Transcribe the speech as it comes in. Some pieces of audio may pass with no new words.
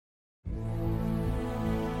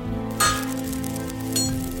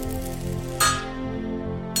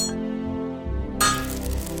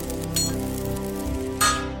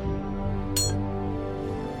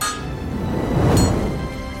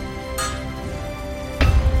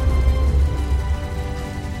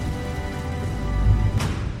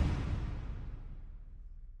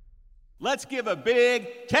Let's give a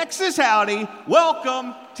big Texas howdy.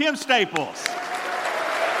 Welcome, Tim Staples.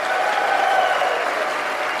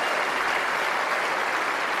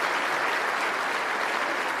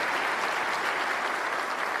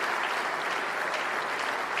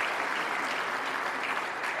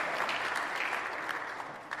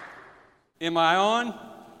 Am I on?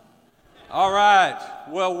 All right.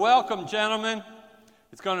 Well, welcome, gentlemen.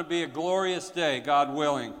 It's going to be a glorious day, God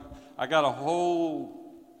willing. I got a whole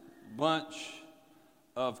bunch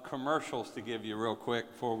of commercials to give you real quick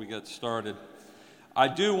before we get started. I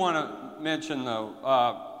do want to mention,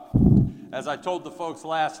 though, as I told the folks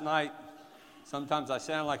last night, sometimes I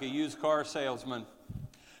sound like a used car salesman,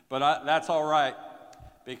 but that's all right,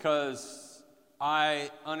 because I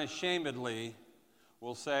unashamedly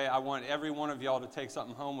will say I want every one of y'all to take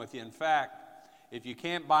something home with you. In fact, if you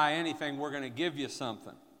can't buy anything, we're going to give you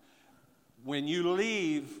something. When you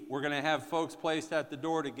leave, we're going to have folks placed at the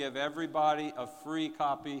door to give everybody a free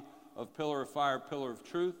copy of Pillar of Fire, Pillar of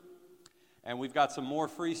Truth. And we've got some more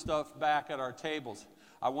free stuff back at our tables.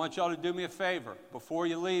 I want y'all to do me a favor. Before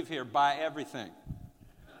you leave here, buy everything.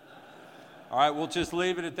 All right, we'll just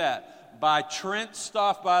leave it at that. Buy Trent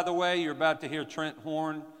stuff, by the way. You're about to hear Trent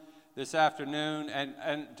Horn this afternoon,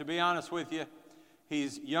 and to be honest with you,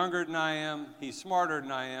 he's younger than I am, he's smarter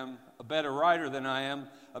than I am, a better writer than I am,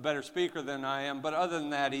 a better speaker than I am, but other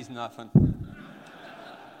than that, he's nothing.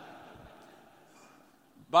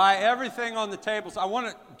 Buy everything on the tables. I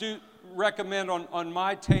want to recommend on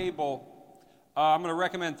my table, I'm going to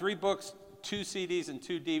recommend 3 books, 2 CDs, and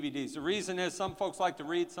 2 DVDs. The reason is some folks like to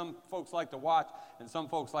read, some folks like to watch, and some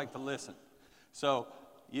folks like to listen. So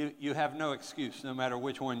You have no excuse, no matter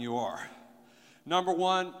which one you are. Number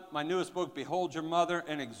 1, my newest book, Behold Your Mother,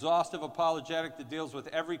 an exhaustive apologetic that deals with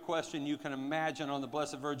every question you can imagine on the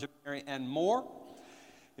Blessed Virgin Mary and more.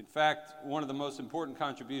 In fact, one of the most important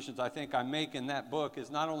contributions I think I make in that book is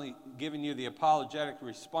not only giving you the apologetic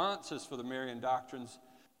responses for the Marian doctrines,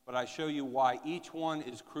 but I show you why each one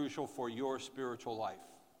is crucial for your spiritual life.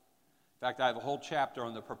 In fact, I have a whole chapter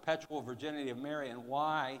on the perpetual virginity of Mary and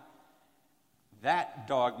why that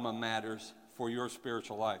dogma matters for your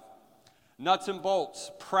spiritual life. Nuts and bolts,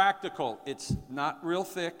 practical. It's not real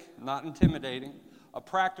thick, not intimidating. A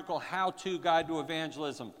practical how-to guide to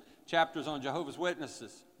evangelism. Chapters on Jehovah's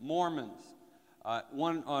Witnesses, Mormons,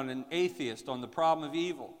 one on an atheist, on the problem of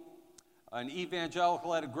evil, an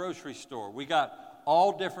evangelical at a grocery store. We got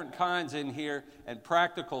all different kinds in here and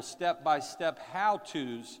practical step-by-step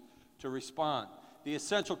how-tos to respond. The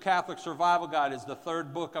Essential Catholic Survival Guide is the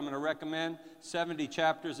 3rd book I'm going to recommend. 70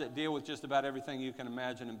 chapters that deal with just about everything you can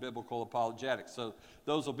imagine in biblical apologetics. So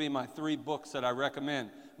those will be my 3 books that I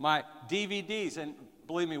recommend. My DVDs, and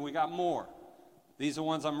believe me, we got more. These are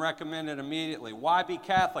ones I'm recommending immediately. Why Be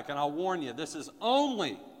Catholic? And I'll warn you, this is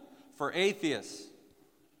only for atheists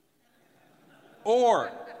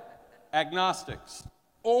or agnostics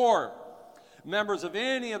or members of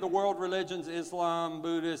any of the world religions, Islam,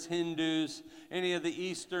 Buddhists, Hindus, any of the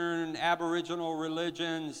Eastern Aboriginal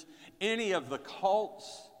religions, any of the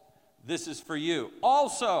cults, this is for you.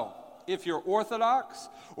 Also, if you're Orthodox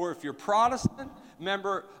or if you're Protestant,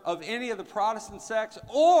 member of any of the Protestant sects,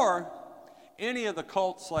 or any of the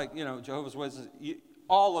cults like, Jehovah's Witnesses,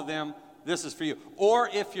 all of them, this is for you. Or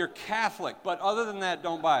if you're Catholic, but other than that,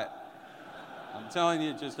 don't buy it. I'm telling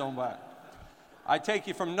you, just don't buy it. I take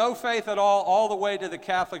you from no faith at all the way to the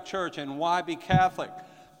Catholic Church. And why be Catholic?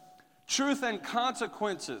 Truth and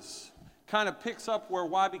Consequences kind of picks up where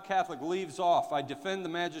Why Be Catholic leaves off. I defend the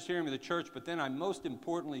magisterium of the church, but then I most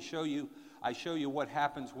importantly show you what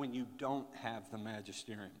happens when you don't have the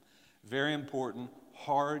magisterium. Very important,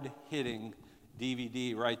 hard-hitting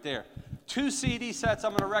DVD right there. 2 CD sets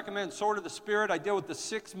I'm going to recommend. Sword of the Spirit. I deal with the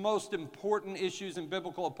 6 most important issues in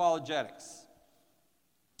biblical apologetics.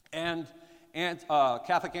 And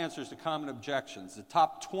Catholic Answers to Common Objections, the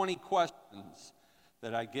top 20 questions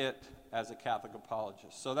that I get as a Catholic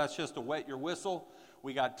apologist. So that's just to wet your whistle.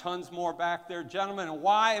 We got tons more back there. Gentlemen, and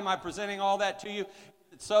why am I presenting all that to you?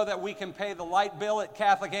 So that we can pay the light bill at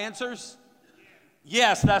Catholic Answers?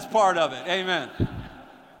 Yes, that's part of it. Amen.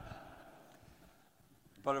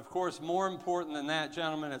 But of course, more important than that,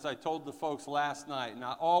 gentlemen, as I told the folks last night, and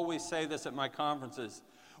I always say this at my conferences,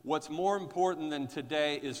 what's more important than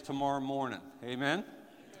today is tomorrow morning. Amen?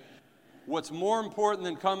 What's more important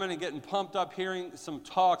than coming and getting pumped up, hearing some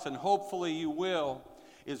talks, and hopefully you will,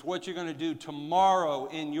 is what you're going to do tomorrow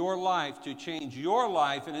in your life to change your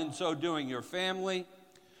life, and in so doing, your family,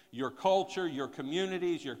 your culture, your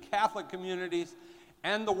communities, your Catholic communities,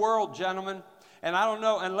 and the world, gentlemen. And I don't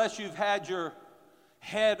know, unless you've had your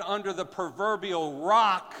head under the proverbial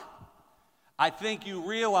rock, I think you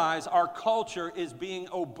realize our culture is being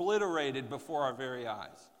obliterated before our very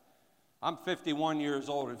eyes. I'm 51 years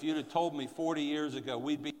old. If you'd have told me 40 years ago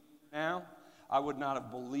we'd be now, I would not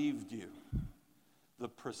have believed you. The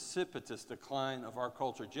precipitous decline of our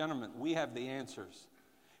culture. Gentlemen, we have the answers.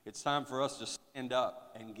 It's time for us to stand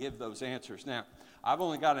up and give those answers. Now, I've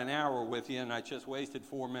only got an hour with you, and I just wasted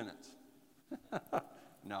 4 minutes.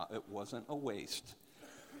 No, it wasn't a waste.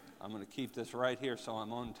 I'm going to keep this right here so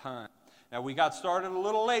I'm on time. Now, we got started a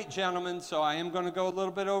little late, gentlemen, so I am going to go a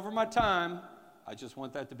little bit over my time. I just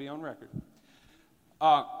want that to be on record.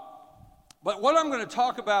 But what I'm going to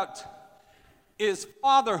talk about is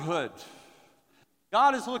fatherhood.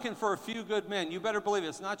 God is looking for a few good men. You better believe it.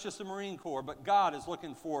 It's not just the Marine Corps, but God is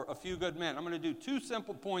looking for a few good men. I'm going to do 2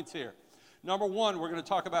 simple points here. Number 1, we're going to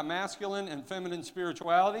talk about masculine and feminine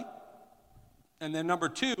spirituality. And then number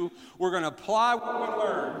 2, we're going to apply what we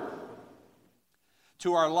learn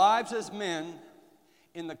to our lives as men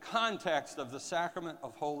in the context of the sacrament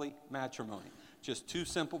of holy matrimony. Just 2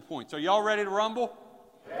 simple points. Are y'all ready to rumble?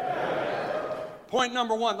 Yeah. Point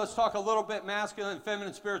number 1, let's talk a little bit masculine and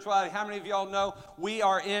feminine spirituality. How many of y'all know we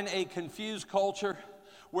are in a confused culture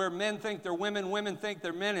where men think they're women, women think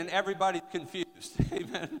they're men, and everybody's confused?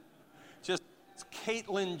 Amen. Just ask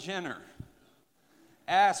Caitlyn Jenner.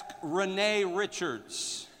 Ask Renee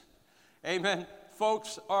Richards. Amen.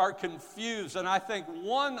 Folks are confused, and I think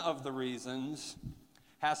one of the reasons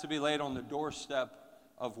has to be laid on the doorstep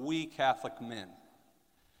of we Catholic men.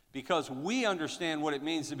 Because we understand what it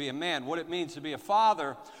means to be a man, what it means to be a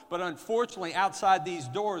father, but unfortunately outside these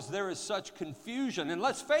doors there is such confusion. And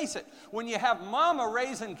let's face it, when you have mama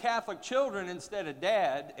raising Catholic children instead of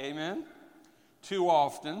dad, amen, too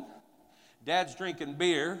often, dad's drinking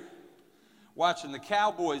beer, watching the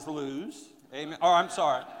Cowboys lose, amen, or I'm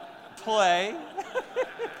sorry, play.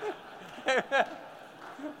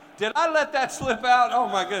 Did I let that slip out? Oh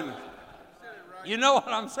my goodness. You know what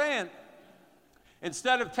I'm saying?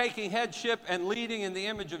 Instead of taking headship and leading in the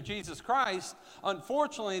image of Jesus Christ,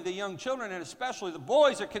 unfortunately, the young children, and especially the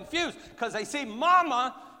boys, are confused because they see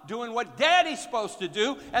mama doing what daddy's supposed to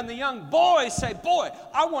do, and the young boys say, boy,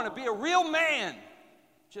 I want to be a real man,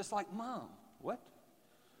 just like mom. What?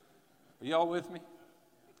 Are y'all with me?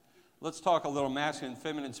 Let's talk a little masculine and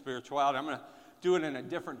feminine spirituality. I'm going to do it in a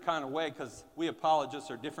different kind of way because we apologists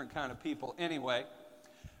are different kind of people anyway.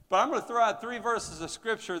 But I'm going to throw out 3 verses of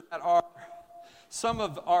Scripture that are some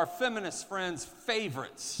of our feminist friends'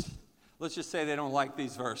 favorites. Let's just say they don't like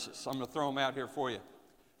these verses. I'm going to throw them out here for you.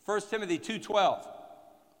 1 Timothy 2:12.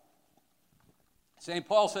 St.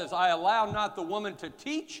 Paul says, I allow not the woman to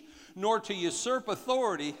teach, nor to usurp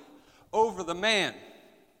authority over the man.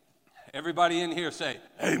 Everybody in here say,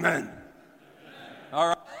 amen. Amen. All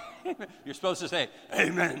right. You're supposed to say,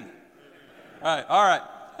 amen. All right.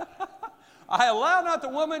 I allow not the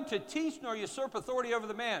woman to teach nor usurp authority over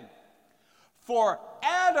the man. For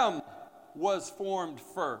Adam was formed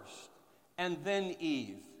first, and then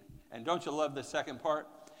Eve. And don't you love the second part?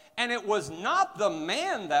 And it was not the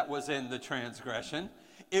man that was in the transgression,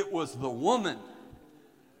 it was the woman.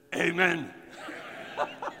 Amen.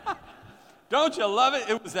 Don't you love it?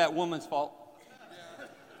 It was that woman's fault.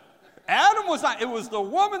 Adam was not, it was the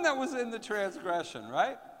woman that was in the transgression,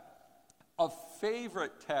 right? A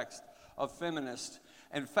favorite text of feminists.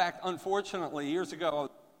 In fact, unfortunately, years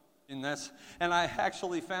ago, in this, and I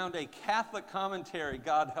actually found a Catholic commentary,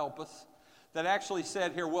 God help us, that actually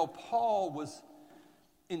said here, well, Paul was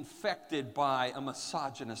infected by a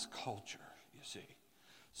misogynist culture, you see.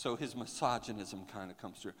 So his misogynism kind of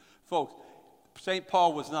comes through. Folks, St.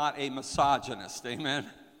 Paul was not a misogynist, amen?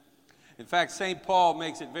 In fact, St. Paul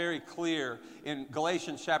makes it very clear in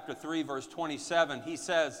Galatians chapter 3, verse 27. He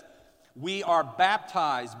says, we are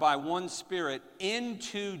baptized by one Spirit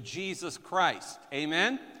into Jesus Christ,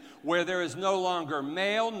 amen? Where there is no longer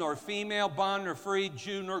male nor female, bond nor free,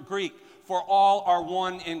 Jew nor Greek, for all are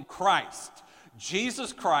one in Christ.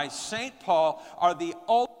 Jesus Christ, St. Paul, are the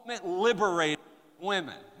ultimate liberator of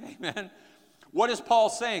women. Amen. What is Paul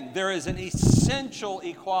saying? There is an essential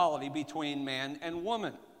equality between man and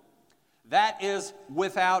woman. That is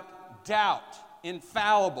without doubt,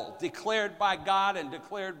 infallible, declared by God and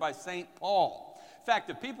declared by St. Paul. In fact,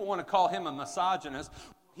 if people want to call him a misogynist,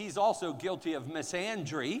 he's also guilty of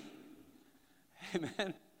misandry.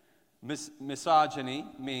 Amen. Misogyny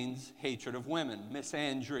means hatred of women.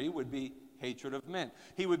 Misandry would be hatred of men.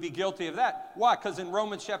 He would be guilty of that. Why? Because in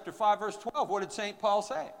Romans chapter 5, verse 12, what did St. Paul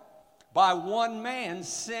say? By one man,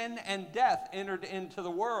 sin and death entered into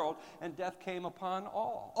the world, and death came upon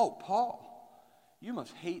all. Oh, Paul, you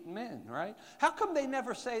must hate men, right? How come they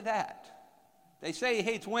never say that? They say he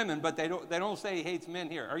hates women, but they don't say he hates men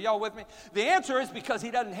here. Are y'all with me? The answer is because he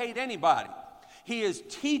doesn't hate anybody. He is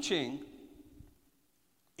teaching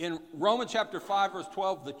in Romans chapter 5, verse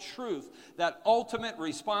 12, the truth that ultimate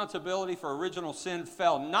responsibility for original sin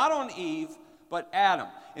fell not on Eve, but Adam.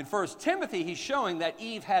 In 1 Timothy, he's showing that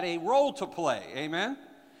Eve had a role to play, amen,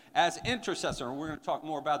 as intercessor. And we're going to talk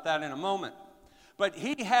more about that in a moment. But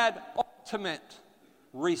he had ultimate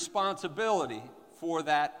responsibility for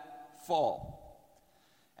that fall.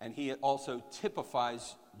 And he also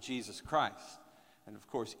typifies Jesus Christ. And of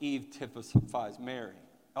course, Eve typifies Mary.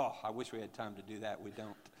 Oh, I wish we had time to do that. We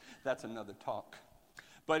don't. That's another talk.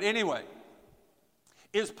 But anyway,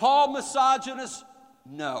 is Paul misogynist?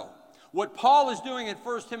 No. What Paul is doing in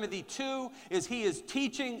 1 Timothy 2 is he is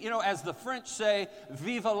teaching, as the French say,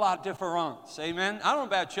 vive la différence. Amen? I don't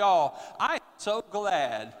know about y'all. I am so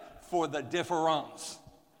glad for the différence.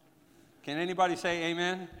 Can anybody say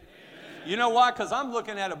amen? Amen. You know why? Because I'm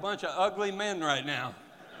looking at a bunch of ugly men right now.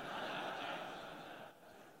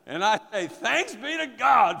 And I say, thanks be to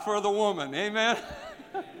God for the woman. Amen?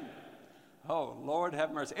 Oh, Lord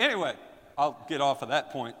have mercy. Anyway, I'll get off of that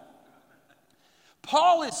point.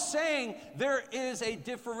 Paul is saying there is a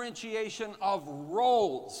differentiation of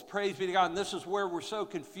roles. Praise be to God. And this is where we're so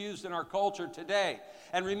confused in our culture today.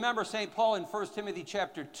 And remember, St. Paul in 1 Timothy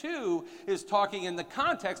chapter 2 is talking in the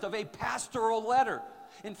context of a pastoral letter.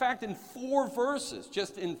 In fact, in 4 verses,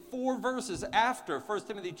 just in 4 verses after 1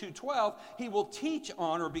 Timothy 2:12, he will teach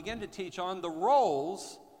on or begin to teach on the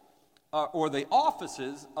roles or the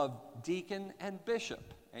offices of deacon and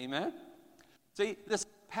bishop. Amen? See, this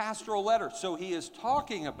pastoral letter. So he is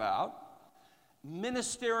talking about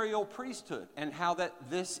ministerial priesthood and how that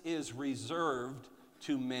this is reserved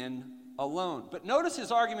to men alone. But notice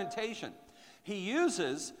his argumentation. He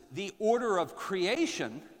uses the order of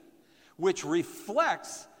creation, which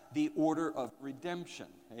reflects the order of redemption.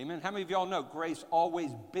 Amen. How many of y'all know grace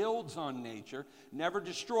always builds on nature, never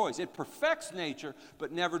destroys? It perfects nature,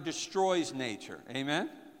 but never destroys nature. Amen.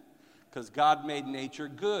 Because God made nature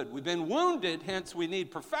good. We've been wounded, hence we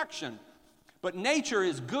need perfection. But nature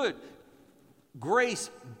is good. Grace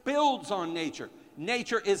builds on nature.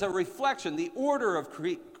 Nature is a reflection. The order of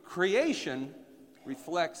creation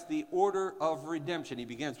reflects the order of redemption. He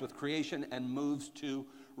begins with creation and moves to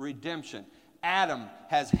redemption. Adam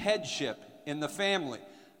has headship in the family.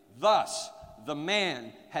 Thus, the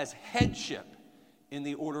man has headship in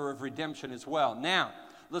the order of redemption as well. Now,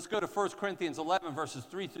 let's go to 1 Corinthians 11, verses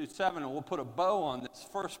 3 through 7, and we'll put a bow on this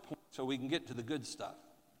first point so we can get to the good stuff.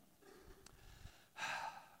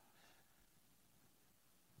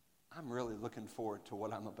 I'm really looking forward to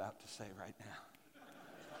what I'm about to say right now.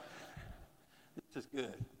 This is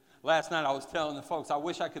good. Last night I was telling the folks, I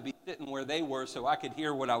wish I could be sitting where they were so I could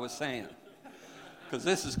hear what I was saying. Because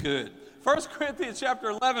this is good. 1 Corinthians chapter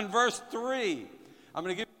 11, verse 3. I'm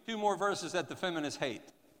going to give you 2 more verses that the feminists hate.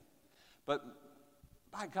 But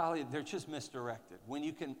by golly, they're just misdirected. When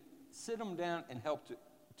you can sit them down and help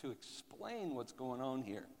to explain what's going on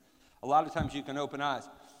here, a lot of times you can open eyes.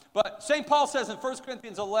 But St. Paul says in 1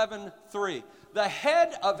 Corinthians 11, 3, the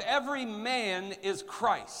head of every man is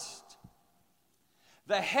Christ.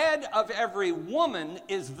 The head of every woman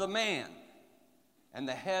is the man. And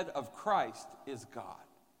the head of Christ is God.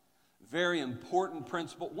 Very important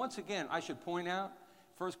principle. Once again, I should point out,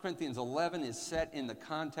 1 Corinthians 11 is set in the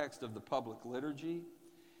context of the public liturgy.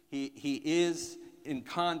 He is in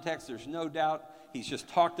context, there's no doubt. He's just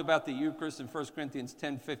talked about the Eucharist in 1 Corinthians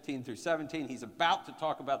 10, 15 through 17. He's about to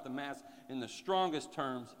talk about the Mass in the strongest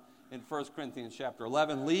terms in 1 Corinthians chapter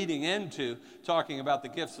 11, leading into talking about the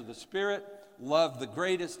gifts of the Spirit, love the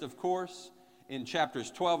greatest, of course, in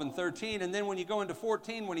chapters 12 and 13. And then when you go into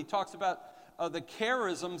 14, when he talks about the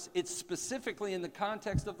charisms, it's specifically in the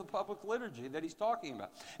context of the public liturgy that he's talking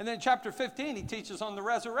about. And then in chapter 15, he teaches on the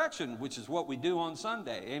resurrection, which is what we do on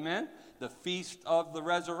Sunday. Amen? The feast of the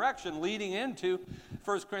resurrection, leading into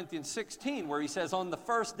 1 Corinthians 16, where he says, on the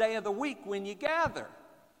first day of the week when you gather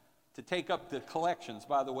to take up the collections.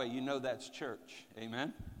 By the way, you know that's church.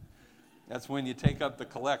 Amen? That's when you take up the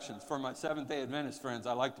collections. For my Seventh-day Adventist friends,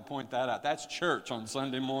 I like to point that out. That's church on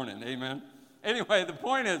Sunday morning. Amen? Anyway, the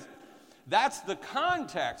point is, that's the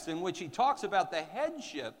context in which he talks about the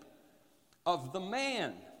headship of the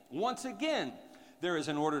man. Once again, there is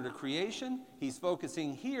an order to creation. He's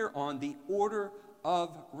focusing here on the order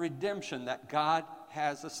of redemption that God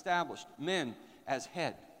has established. Men as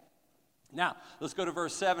head. Now, let's go to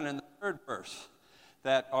verse 7 and the third verse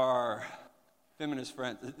that our feminist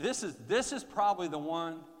friends. This is probably the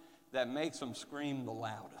one that makes them scream the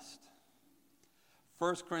loudest.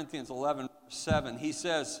 1 Corinthians 11, verse 7, he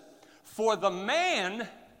says, for the man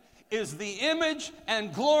is the image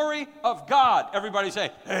and glory of God. Everybody say,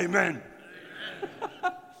 amen.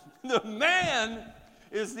 Amen. The man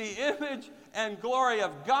is the image and glory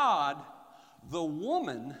of God. The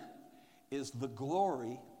woman is the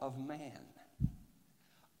glory of man.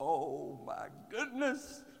 Oh my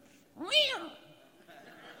goodness.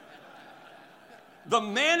 The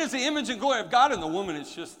man is the image and glory of God, and the woman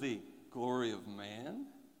is just the glory of man.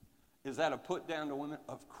 Is that a put down to women?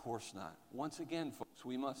 Of course not. Once again, folks,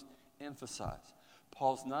 we must emphasize.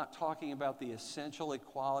 Paul's not talking about the essential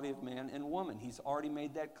equality of man and woman. He's already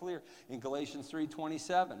made that clear in Galatians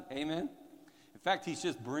 3:27. Amen? In fact, he's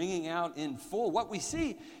just bringing out in full what we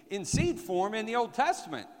see in seed form in the Old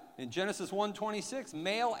Testament. In Genesis 1:26,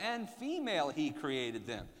 male and female he created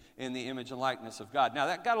them in the image and likeness of God. Now,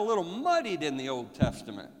 that got a little muddied in the Old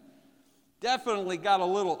Testament. Definitely got a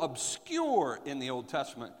little obscure in the Old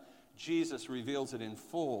Testament. Jesus reveals it in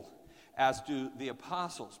full, as do the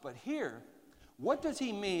apostles. But here, what does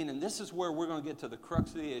he mean? And this is where we're going to get to the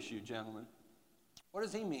crux of the issue, gentlemen. What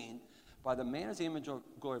does he mean by the man is the image and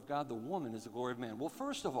glory of God, the woman is the glory of man? Well,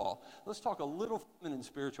 first of all, let's talk a little feminine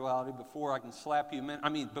spirituality before I can slap you,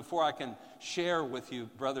 before I can share with you,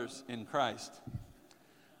 brothers in Christ,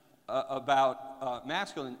 about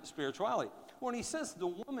masculine spirituality. When he says the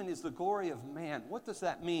woman is the glory of man, what does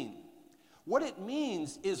that mean? What it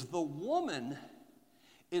means is the woman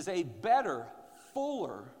is a better,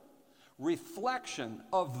 fuller reflection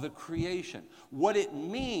of the creation. What it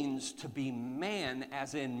means to be man,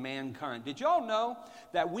 as in mankind. Did y'all know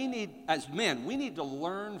that we need, as men, we need to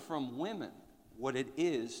learn from women what it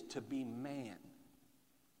is to be man?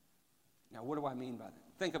 Now, what do I mean by that?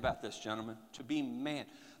 Think about this, gentlemen. To be man.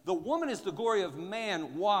 The woman is the glory of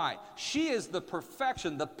man. Why? She is the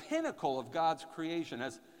perfection, the pinnacle of God's creation,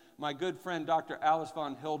 as my good friend Dr. Alice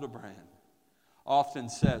von Hildebrand often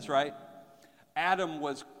says, right? Adam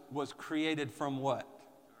was created from what?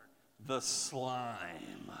 The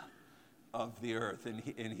slime of the earth.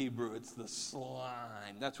 In Hebrew, it's the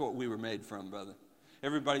slime. That's what we were made from, brother.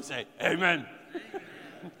 Everybody say, amen.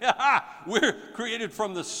 We're created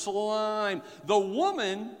from the slime. The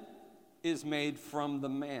woman is made from the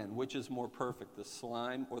man. Which is more perfect, the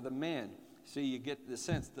slime or the man? See, you get the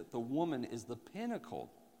sense that the woman is the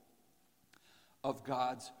pinnacle of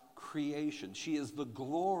God's creation. She is the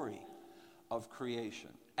glory of creation.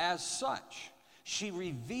 As such, she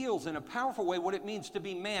reveals in a powerful way what it means to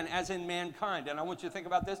be man, as in mankind. And I want you to think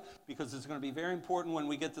about this, because it's going to be very important when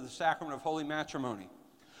we get to the sacrament of holy matrimony.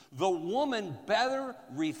 The woman better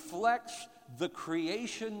reflects the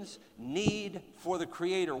creation's need for the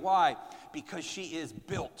Creator. Why? Because she is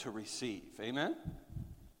built to receive. Amen?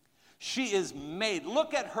 She is made.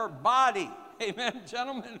 Look at her body. Amen,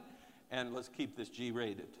 gentlemen? And let's keep this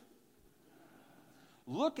G-rated.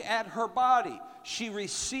 Look at her body. She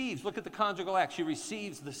receives, look at the conjugal act. She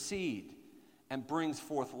receives the seed and brings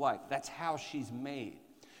forth life. That's how she's made.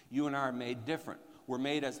 You and I are made different. We're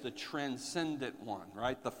made as the transcendent one,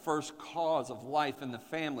 right? The first cause of life in the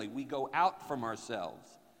family. We go out from ourselves.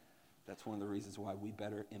 That's one of the reasons why we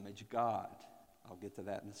better image God. I'll get to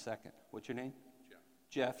that in a second. What's your name?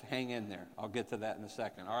 Jeff, hang in there. I'll get to that in a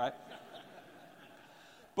second, all right?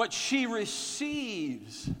 But she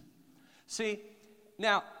receives. See,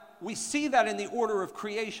 now, we see that in the order of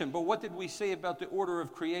creation, but what did we say about the order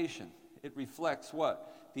of creation? It reflects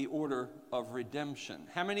what? The order of redemption.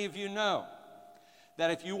 How many of you know that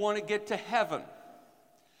if you want to get to heaven,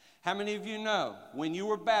 how many of you know when you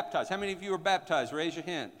were baptized? How many of you were baptized? Raise your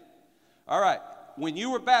hand. All right. When you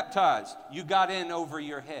were baptized, you got in over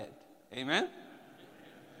your head. Amen?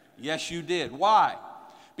 Yes, you did. Why?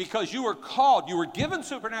 Because you were called, you were given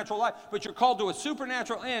supernatural life, but you're called to a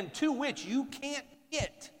supernatural end to which you can't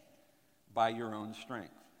get by your own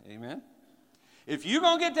strength. Amen? If you're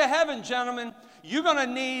going to get to heaven, gentlemen, you're going to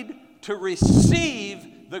need to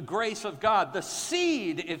receive the grace of God, the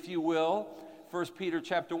seed, if you will. 1 Peter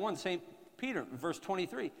chapter 1, St. Peter, verse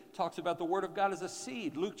 23, talks about the word of God as a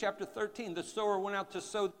seed. Luke chapter 13, the sower went out to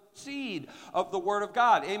sow seed of the word of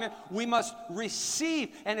God. Amen. We must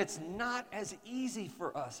receive, and it's not as easy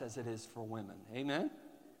for us as it is for women. Amen.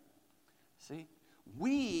 See,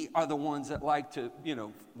 we are the ones that like to,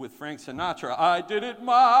 with Frank Sinatra, I did it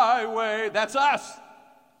my way. That's us.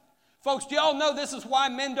 Folks, do y'all know this is why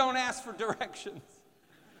men don't ask for directions?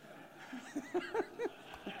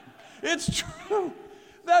 It's true.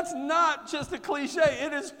 That's not just a cliche.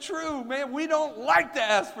 It is true, man. We don't like to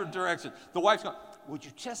ask for directions. The wife's going, would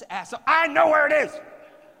you just ask? I know where it is.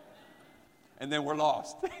 And then we're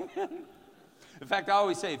lost. In fact, I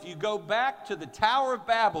always say, if you go back to the Tower of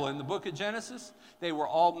Babel in the book of Genesis, they were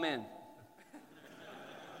all men.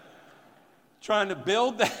 Trying to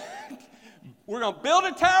build that We're going to build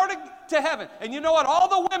a tower to heaven. And you know what? All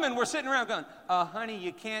the women were sitting around going, honey,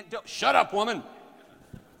 you can't do it. Shut up, woman.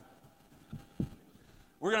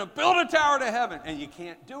 We're going to build a tower to heaven. And you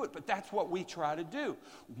can't do it. But that's what we try to do.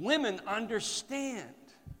 Women understand.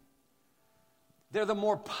 They're the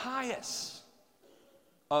more pious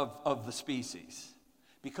of the species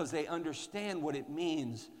because they understand what it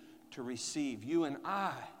means to receive. You and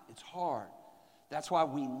I, it's hard. That's why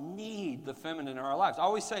we need the feminine in our lives. I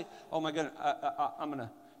always say, oh my goodness, I'm going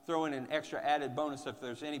to throw in an extra added bonus if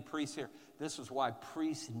there's any priests here. This is why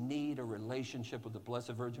priests need a relationship with the Blessed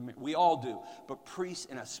Virgin Mary. We all do, but priests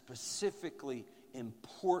in a specifically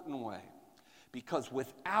important way. Because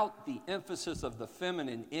without the emphasis of the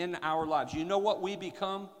feminine in our lives, you know what we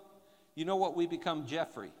become? You know what we become,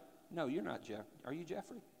 Jeffrey? No, you're not Jeffrey. Are you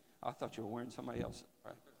Jeffrey? I thought you were wearing somebody else.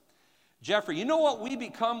 Right. Jeffrey, you know what we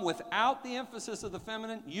become without the emphasis of the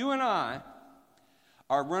feminine? You and I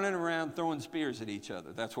are running around throwing spears at each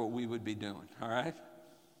other. That's what we would be doing, all right?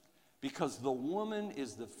 Because the woman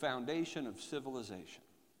is the foundation of civilization.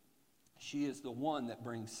 She is the one that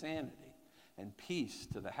brings sanity and peace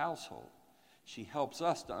to the household. She helps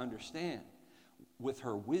us to understand with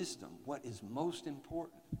her wisdom what is most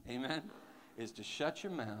important, amen, is to shut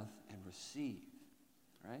your mouth and receive,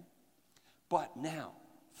 right? But now,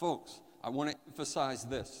 folks, I want to emphasize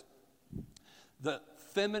this. The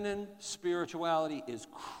feminine spirituality is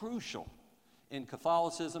crucial in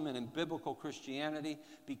Catholicism and in biblical Christianity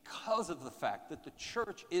because of the fact that the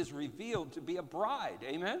church is revealed to be a bride,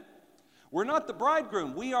 amen? We're not the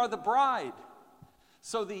bridegroom, we are the bride.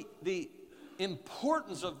 So the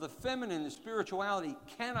importance of the feminine spirituality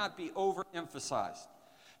cannot be overemphasized.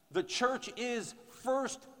 The church is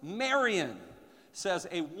first Marian, says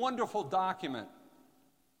a wonderful document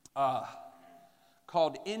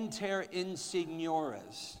called Inter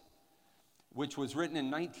Insignores, which was written in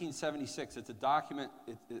 1976. It's a document,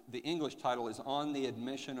 the English title is On the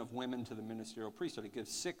Admission of Women to the Ministerial Priesthood. It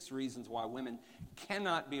gives 6 reasons why women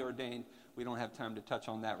cannot be ordained. We don't have time to touch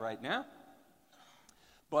on that right now.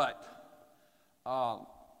 But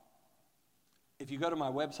if you go to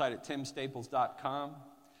my website at timstaples.com,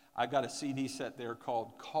 I got a CD set there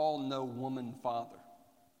called Call No Woman Father.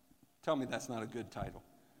 Tell me that's not a good title.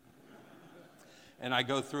 And I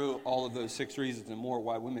go through all of those 6 reasons and more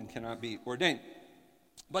why women cannot be ordained.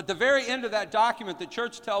 But the very end of that document, the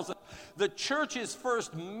church tells us the church is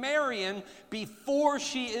first Marian before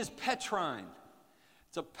she is Petrine.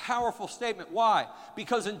 It's a powerful statement. Why?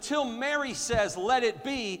 Because until Mary says, let it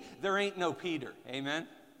be, there ain't no Peter. Amen?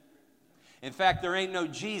 In fact, there ain't no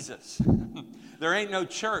Jesus. There ain't no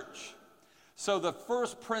church. So the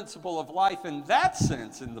first principle of life in that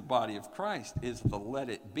sense in the body of Christ is the let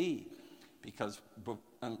it be. Because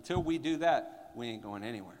until we do that, we ain't going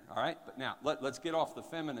anywhere. All right? But now, let's get off the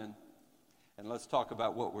feminine and let's talk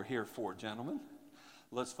about what we're here for, gentlemen.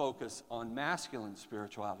 Let's focus on masculine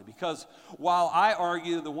spirituality. Because while I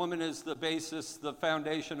argue the woman is the basis, the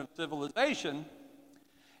foundation of civilization,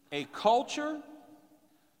 a culture,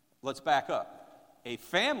 let's back up, a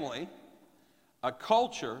family, a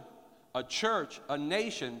culture, a church, a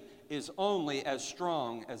nation is only as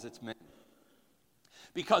strong as its men.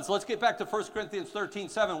 Because let's get back to 1 Corinthians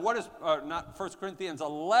 13:7. What is, not 1 Corinthians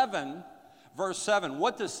 11, verse 7.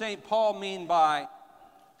 What does St. Paul mean by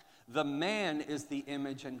the man is the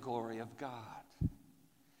image and glory of God?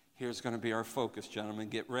 Here's going to be our focus, gentlemen.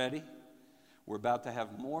 Get ready. We're about to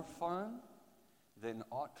have more fun than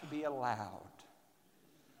ought to be allowed.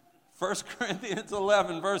 1 Corinthians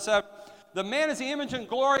 11, verse 7. The man is the image and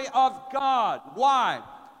glory of God. Why?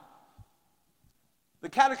 The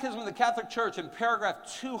Catechism of the Catholic Church in paragraph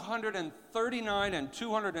 239 and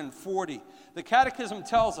 240, the Catechism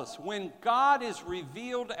tells us when God is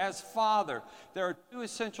revealed as Father, there are 2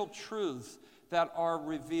 essential truths that are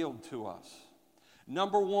revealed to us.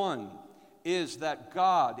 Number 1 is that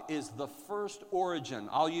God is the first origin.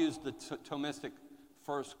 I'll use the Thomistic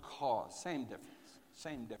first cause. Same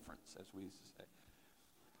difference as we used to say.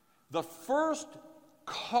 The first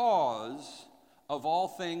cause of all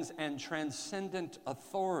things and transcendent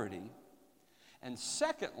authority. And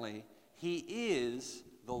secondly, he is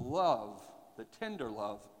the love, the tender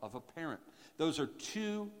love of a parent. Those are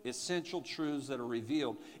 2 essential truths that are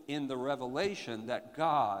revealed in the revelation that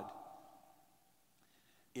God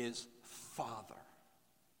is Father.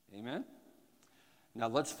 Amen? Now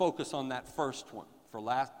let's focus on that first one.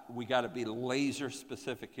 We got to be laser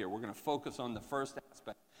specific here. We're going to focus on the first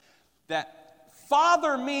aspect. That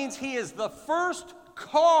Father means he is the first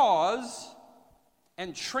cause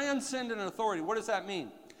and transcendent authority. What does that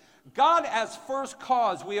mean? God as first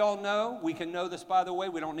cause, we all know. We can know this, by the way.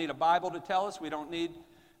 We don't need a Bible to tell us. We don't need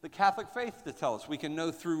the Catholic faith to tell us. We can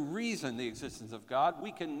know through reason the existence of God.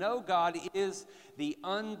 We can know God is the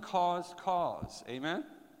uncaused cause. Amen?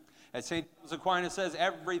 As St. Thomas Aquinas says,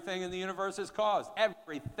 everything in the universe is caused.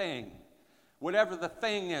 Everything. Whatever the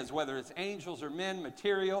thing is, whether it's angels or men,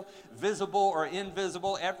 material, visible or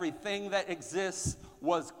invisible, everything that exists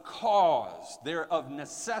was caused. They're of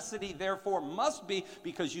necessity, therefore must be,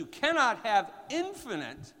 because you cannot have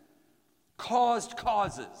infinite caused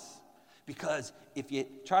causes. Because if you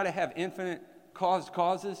try to have infinite caused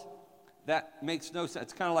causes, that makes no sense.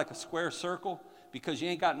 It's kind of like a square circle, because you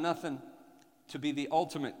ain't got nothing to be the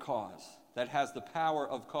ultimate cause that has the power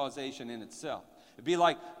of causation in itself. It'd be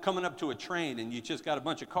like coming up to a train and you just got a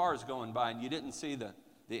bunch of cars going by and you didn't see the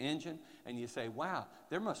engine, and you say, wow,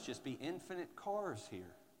 there must just be infinite cars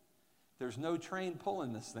here. There's no train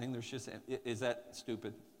pulling this thing. There's just, is that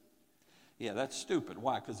stupid? Yeah, that's stupid.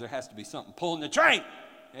 Why? Because there has to be something pulling the train.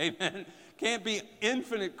 Amen. Can't be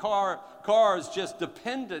infinite cars just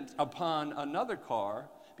dependent upon another car,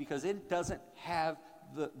 because it doesn't have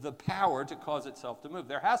the power to cause itself to move.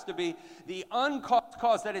 There has to be the uncaused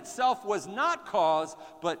cause that itself was not cause,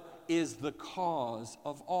 but is the cause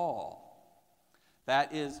of all.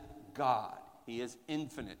 That is God. He is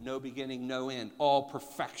infinite, no beginning, no end, all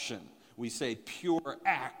perfection. We say pure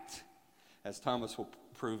act, as Thomas will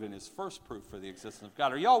prove in his first proof for the existence of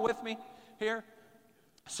God. Are y'all with me here?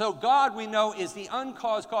 So God, we know, is the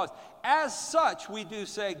uncaused cause. As such, we do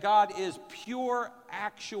say God is pure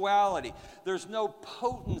actuality. There's no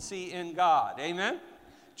potency in God. Amen?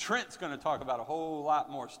 Trent's going to talk about a whole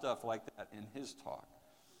lot more stuff like that in his talk.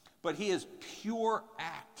 But he is pure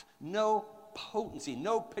act. No potency,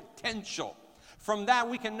 no potential. From that,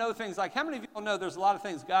 we can know things like, how many of you know there's a lot of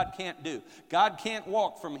things God can't do? God can't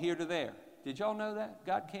walk from here to there. Did y'all know that?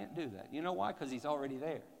 God can't do that. You know why? Because he's already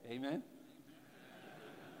there. Amen?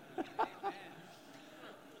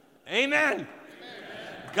 Amen.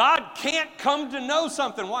 God can't come to know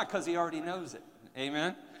something. Why? Because he already knows it.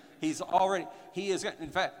 Amen. He is,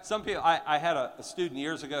 in fact, some people, I had a student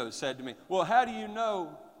years ago who said to me, well, how do you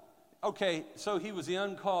know, okay, so he was the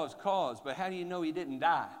uncaused cause, but how do you know he didn't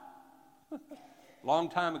die? Long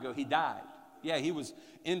time ago, he died. Yeah, he was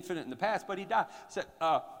infinite in the past, but he died. So,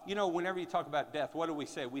 whenever you talk about death, what do we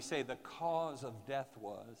say? We say the cause of death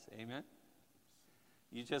was, amen?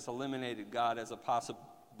 You just eliminated God as a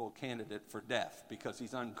possible candidate for death because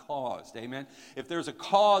he's uncaused, amen? If there's a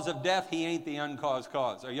cause of death, he ain't the uncaused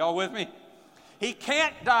cause. Are y'all with me? He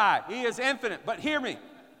can't die. He is infinite. But hear me.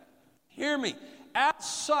 Hear me. As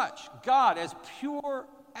such, God, as pure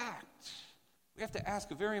act, we have to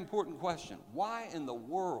ask a very important question. Why in the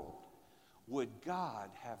world would God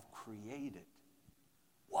have created?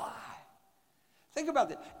 Why? Think about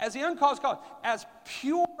this. As the uncaused cause, as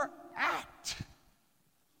pure act,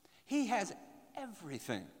 he has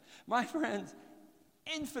everything. My friends,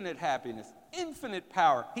 infinite happiness, infinite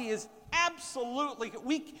power. He is absolutely,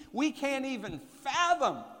 we can't even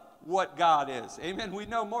fathom what God is. Amen. We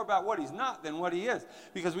know more about what he's not than what he is,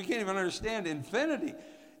 because we can't even understand infinity.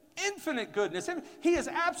 Infinite goodness. He is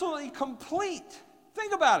absolutely complete.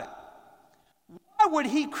 Think about it. Why would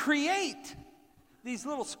he create these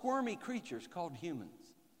little squirmy creatures called humans?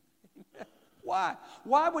 Why?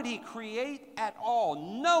 Why would he create at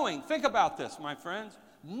all, knowing, think about this, my friends,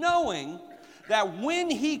 knowing that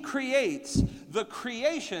when he creates, the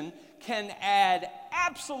creation can add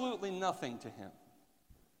absolutely nothing to him.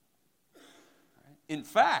 In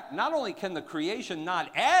fact, not only can the creation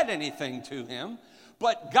not add anything to him,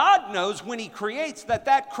 but God knows when he creates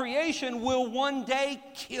that creation will one day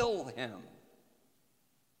kill him.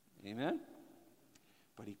 Amen?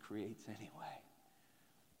 But he creates anyway.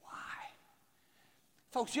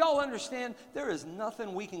 Folks, y'all understand there is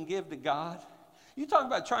nothing we can give to God. You talk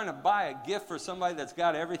about trying to buy a gift for somebody that's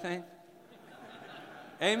got everything.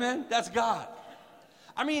 Amen? That's God.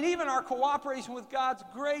 I mean, even our cooperation with God's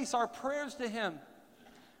grace, our prayers to him,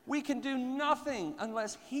 we can do nothing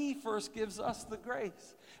unless he first gives us the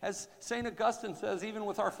grace. As St. Augustine says, even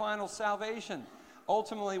with our final salvation,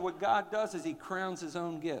 ultimately what God does is he crowns his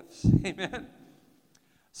own gifts. Amen?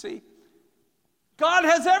 See, God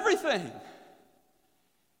has everything.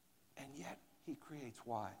 He creates.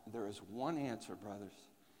 Why? There is one answer, brothers,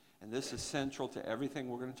 and this is central to everything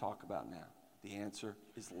we're going to talk about now. The answer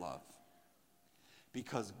is love.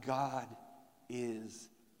 Because God is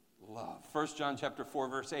love. 1 John chapter 4,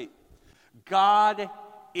 verse 8. God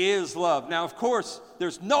is love. Now, of course,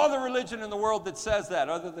 there's no other religion in the world that says that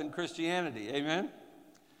other than Christianity. Amen?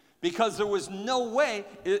 Because there was no way.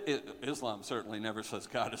 Islam certainly never says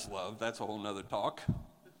God is love. That's a whole nother talk.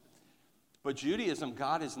 But Judaism,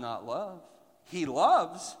 God is not love. He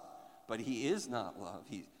loves, but he is not love.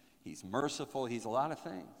 He's merciful. He's a lot of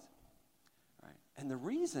things. Right? And the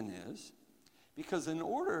reason is because in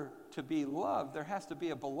order to be loved, there has to be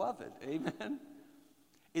a beloved. Amen?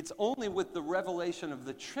 It's only with the revelation of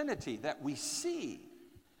the Trinity that we see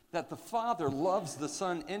that the Father loves the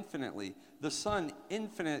Son infinitely. The Son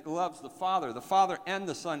infinitely loves the Father and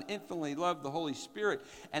the Son infinitely love the Holy Spirit,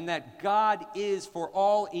 and that God is for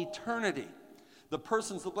all eternity. The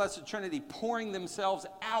persons of the Blessed Trinity pouring themselves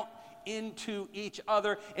out into each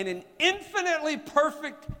other in an infinitely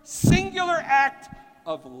perfect, singular act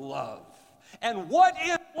of love. And what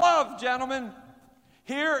is love, gentlemen?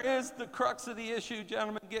 Here is the crux of the issue,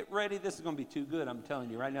 gentlemen. Get ready. This is going to be too good. I'm telling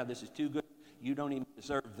you right now, this is too good. You don't even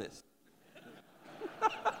deserve this.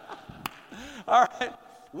 All right.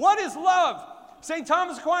 What is love? St.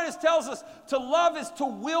 Thomas Aquinas tells us to love is to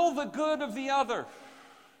will the good of the other.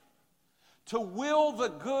 To will the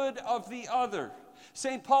good of the other.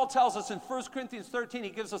 St. Paul tells us in 1 Corinthians 13,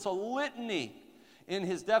 he gives us a litany in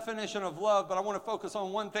his definition of love, but I want to focus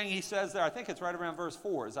on one thing he says there. I think it's right around verse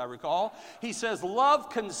 4, as I recall. He says, love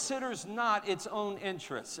considers not its own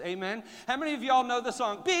interests. Amen? How many of y'all know the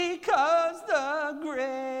song, because the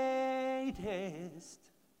greatest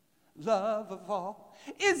love of all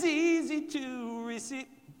is easy to receive?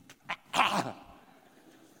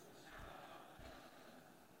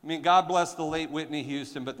 I mean, God bless the late Whitney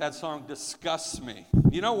Houston, but that song disgusts me.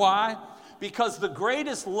 You know why? Because the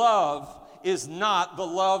greatest love is not the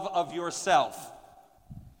love of yourself.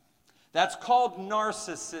 That's called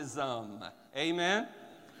narcissism. Amen?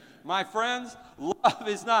 My friends, love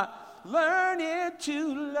is not learning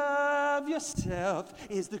to love yourself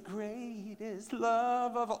is the greatest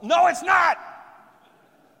love of all. No, it's not!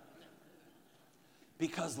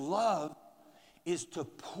 Because love is to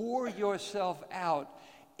pour yourself out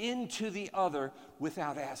into the other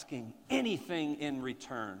without asking anything in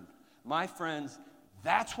return. My friends,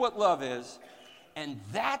 that's what love is, and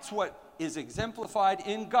that's what is exemplified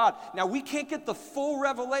in God. Now, we can't get the full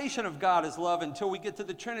revelation of God as love until we get to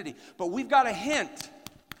the Trinity, but we've got a hint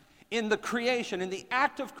in the creation, in the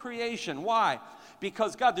act of creation. Why?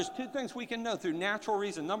 Because God, there's two things we can know through natural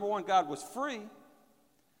reason. Number one, God was free,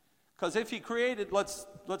 because if he created, let's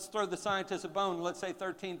throw the scientists a bone, let's say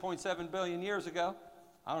 13.7 billion years ago.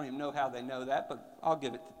 I don't even know how they know that, but I'll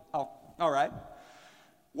give it. All right.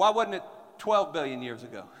 Why wasn't it 12 billion years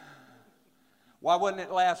ago? Why wasn't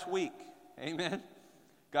it last week? Amen?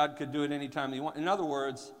 God could do it anytime he wanted. In other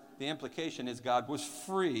words, the implication is God was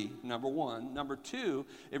free, number one. Number two,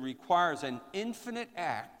 it requires an infinite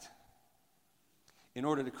act in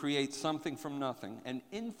order to create something from nothing, an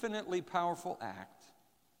infinitely powerful act.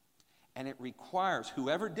 And it requires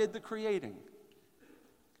whoever did the creating,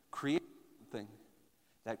 create something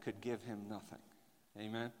that could give him nothing.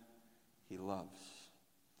 Amen? He loves.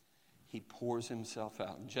 He pours himself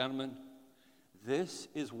out. And gentlemen, this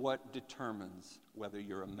is what determines whether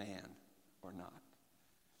you're a man or not.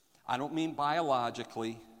 I don't mean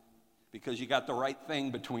biologically, because you got the right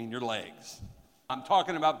thing between your legs. I'm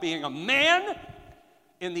talking about being a man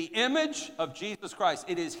in the image of Jesus Christ.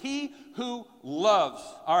 It is he who loves.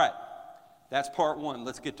 All right, that's part one.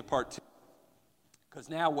 Let's get to part two. Because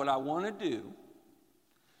now what I want to do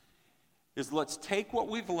is let's take what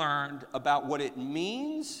we've learned about what it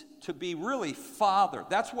means to be really father.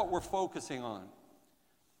 That's what we're focusing on.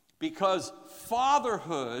 Because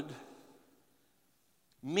fatherhood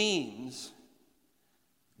means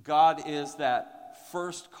God is that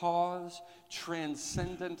first cause,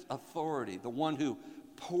 transcendent authority, the one who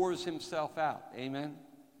pours himself out, amen,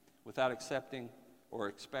 without accepting or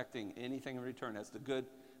expecting anything in return, as the good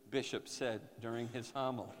bishop said during his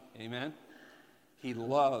homily, amen. He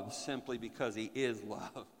loves simply because he is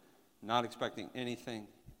love, not expecting anything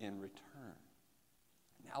in return.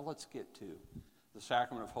 Now let's get to the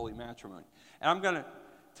sacrament of holy matrimony. And I'm going to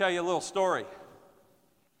tell you a little story.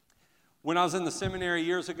 When I was in the seminary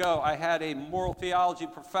years ago, I had a moral theology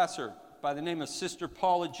professor by the name of Sister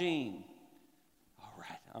Paula Jean. All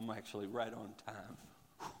right, I'm actually right on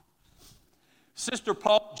time. Sister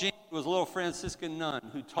Paula Jean was a little Franciscan nun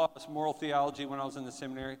who taught us moral theology when I was in the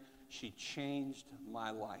seminary. She changed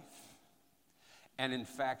my life. And in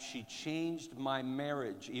fact, she changed my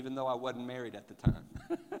marriage, even though I wasn't married at the time.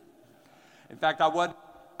 In fact, I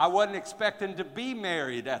wasn't expecting to be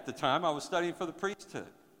married at the time. I was studying for the priesthood.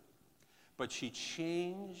 But she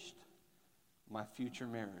changed my future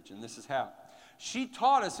marriage. And this is how. She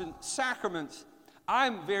taught us in sacraments.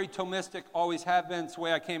 I'm very Thomistic, always have been. It's the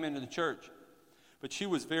way I came into the church. But she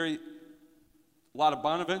was a lot of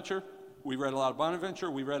Bonaventure. We read a lot of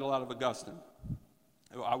Bonaventure. We read a lot of Augustine.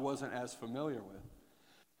 I wasn't as familiar with.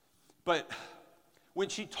 But when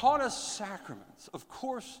she taught us sacraments, of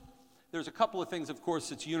course, there's a couple of things, of course,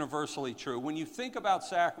 that's universally true. When you think about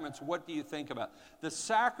sacraments, what do you think about? The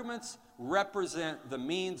sacraments represent the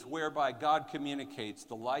means whereby God communicates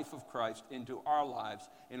the life of Christ into our lives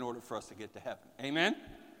in order for us to get to heaven. Amen?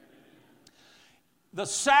 The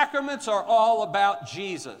sacraments are all about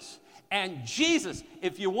Jesus. And Jesus,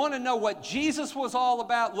 if you want to know what Jesus was all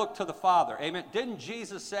about, look to the Father. Amen? Didn't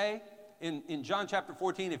Jesus say in John chapter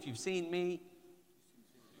 14, if you've seen me,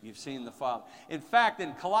 you've seen the Father. In fact,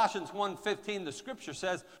 in Colossians 1:15, the scripture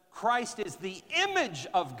says, Christ is the image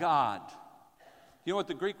of God. You know what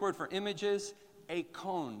the Greek word for image is?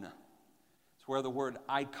 Eikon. It's where the word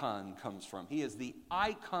icon comes from. He is the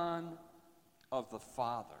icon of the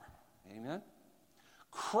Father. Amen?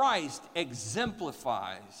 Christ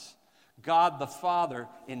exemplifies God the Father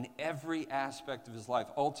in every aspect of his life,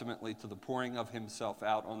 ultimately to the pouring of himself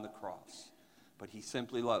out on the cross. But he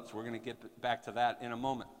simply loves. We're going to get back to that in a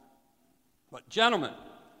moment. But gentlemen,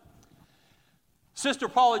 Sister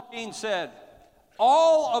Paula Jean said,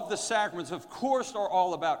 all of the sacraments, of course, are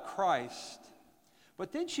all about Christ.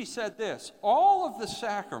 But then she said this, all of the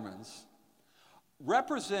sacraments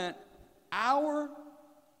represent our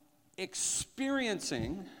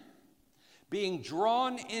experiencing, being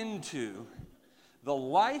drawn into the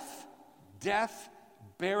life, death,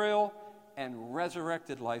 burial, and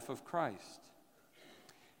resurrected life of Christ.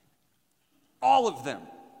 All of them.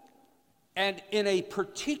 And in a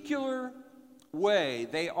particular way,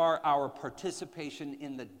 they are our participation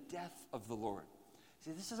in the death of the Lord.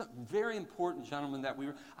 See, this is a very important, gentlemen, that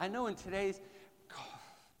I know in today's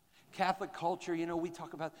Catholic culture, you know, we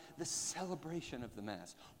talk about the celebration of the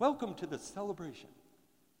Mass. Welcome to the celebration.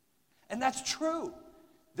 And that's true.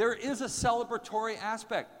 There is a celebratory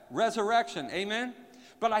aspect, resurrection, amen?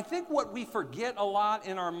 But I think what we forget a lot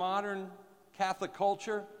in our modern Catholic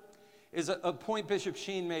culture is a point Bishop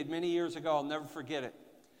Sheen made many years ago. I'll never forget it.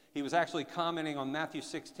 He was actually commenting on Matthew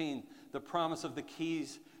 16, the promise of the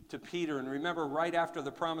keys to Peter. And remember, right after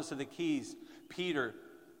the promise of the keys,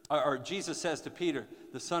 Jesus says to Peter,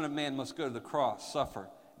 the Son of Man must go to the cross, suffer,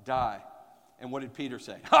 die. And what did Peter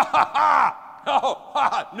say? Ha, ha, ha! Oh, ha,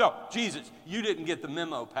 ha! No, Jesus, you didn't get the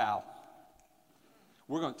memo, pal.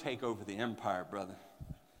 We're going to take over the empire, brother.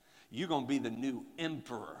 You're going to be the new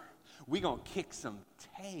emperor. We're going to kick some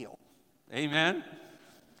tail. Amen?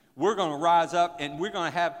 We're going to rise up and we're going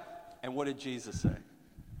to have, and what did Jesus say?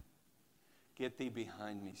 Get thee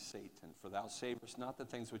behind me, Satan, for thou savest not the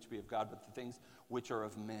things which be of God, but the things which are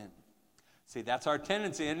of men. See, that's our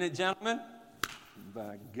tendency, isn't it, gentlemen?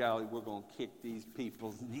 By golly, we're going to kick these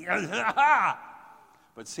people's...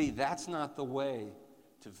 But see, that's not the way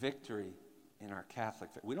to victory in our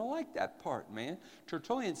Catholic faith. We don't like that part, man.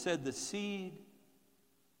 Tertullian said the seed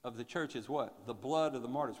of the church is what? The blood of the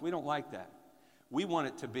martyrs. We don't like that. We want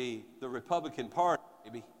it to be the Republican Party,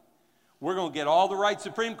 baby. We're going to get all the right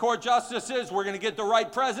Supreme Court justices. We're going to get the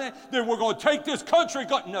right president. Then we're going to take this country.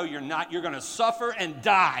 No, you're not. You're going to suffer and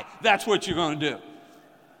die. That's what you're going to do.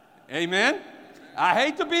 Amen? I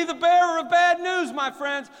hate to be the bearer of bad news, my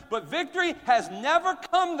friends, but victory has never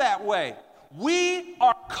come that way. We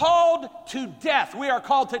are called to death. We are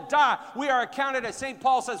called to die. We are accounted, as St.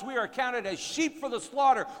 Paul says, we are accounted as sheep for the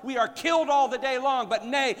slaughter. We are killed all the day long. But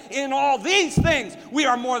nay, in all these things, we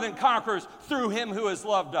are more than conquerors through him who has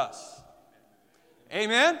loved us.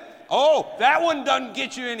 Amen? Oh, that one doesn't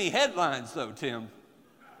get you any headlines, though, Tim.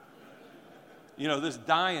 You know, this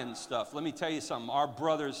dying stuff. Let me tell you something. Our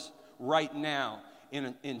brothers right now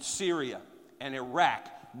in Syria and Iraq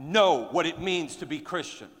know what it means to be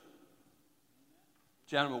Christian.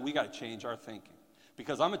 Gentlemen, we got to change our thinking.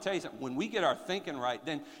 Because I'm going to tell you something. When we get our thinking right,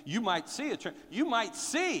 then you might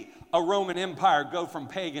see a Roman Empire go from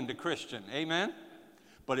pagan to Christian. Amen?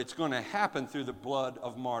 But it's going to happen through the blood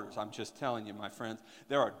of martyrs. I'm just telling you, my friends.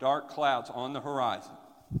 There are dark clouds on the horizon.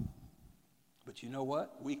 But you know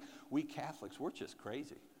what? We Catholics, we're just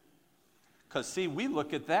crazy. Because, see, we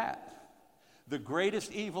look at that. The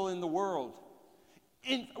greatest evil in the world.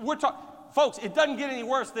 Folks, it doesn't get any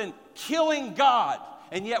worse than killing God.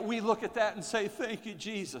 And yet we look at that and say, thank you,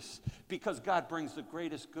 Jesus. Because God brings the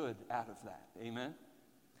greatest good out of that. Amen?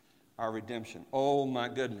 Our redemption. Oh, my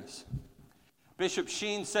goodness. Bishop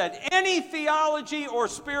Sheen said, any theology or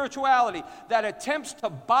spirituality that attempts to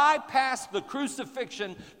bypass the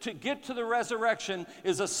crucifixion to get to the resurrection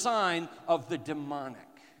is a sign of the demonic.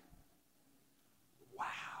 Wow.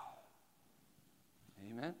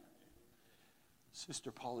 Amen?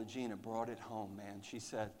 Sister Paulagina brought it home, man. She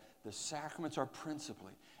said, the sacraments are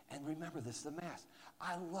principally, and remember this, the Mass.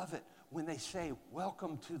 I love it when they say,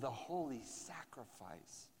 welcome to the holy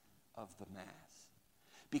sacrifice of the Mass.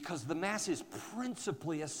 Because the Mass is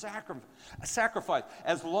principally a sacrifice.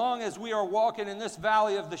 As long as we are walking in this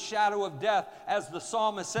valley of the shadow of death, as the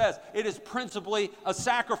psalmist says, it is principally a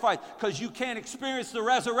sacrifice, because you can't experience the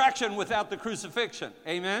resurrection without the crucifixion.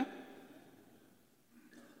 Amen?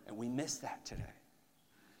 And we miss that today.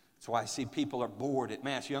 That's why I see people are bored at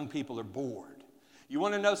Mass. Young people are bored. You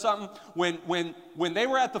want to know something? When they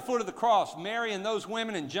were at the foot of the cross, Mary and those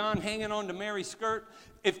women and John hanging on to Mary's skirt,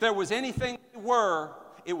 if there was anything they were,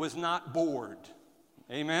 it was not bored.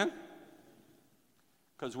 Amen?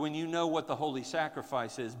 Because when you know what the holy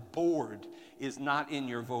sacrifice is, bored is not in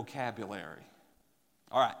your vocabulary.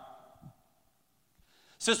 All right.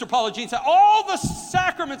 Sister Paula Jean said, all the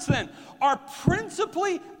sacraments then are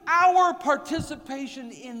principally our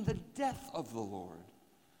participation in the death of the Lord,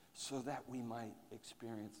 so that we might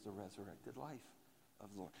experience the resurrected life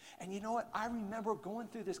of the Lord. And you know what? I remember going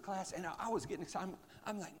through this class, and I was getting excited.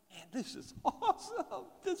 I'm like, man, this is awesome.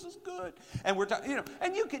 This is good. And we're talking,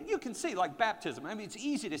 and you can see, like baptism. I mean, it's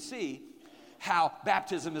easy to see how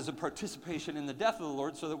baptism is a participation in the death of the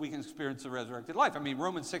Lord so that we can experience the resurrected life. I mean,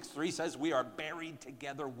 Romans 6:3 says we are buried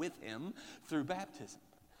together with him through baptism,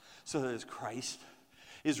 so that as Christ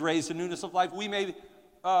is raised to newness of life, we may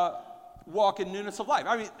walk in newness of life.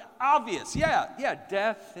 I mean, obvious, yeah,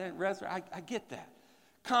 death and resurrection, I get that.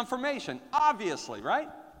 Confirmation, obviously, right?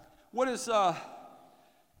 What does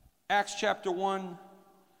Acts chapter 1,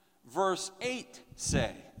 verse 8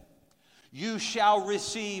 say? You shall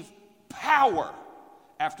receive power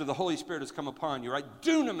after the Holy Spirit has come upon you, right?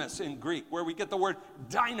 Dunamis in Greek, where we get the word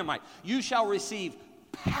dynamite. You shall receive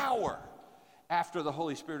power after the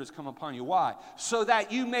Holy Spirit has come upon you. Why? So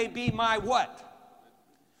that you may be my what?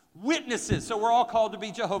 Witnesses. So we're all called to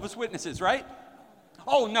be Jehovah's Witnesses, right?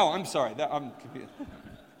 Oh, no, I'm sorry. I'm confused.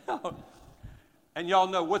 No. And y'all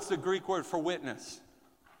know, what's the Greek word for witness?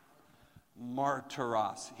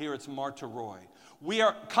 Martyros. Here it's martyroi.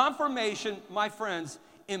 Confirmation, my friends,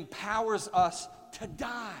 empowers us to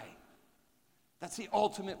die. That's the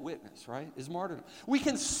ultimate witness, right? Is martyrdom. We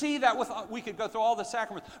can see that we could go through all the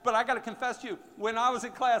sacraments, but I got to confess to you, when I was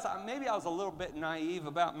in class, maybe I was a little bit naive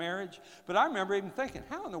about marriage, but I remember even thinking,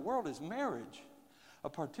 how in the world is marriage a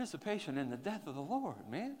participation in the death of the Lord,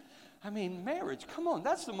 man? I mean, marriage, come on,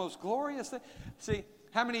 that's the most glorious thing. See,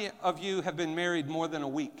 how many of you have been married more than a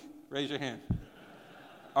week? Raise your hand.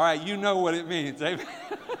 All right, you know what it means, amen?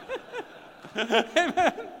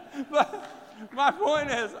 Amen. But my point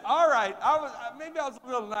is, all right, maybe I was a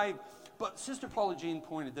little naive, but Sister Paula Jean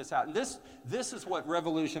pointed this out, and this is what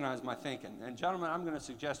revolutionized my thinking. And gentlemen, I'm going to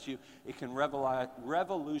suggest to you it can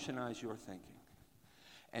revolutionize your thinking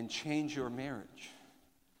and change your marriage,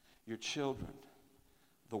 your children,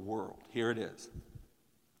 the world. Here it is.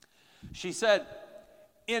 She said,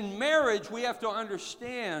 in marriage, we have to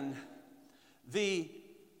understand the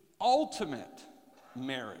ultimate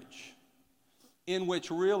marriage, in which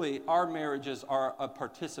really our marriages are a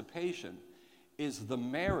participation, is the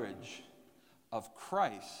marriage of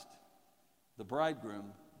Christ, the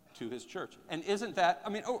bridegroom, to his church. And isn't that,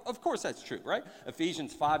 of course that's true, right?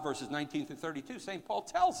 Ephesians 5, verses 19 through 32, St. Paul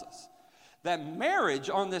tells us that marriage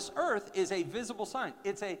on this earth is a visible sign.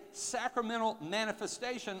 It's a sacramental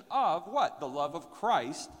manifestation of what? The love of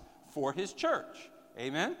Christ for his church.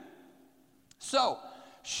 Amen? So,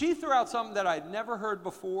 she threw out something that I'd never heard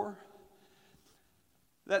before,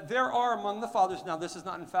 that there are among the fathers, now this is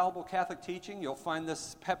not infallible Catholic teaching, you'll find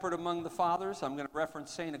this peppered among the fathers. I'm going to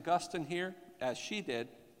reference St. Augustine here, as she did,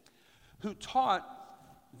 who taught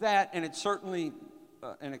that, and it's certainly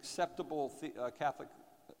an acceptable Catholic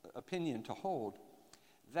opinion to hold,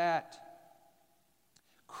 that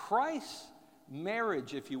Christ's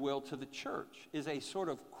marriage, if you will, to the church is a sort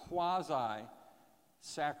of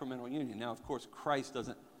quasi-sacramental union. Now, of course, Christ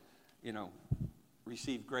doesn't,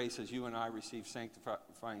 receive grace as you and I receive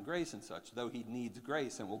sanctifying grace and such, though he needs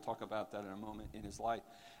grace, and we'll talk about that in a moment in his life.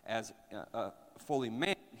 As a fully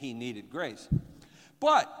man, he needed grace.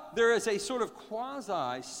 But there is a sort of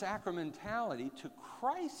quasi-sacramentality to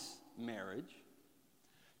Christ's marriage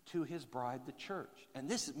to his bride, the church. And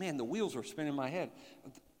this is, man, the wheels are spinning in my head.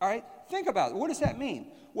 All right, think about it. What does that mean?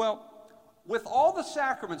 Well, with all the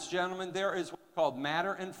sacraments, gentlemen, there is what's called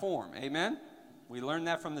matter and form. Amen? We learned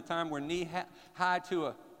that from the time we're knee-high to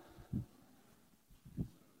a,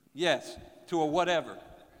 yes, to a whatever.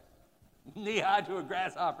 Knee-high to a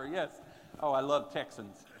grasshopper, yes. Oh, I love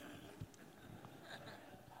Texans.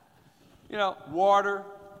 Water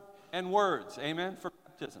and words, amen, for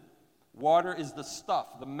baptism. Water is the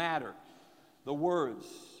stuff, the matter, the words.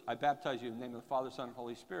 I baptize you in the name of the Father, Son, and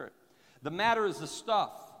Holy Spirit. The matter is the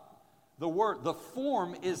stuff. the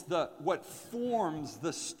form is what forms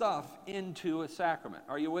the stuff into a sacrament.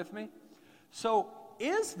 Are you with me? So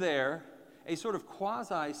is there a sort of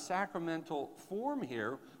quasi-sacramental form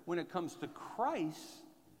here when it comes to Christ's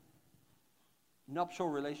nuptial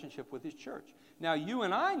relationship with his church? Now, you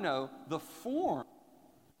and I know the form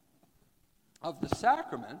of the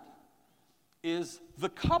sacrament is the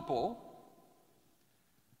couple.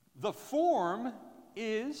 The form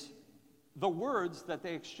is the words that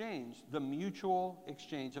they exchange, the mutual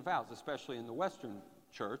exchange of vows, especially in the Western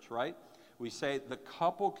church, right? We say the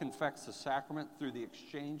couple confects the sacrament through the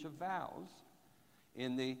exchange of vows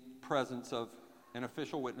in the presence of an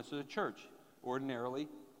official witness of the church, ordinarily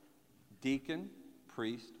deacon,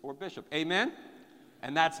 priest, or bishop. Amen?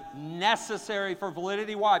 And that's necessary for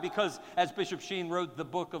validity. Why? Because as Bishop Sheen wrote the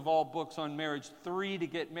book of all books on marriage, 3 to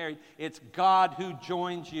get married, it's God who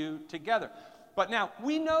joins you together. But now,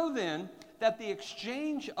 we know then that the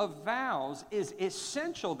exchange of vows is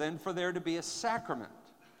essential then for there to be a sacrament.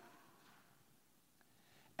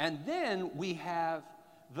 And then we have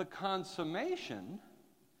the consummation,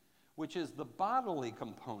 which is the bodily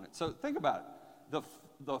component. So think about it.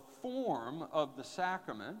 The form of the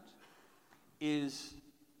sacrament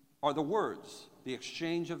are the words, the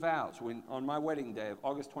exchange of vows. On my wedding day of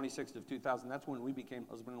August 26th of 2000, that's when we became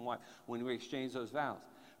husband and wife, when we exchanged those vows.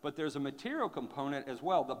 But there's a material component as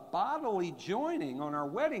well. The bodily joining on our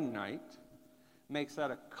wedding night makes that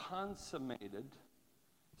a consummated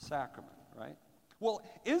sacrament, right? Well,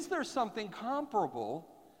 is there something comparable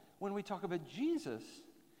when we talk about Jesus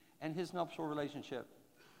and his nuptial relationship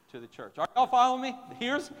to the church? Are y'all following me?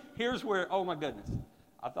 Here's where, oh my goodness.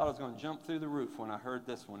 I thought I was going to jump through the roof when I heard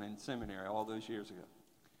this one in seminary all those years ago.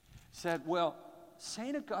 Said, well,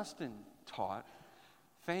 St. Augustine taught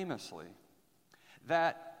famously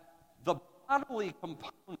that the bodily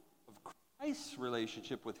component of Christ's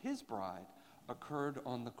relationship with his bride occurred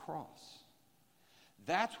on the cross.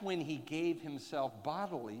 That's when he gave himself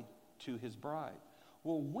bodily to his bride.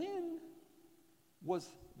 Well, when was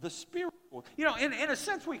the spiritual? You know, in a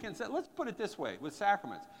sense we can say, let's put it this way with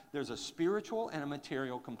sacraments. There's a spiritual and a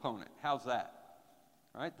material component. How's that?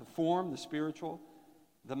 Right? The form, the spiritual,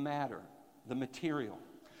 the matter, the material.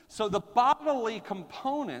 So the bodily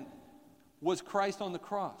component was Christ on the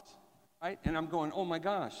cross, right? And I'm going, oh my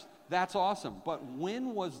gosh, that's awesome. But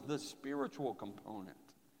when was the spiritual component?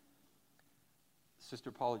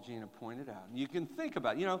 Sister Paulagina pointed out. And you can think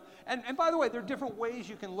about it, and by the way, there are different ways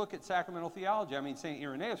you can look at sacramental theology. I mean, St.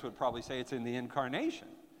 Irenaeus would probably say it's in the incarnation,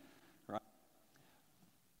 right?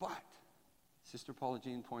 But Sister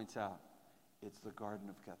Paulagina points out it's the Garden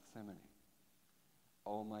of Gethsemane.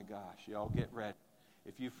 Oh my gosh, y'all get ready.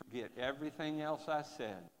 If you forget everything else I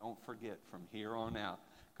said, don't forget from here on out,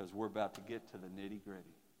 because we're about to get to the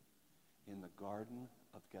nitty-gritty. In the Garden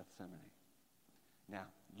of Gethsemane. Now,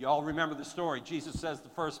 y'all remember the story. Jesus says the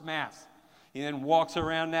first Mass. He then walks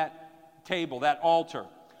around that table, that altar,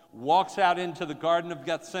 walks out into the Garden of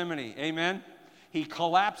Gethsemane. Amen? He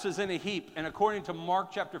collapses in a heap. And according to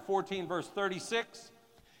Mark chapter 14, verse 36,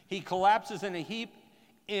 he collapses in a heap.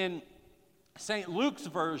 In St. Luke's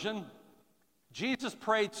version, Jesus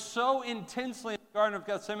prayed so intensely in the Garden of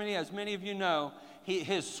Gethsemane, as many of you know,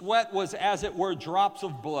 his sweat was, as it were, drops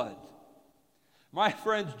of blood. My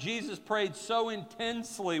friends, Jesus prayed so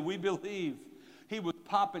intensely, we believe, he was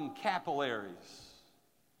popping capillaries.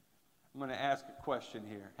 I'm going to ask a question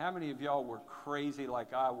here. How many of y'all were crazy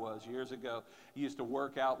like I was years ago? I used to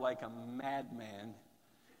work out like a madman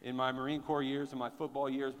in my Marine Corps years and my football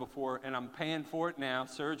years before, and I'm paying for it now.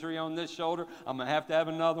 Surgery on this shoulder. I'm going to have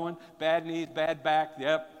another one. Bad knees, bad back.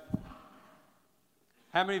 Yep.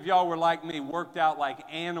 How many of y'all were like me, worked out like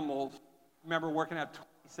animals? Remember working out twice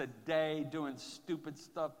a day, doing stupid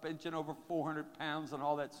stuff, benching over 400 pounds and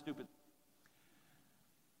all that stupid.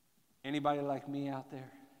 Anybody like me out there?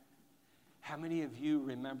 How many of you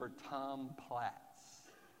remember Tom Platz?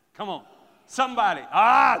 Come on, somebody.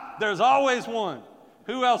 There's always one.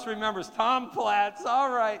 Who else remembers Tom Platz? All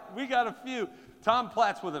right, we got a few. Tom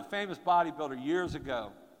Platz was a famous bodybuilder years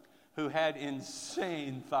ago who had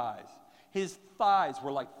insane thighs. His thighs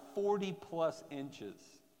were like 40 plus inches.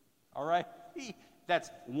 All right? That's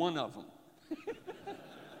one of them.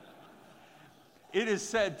 It is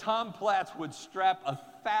said Tom Platz would strap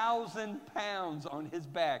 1,000 pounds on his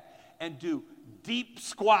back and do deep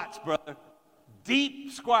squats, brother.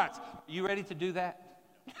 Deep squats. You ready to do that?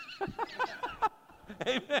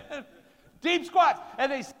 Amen. Deep squats.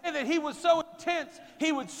 And they say that he was so intense,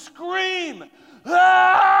 he would scream,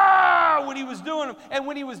 "Ah!" when he was doing them. And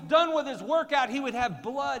when he was done with his workout, he would have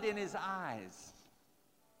blood in his eyes.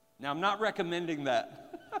 Now, I'm not recommending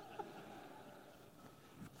that.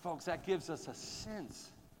 Folks, that gives us a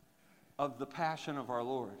sense of the passion of our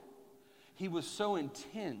Lord. He was so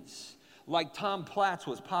intense, like Tom Platz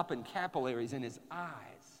was popping capillaries in his eyes.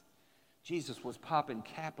 Jesus was popping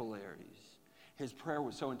capillaries. His prayer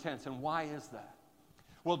was so intense. And why is that?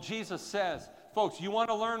 Well, Jesus says, folks, you want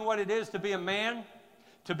to learn what it is to be a man,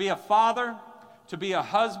 to be a father, to be a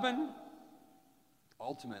husband,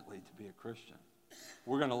 ultimately to be a Christian.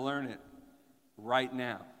 We're going to learn it right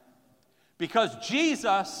now. Because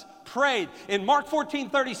Jesus prayed. In Mark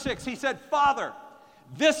 14:36, he said, Father,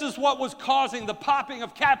 this is what was causing the popping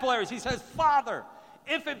of capillaries. He says, Father,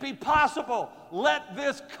 if it be possible, let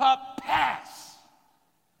this cup pass.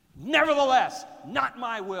 Nevertheless, not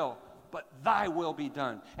my will, but thy will be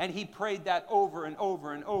done. And he prayed that over and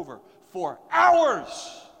over and over for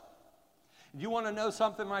hours. You want to know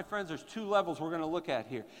something, my friends? There's two levels we're going to look at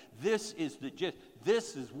here. This is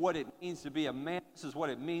what it means to be a man. This is what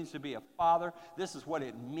it means to be a father. This is what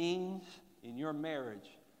it means in your marriage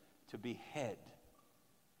to be head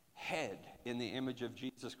in the image of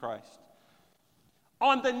Jesus Christ.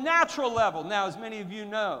 On the natural level, now, as many of you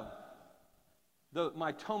know,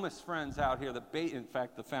 my Thomist friends out here, in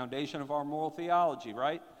fact, the foundation of our moral theology,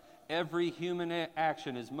 right? Every human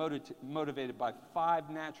action is motivated by 5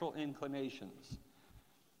 natural inclinations,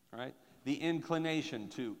 right? The inclination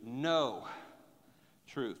to know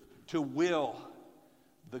truth, to will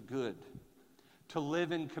the good, to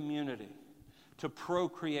live in community, to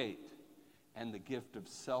procreate, and the gift of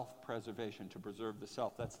self-preservation, to preserve the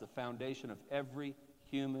self. That's the foundation of every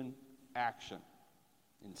human action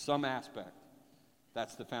in some aspect.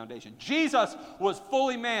 That's the foundation. Jesus was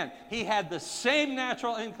fully man. He had the same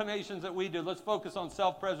natural inclinations that we do. Let's focus on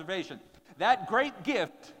self-preservation. That great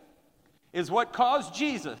gift is what caused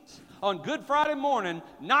Jesus on Good Friday morning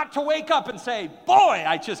not to wake up and say, boy,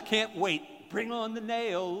 I just can't wait. Bring on the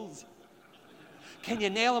nails. Can you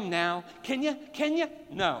nail them now? Can you?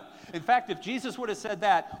 No. In fact, if Jesus would have said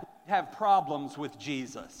that, we'd have problems with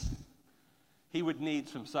Jesus. He would need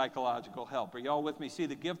some psychological help. Are y'all with me? See,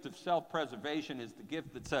 the gift of self-preservation is the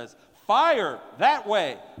gift that says, fire that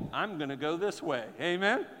way. I'm going to go this way.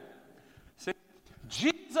 Amen? See,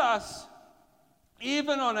 Jesus,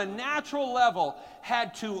 even on a natural level,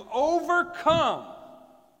 had to overcome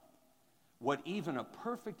what even a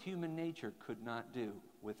perfect human nature could not do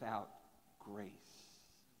without grace.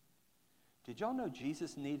 Did y'all know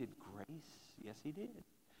Jesus needed grace? Yes, he did.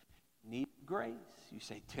 Need grace. You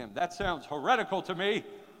say, Tim, that sounds heretical to me.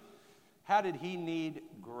 How did he need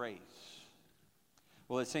grace?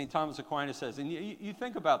 Well, as St. Thomas Aquinas says, and you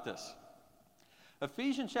think about this.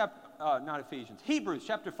 Hebrews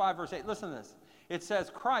chapter 5, verse 8. Listen to this. It says,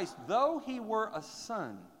 Christ, though he were a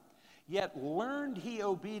son, yet learned he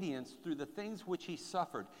obedience through the things which he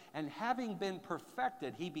suffered. And having been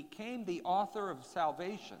perfected, he became the author of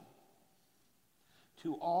salvation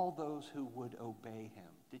to all those who would obey him.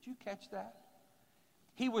 Did you catch that?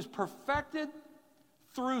 He was perfected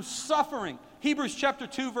through suffering. Hebrews chapter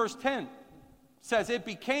 2, verse 10 says, it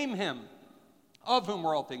became him, of whom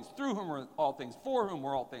were all things, through whom were all things, for whom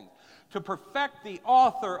were all things, to perfect the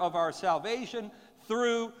author of our salvation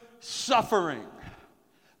through suffering.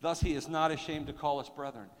 Thus he is not ashamed to call us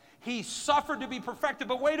brethren. He suffered to be perfected,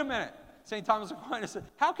 but wait a minute. St. Thomas Aquinas said,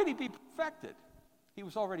 how could he be perfected? He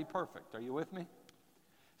was already perfect. Are you with me?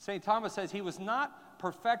 St. Thomas says he was not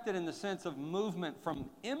perfected in the sense of movement from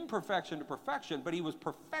imperfection to perfection, but he was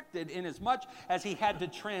perfected in as much as he had to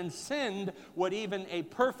transcend what even a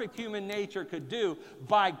perfect human nature could do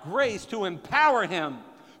by grace to empower him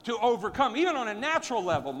to overcome, even on a natural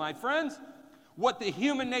level, my friends, what the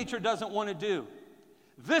human nature doesn't want to do.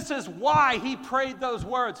 This is why he prayed those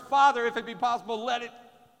words, Father, if it be possible, let it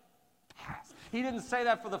pass. He didn't say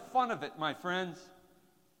that for the fun of it, my friends.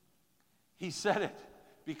 He said it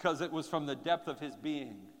because it was from the depth of his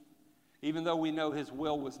being. Even though we know his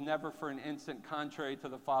will was never for an instant contrary to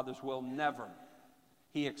the Father's will, never.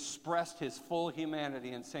 He expressed his full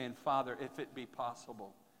humanity in saying, Father, if it be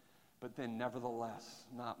possible. But then nevertheless,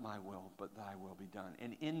 not my will, but thy will be done.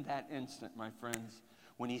 And in that instant, my friends,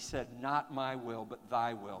 when he said, not my will, but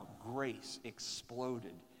thy will, grace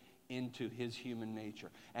exploded into his human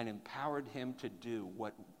nature and empowered him to do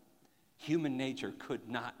what human nature could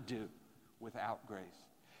not do without grace.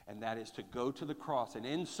 And that is to go to the cross. And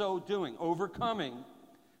in so doing, overcoming,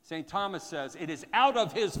 St. Thomas says, it is out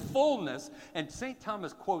of his fullness. And St.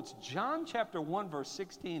 Thomas quotes John chapter 1, verse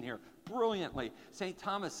 16 here brilliantly. St.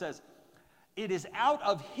 Thomas says, it is out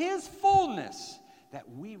of his fullness that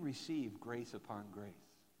we receive grace upon grace.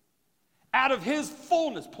 Out of his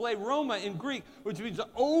fullness, pleroma in Greek, which means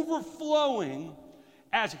overflowing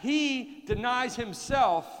as he denies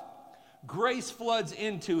himself, Grace floods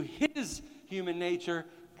into his human nature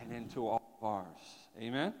and into all of ours.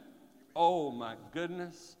 Amen? Oh, my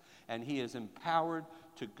goodness. And he is empowered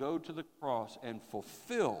to go to the cross and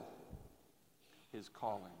fulfill his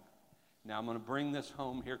calling. Now, I'm going to bring this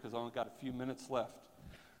home here because I've only got a few minutes left.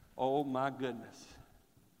 Oh, my goodness.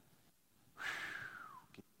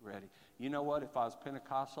 Get ready. You know what? If I was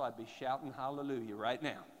Pentecostal, I'd be shouting hallelujah right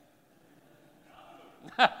now.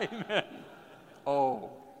 Amen.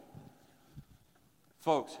 Oh.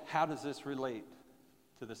 Folks, how does this relate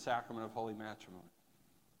to the sacrament of holy matrimony?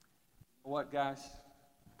 What, guys?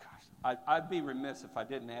 Gosh, I'd be remiss if I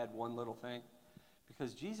didn't add one little thing.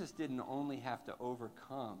 Because Jesus didn't only have to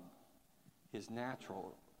overcome his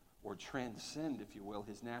natural, or transcend, if you will,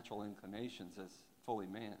 his natural inclinations as fully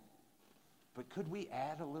man. But could we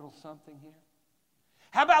add a little something here?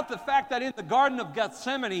 How about the fact that in the Garden of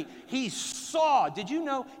Gethsemane, he saw, did you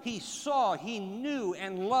know he saw, he knew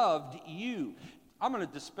and loved you? I'm going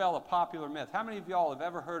to dispel a popular myth. How many of y'all have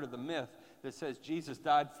ever heard of the myth that says Jesus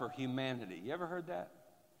died for humanity? You ever heard that?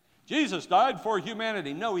 Jesus died for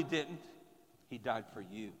humanity. No, he didn't. He died for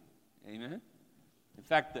you. Amen? In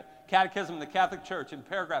fact, the Catechism of the Catholic Church in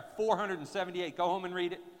paragraph 478, go home and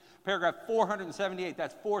read it. Paragraph 478,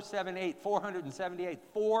 that's 478, 478,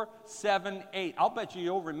 478. I'll bet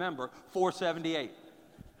you'll remember 478.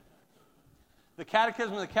 The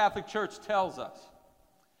Catechism of the Catholic Church tells us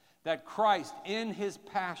that Christ, in his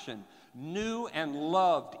passion, knew and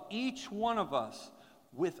loved each one of us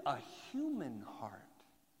with a human heart.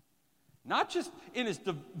 Not just in his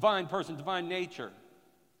divine person, divine nature,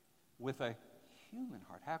 with a human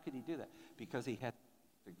heart. How could he do that? Because he had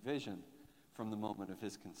perfect vision from the moment of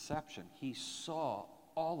his conception. He saw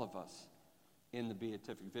all of us in the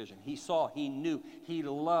beatific vision. He saw, he knew, he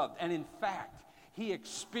loved, and in fact, he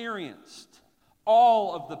experienced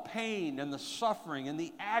all of the pain and the suffering and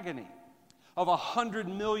the agony of 100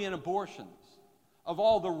 million abortions, of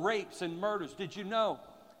all the rapes and murders. Did you know?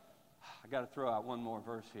 I got to throw out one more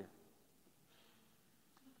verse here.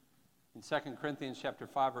 In 2 Corinthians chapter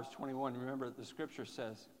 5, verse 21, remember the scripture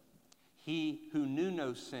says, he who knew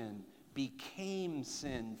no sin became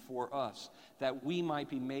sin for us, that we might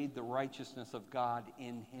be made the righteousness of God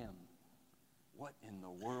in him. What in the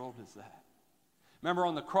world is that? Remember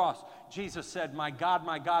on the cross, Jesus said, my God,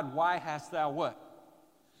 why hast thou what?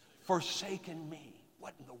 Forsaken me.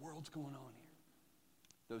 What in the world's going on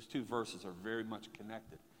here? Those two verses are very much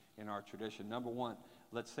connected in our tradition. Number one,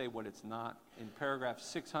 let's say what it's not. In paragraph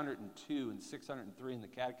 602 and 603 in the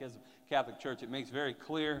Catechism of the Catholic Church, it makes very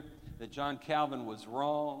clear that John Calvin was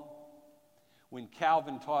wrong when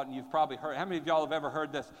Calvin taught, and you've probably heard, how many of y'all have ever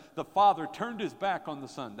heard this? The Father turned his back on the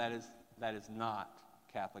Son. That is not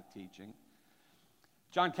Catholic teaching.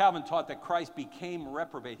 John Calvin taught that Christ became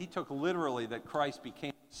reprobate. He took literally that Christ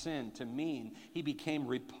became sin to mean he became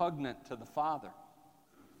repugnant to the Father.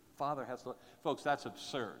 Father has to, folks, that's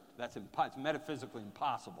absurd. It's metaphysically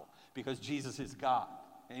impossible because Jesus is God.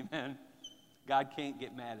 Amen. God can't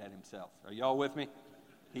get mad at himself. Are y'all with me?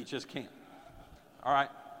 He just can't. All right.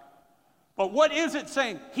 But what is it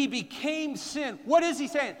saying? He became sin. What is he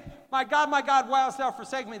saying? My God, why hast thou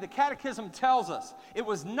forsaken me? The Catechism tells us it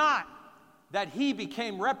was not that he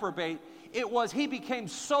became reprobate. It was he became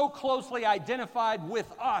so closely identified with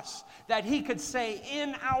us that he could say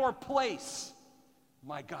in our place,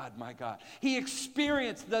 my God, my God. He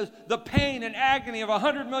experienced the pain and agony of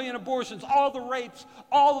 100 million abortions, all the rapes,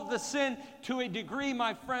 all of the sin, to a degree,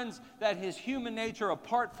 my friends, that his human nature,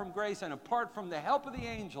 apart from grace and apart from the help of the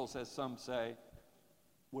angels, as some say,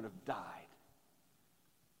 would have died.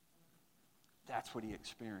 That's what he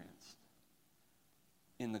experienced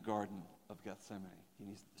in the Garden of Gethsemane.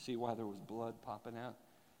 You see why there was blood popping out?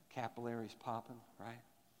 Capillaries popping, right?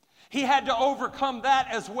 He had to overcome that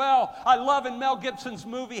as well. I love in Mel Gibson's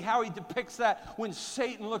movie how he depicts that when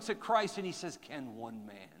Satan looks at Christ and he says, can one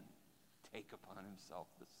man take upon himself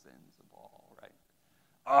the sins of all, right?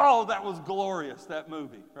 Oh, that was glorious, that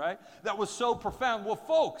movie, right? That was so profound. Well,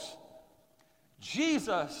 folks,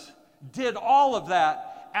 Jesus did all of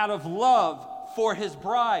that out of love for his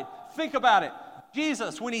bride. Think about it.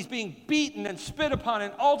 Jesus, when he's being beaten and spit upon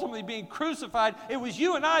and ultimately being crucified, it was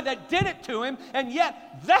you and I that did it to him, and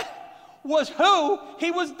yet that was who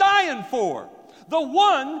he was dying for. The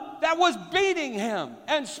one that was beating him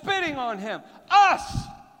and spitting on him. Us.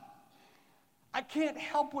 I can't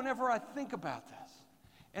help whenever I think about this,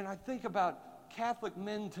 and I think about Catholic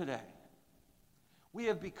men today. We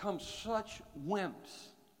have become such wimps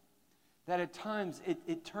that at times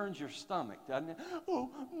it turns your stomach, doesn't it?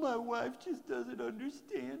 Oh, my wife just doesn't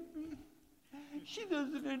understand me. She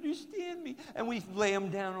doesn't understand me. And we lay them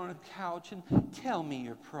down on a couch and tell me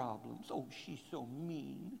your problems. Oh, she's so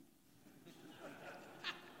mean.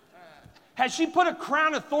 Has she put a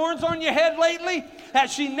crown of thorns on your head lately?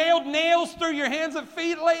 Has she nailed nails through your hands and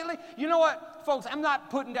feet lately? You know what, folks, I'm not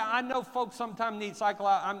putting down, I know folks sometimes need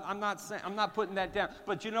psychological, I'm not putting that down.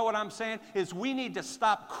 But you know what I'm saying? Is we need to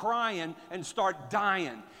stop crying and start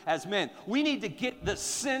dying as men. We need to get the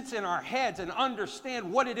sense in our heads and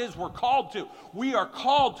understand what it is we're called to. We are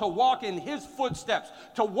called to walk in His footsteps,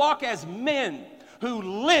 to walk as men who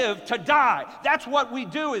live to die. That's what we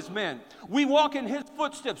do as men. We walk in His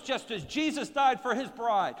footsteps just as Jesus died for His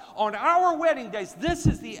bride. On our wedding days, this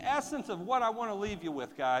is the essence of what I want to leave you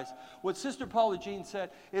with, guys. What Sister Paula Jean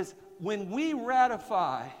said is when we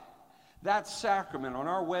ratify that sacrament on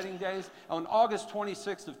our wedding days, on August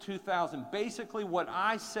 26th of 2000, basically what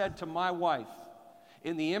I said to my wife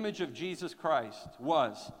in the image of Jesus Christ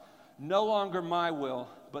was, no longer my will,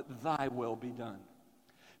 but thy will be done.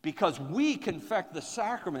 Because we confect the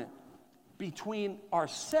sacrament between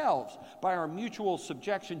ourselves by our mutual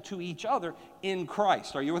subjection to each other in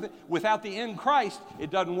Christ. Are you with it? Without the in Christ, it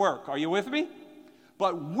doesn't work. Are you with me?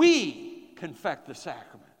 But we confect the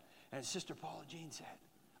sacrament. And Sister Paula Jean said,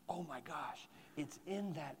 oh my gosh, it's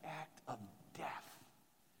in that act of death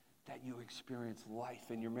that you experience life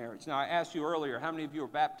in your marriage. Now, I asked you earlier, how many of you are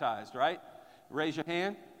baptized, right? Raise your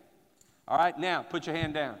hand. All right, now, put your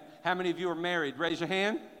hand down. How many of you are married? Raise your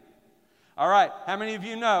hand. All right, how many of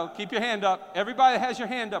you know? Keep your hand up. Everybody that has your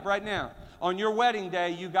hand up right now. On your wedding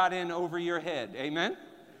day, you got in over your head. Amen?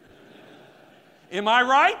 Am I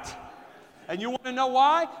right? And you want to know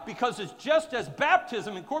why? Because it's just as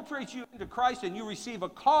baptism incorporates you into Christ and you receive a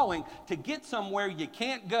calling to get somewhere you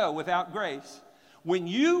can't go without grace. When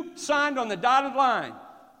you signed on the dotted line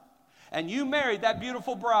and you married that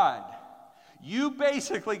beautiful bride, you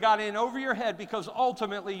basically got in over your head because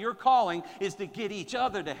ultimately your calling is to get each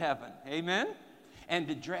other to heaven. Amen? And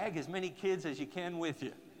to drag as many kids as you can with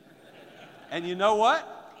you. And you know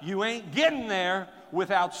what? You ain't getting there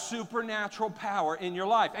without supernatural power in your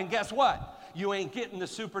life. And guess what? You ain't getting the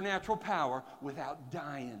supernatural power without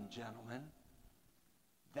dying, gentlemen.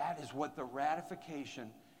 That is what the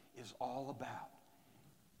ratification is all about.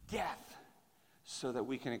 Death. So that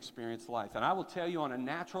we can experience life. And I will tell you on a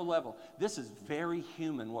natural level, this is very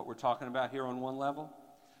human what we're talking about here on one level.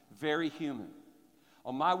 Very human.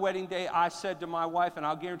 On my wedding day, I said to my wife, and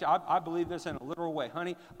I'll guarantee, I believe this in a literal way,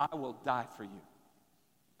 honey, I will die for you.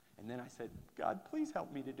 And then I said, God, please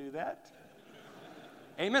help me to do that.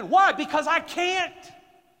 Amen. Why? Because I can't.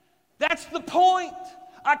 That's the point.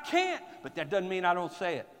 I can't. But that doesn't mean I don't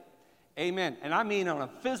say it. Amen. And I mean on a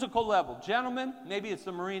physical level. Gentlemen, maybe it's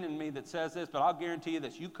the Marine in me that says this, but I'll guarantee you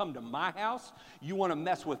this. You come to my house, you want to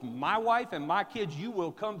mess with my wife and my kids, you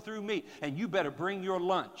will come through me, and you better bring your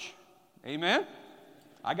lunch. Amen?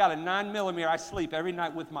 I got a 9mm. I sleep every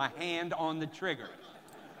night with my hand on the trigger.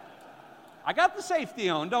 I got the safety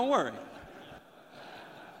on, don't worry.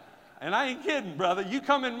 And I ain't kidding, brother. You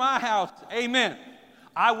come in my house, amen.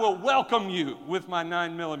 I will welcome you with my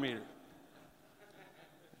 9mm.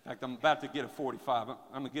 In fact, I'm about to get a 45. I'm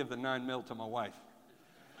going to give the 9mm to my wife.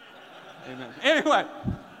 Amen. Anyway,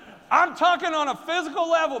 I'm talking on a physical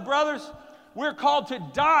level, brothers. We're called to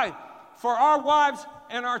die for our wives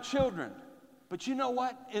and our children. But you know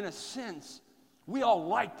what? In a sense, we all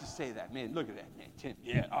like to say that. Man, look at that, man. Tim,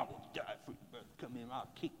 yeah, I will die for you, brother. Come in, I'll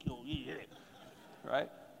kick your head. Right?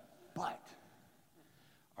 But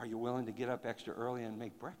are you willing to get up extra early and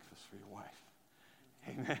make breakfast for your wife?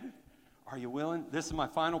 Amen. Are you willing? This is my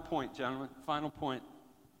final point, gentlemen. Final point.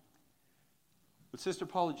 What Sister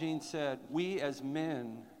Paula Jean said, we as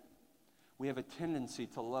men, we have a tendency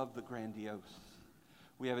to love the grandiose.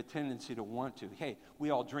 We have a tendency to want to. Hey, we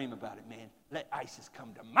all dream about it, man. Let ISIS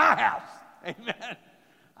come to my house. Amen.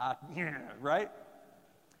 Yeah, right?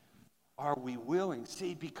 Are we willing?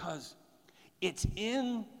 See, because it's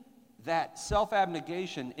in that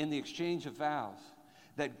self-abnegation, in the exchange of vows,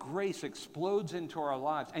 that grace explodes into our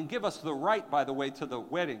lives and give us the right, by the way, to the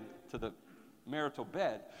wedding, to the marital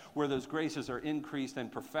bed, where those graces are increased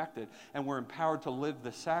and perfected, and we're empowered to live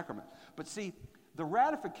the sacrament. But see, the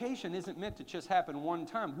ratification isn't meant to just happen one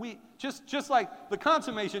time. We just like the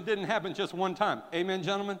consummation didn't happen just one time. Amen,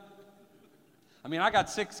 gentlemen? I mean, I got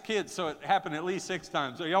 6 kids, so it happened at least 6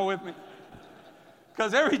 times. Are y'all with me?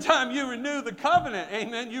 Because every time you renew the covenant,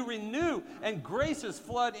 amen, you renew and graces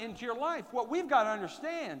flood into your life. What we've got to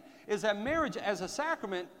understand is that marriage as a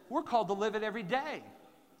sacrament, we're called to live it every day.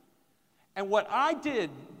 And what I did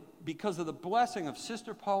because of the blessing of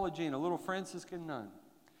Sister Paula Jean, a little Franciscan nun,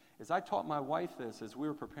 is I taught my wife this as we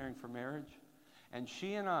were preparing for marriage. And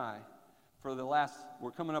she and I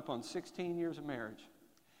we're coming up on 16 years of marriage.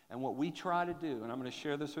 And what we try to do, and I'm going to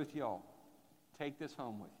share this with y'all, take this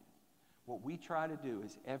home with you. What we try to do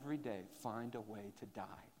is every day find a way to die.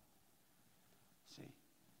 See?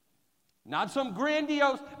 Not some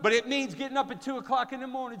grandiose, but it means getting up at 2 o'clock in the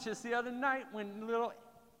morning. Just the other night when little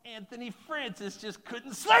Anthony Francis just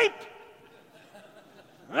couldn't sleep.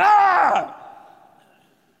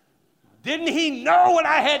 Didn't he know what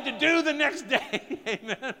I had to do the next day?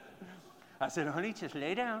 Amen. I said, honey, just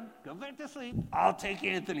lay down. Go back to sleep. I'll take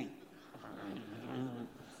Anthony.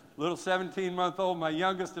 Little 17-month-old, my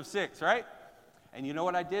youngest of 6, right? And you know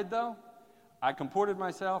what I did, though? I comported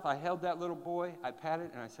myself. I held that little boy. I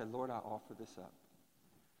patted, and I said, Lord, I offer this up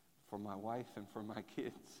for my wife and for my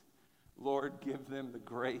kids. Lord, give them the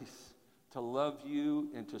grace to love you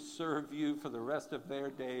and to serve you for the rest of their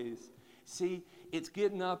days. See, it's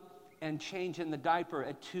getting up and changing the diaper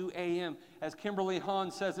at 2 a.m. As Kimberly Hahn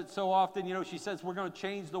says it so often, she says we're going to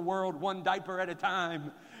change the world one diaper at a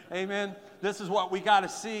time. Amen. This is what we got to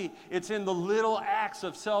see. It's in the little acts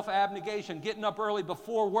of self-abnegation, getting up early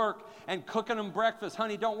before work and cooking them breakfast.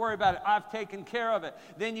 Honey, don't worry about it. I've taken care of it.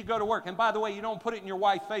 Then you go to work. And by the way, you don't put it in your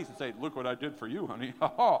wife's face and say, look what I did for you, honey.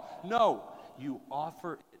 No, you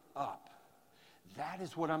offer it up. That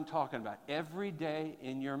is what I'm talking about. Every day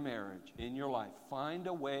in your marriage, in your life, find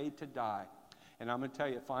a way to die. And I'm going to tell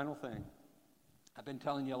you a final thing. I've been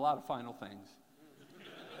telling you a lot of final things.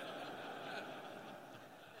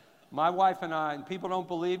 My wife and I, and people don't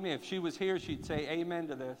believe me. If she was here, she'd say amen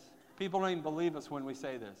to this. People don't even believe us when we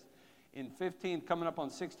say this. In 15, coming up on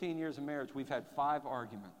 16 years of marriage, we've had 5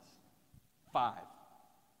 arguments. 5.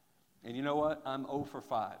 And you know what? I'm 0 for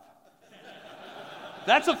 5.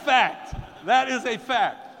 That's a fact. That is a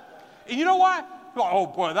fact. And you know why? Oh,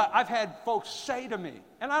 boy, I've had folks say to me,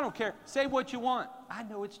 and I don't care, say what you want. I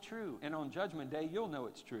know it's true. And on Judgment Day, you'll know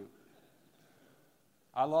it's true.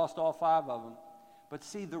 I lost all 5 of them. But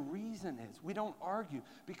see, the reason is we don't argue.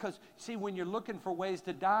 Because, see, when you're looking for ways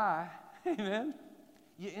to die, amen,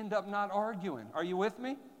 you end up not arguing. Are you with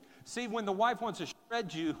me? See, when the wife wants to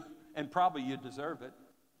shred you, and probably you deserve it,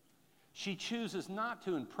 she chooses not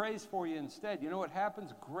to and prays for you instead. You know what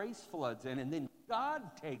happens? Grace floods in, and then God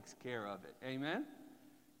takes care of it. Amen?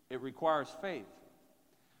 It requires faith.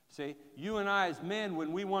 See, you and I as men,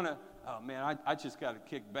 when we want to, I just got to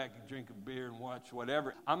kick back and drink a beer and watch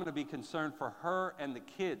whatever. I'm going to be concerned for her and the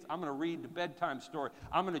kids. I'm going to read the bedtime story.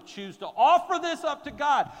 I'm going to choose to offer this up to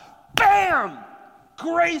God. Bam!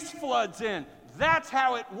 Grace floods in. That's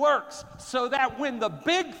how it works. So that when the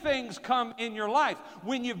big things come in your life,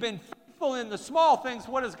 when you've been faithful in the small things,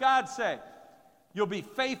 what does God say? You'll be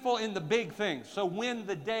faithful in the big things. So when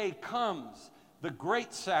the day comes, the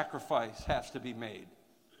great sacrifice has to be made.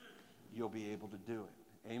 You'll be able to do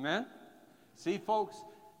it. Amen? See, folks,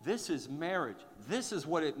 this is marriage. This is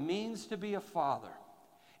what it means to be a father,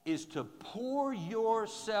 is to pour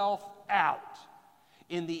yourself out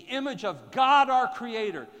in the image of God our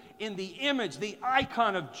Creator, in the image, the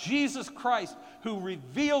icon of Jesus Christ, who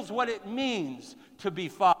reveals what it means to be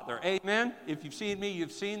Father. Amen? If you've seen me,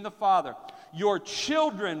 you've seen the Father. Your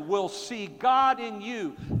children will see God in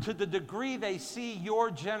you to the degree they see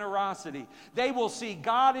your generosity. They will see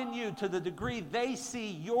God in you to the degree they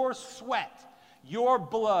see your sweat, your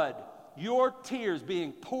blood, your tears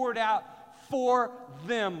being poured out for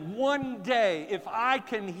them. One day, if I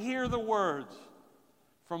can hear the words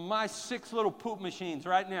from my 6 little poop machines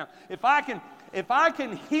right now, if I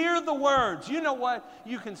can hear the words, you know what?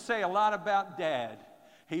 You can say a lot about Dad.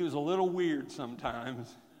 He was a little weird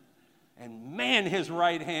sometimes. And man, his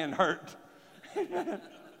right hand hurt.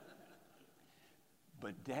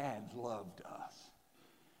 But Dad loved us.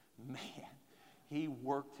 Man, he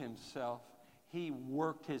worked himself. He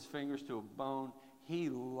worked his fingers to a bone. He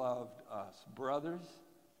loved us. Brothers,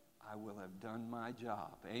 I will have done my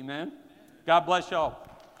job. Amen? God bless y'all.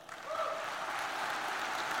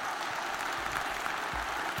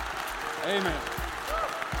 Amen.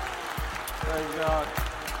 Praise God.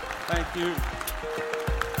 Thank you.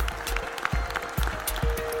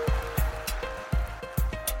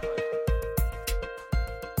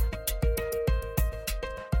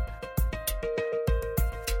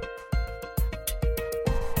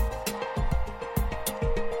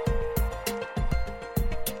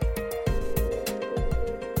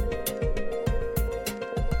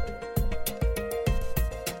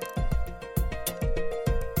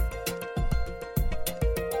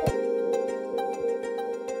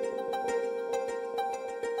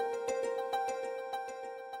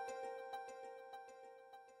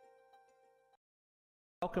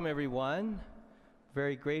 Welcome, everyone.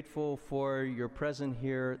 Very grateful for your presence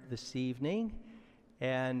here this evening.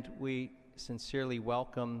 And we sincerely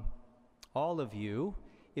welcome all of you.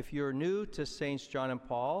 If you're new to St. John and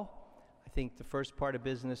Paul, I think the first part of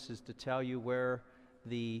business is to tell you where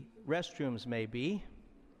the restrooms may be.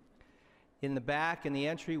 In the back, in the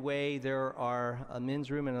entryway, there are a men's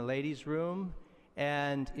room and a ladies' room.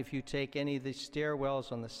 And if you take any of the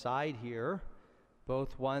stairwells on the side here,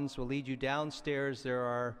 both ones will lead you downstairs. There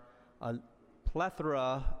are a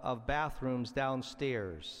plethora of bathrooms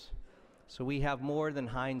downstairs. So we have more than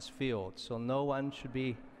Heinz Field, so no one should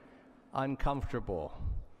be uncomfortable.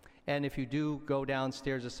 And if you do go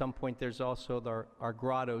downstairs at some point, there's also our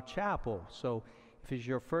grotto chapel. So if it's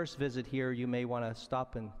your first visit here, you may want to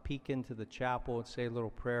stop and peek into the chapel and say a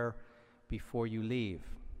little prayer before you leave.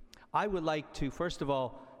 I would like to, first of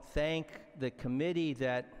all, thank the committee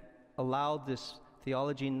that allowed this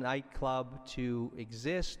Theology Nightclub to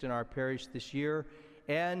exist in our parish this year,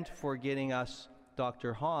 and for getting us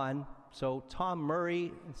Dr. Hahn. So Tom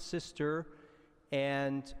Murray, sister,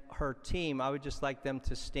 and her team, I would just like them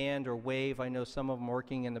to stand or wave. I know some of them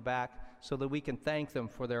working in the back, so that we can thank them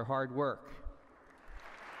for their hard work.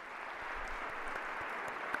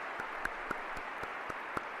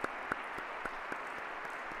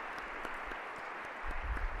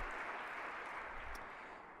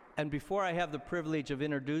 And before I have the privilege of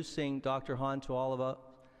introducing Dr. Hahn to all of us,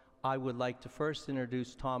 I would like to first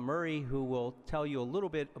introduce Tom Murray, who will tell you a little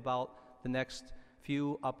bit about the next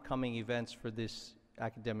few upcoming events for this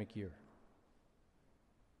academic year.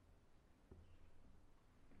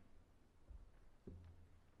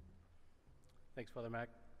 Thanks, Father Mac.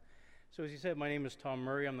 So as you said, my name is Tom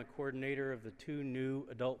Murray. I'm the coordinator of the 2 new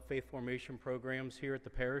adult faith formation programs here at the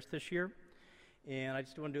parish this year. And I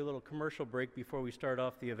just want to do a little commercial break before we start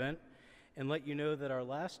off the event and let you know that our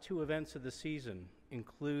last 2 events of the season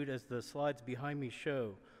include, as the slides behind me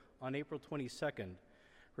show, on April 22nd,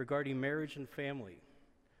 regarding marriage and family.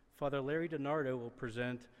 Father Larry DiNardo will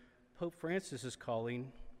present Pope Francis's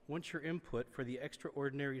calling, "Want Your Input for the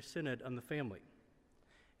Extraordinary Synod on the Family."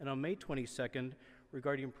 And on May 22nd,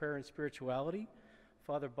 regarding prayer and spirituality,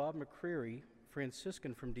 Father Bob McCreary,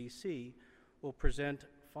 Franciscan from D.C., will present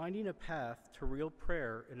Finding a Path to Real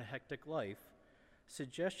Prayer in a Hectic Life,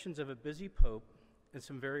 Suggestions of a Busy Pope, and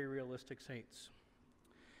some very realistic saints.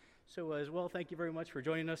 So as well, thank you very much for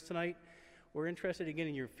joining us tonight. We're interested in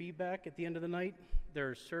getting your feedback at the end of the night. There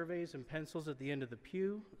are surveys and pencils at the end of the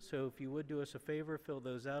pew, so if you would do us a favor, fill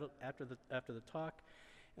those out after the talk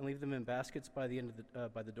and leave them in baskets by the end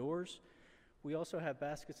of by the doors. We also have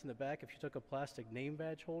baskets in the back. If you took a plastic name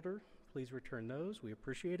badge holder, please return those. We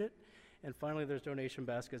appreciate it. And finally, there's donation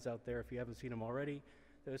baskets out there if you haven't seen them already.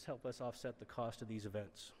 Those help us offset the cost of these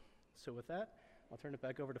events. So with that, I'll turn it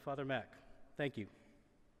back over to Father Mac. Thank you.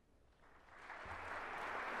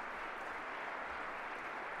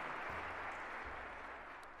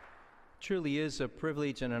 Truly is a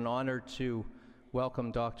privilege and an honor to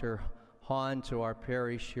welcome Dr. Hahn to our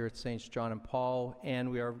parish here at St. John and Paul,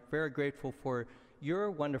 and we are very grateful for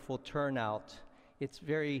your wonderful turnout. It's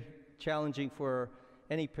very challenging for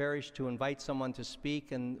any parish to invite someone to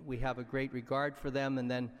speak, and we have a great regard for them,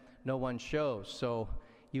 and then no one shows. So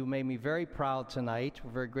you made me very proud tonight.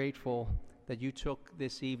 We're very grateful that you took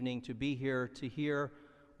this evening to be here to hear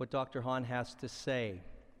what Dr. Hahn has to say.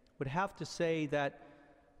 Would have to say that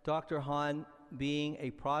Dr. Hahn, being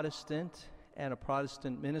a Protestant and a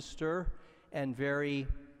Protestant minister, and very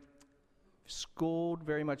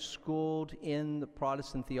much schooled in the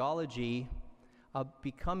Protestant theology,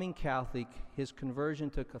 becoming Catholic, his conversion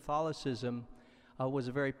to Catholicism was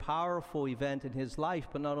a very powerful event in his life,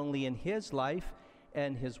 but not only in his life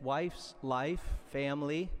and his wife's life,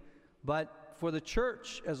 family, but for the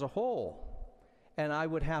church as a whole. And I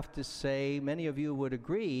would have to say, many of you would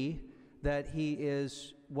agree, that he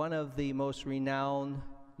is one of the most renowned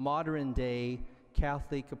modern-day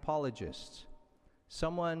Catholic apologists.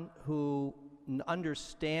 Someone who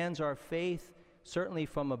understands our faith, certainly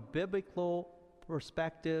from a biblical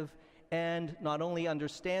perspective, and not only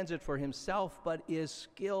understands it for himself, but is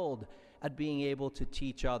skilled at being able to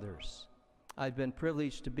teach others. I've been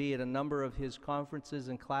privileged to be at a number of his conferences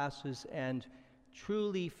and classes and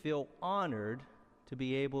truly feel honored to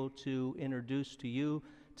be able to introduce to you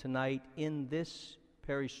tonight in this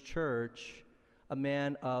parish church a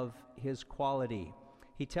man of his quality.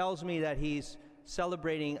 He tells me that he's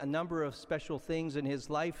celebrating a number of special things in his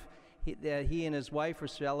life. That he and his wife are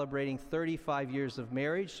celebrating 35 years of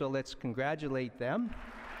marriage, so let's congratulate them.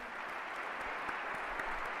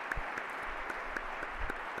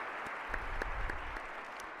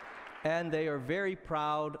 And they are very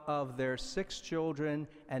proud of their 6 children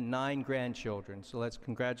and 9 grandchildren, so let's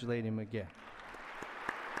congratulate him again.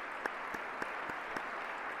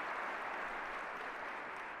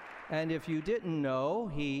 And if you didn't know,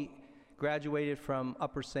 he graduated from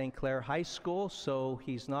Upper St. Clair High School, so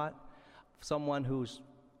he's not someone who's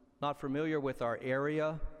not familiar with our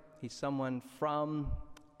area. He's someone from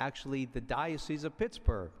actually the Diocese of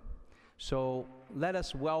Pittsburgh. So let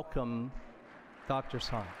us welcome Dr.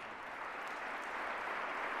 Hahn.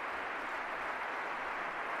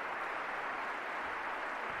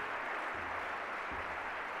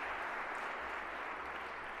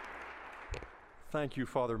 Thank you,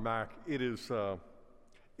 Father Mac. It is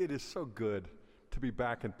so good to be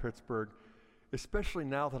back in Pittsburgh, especially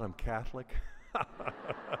now that I'm Catholic.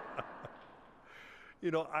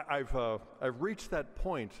 You know, I've reached that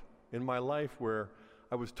point in my life where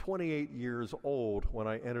I was 28 years old when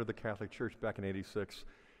I entered the Catholic Church back in '86,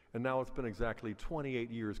 and now it's been exactly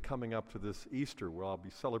 28 years coming up to this Easter where I'll be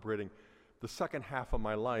celebrating the second half of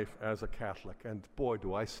my life as a Catholic, and boy,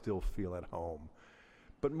 do I still feel at home,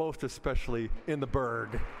 but most especially in the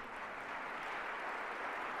Burg.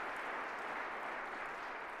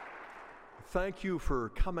 Thank you for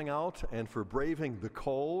coming out and for braving the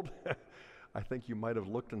cold. I think you might have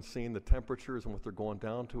looked and seen the temperatures and what they're going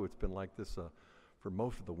down to. It's been like this for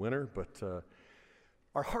most of the winter, but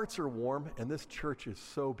our hearts are warm, and this church is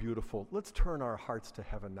so beautiful. Let's turn our hearts to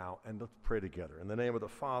heaven now, and let's pray together. In the name of the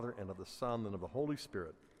Father, and of the Son, and of the Holy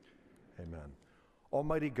Spirit. Amen.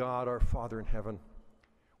 Almighty God, our Father in heaven,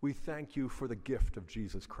 we thank you for the gift of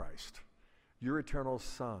Jesus Christ, your eternal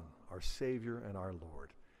Son, our Savior and our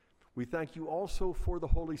Lord. We thank you also for the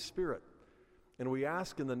Holy Spirit, and we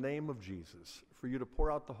ask in the name of Jesus for you to pour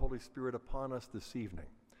out the Holy Spirit upon us this evening,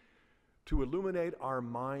 to illuminate our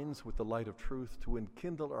minds with the light of truth, to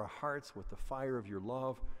enkindle our hearts with the fire of your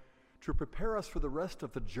love, to prepare us for the rest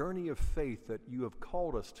of the journey of faith that you have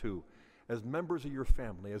called us to as members of your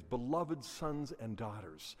family, as beloved sons and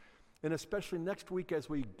daughters. And especially next week as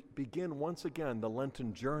we begin once again the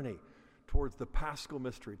Lenten journey towards the Paschal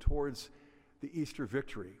mystery, towards the Easter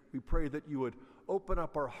victory, we pray that you would open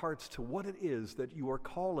up our hearts to what it is that you are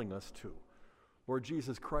calling us to. Lord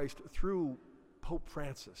Jesus Christ, through Pope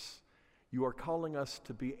Francis, you are calling us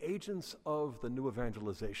to be agents of the new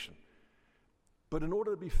evangelization. But in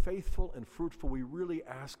order to be faithful and fruitful, we really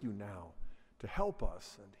ask you now to help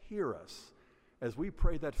us and hear us as we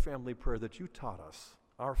pray that family prayer that you taught us.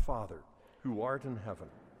 Our Father, who art in heaven,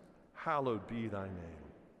 hallowed be thy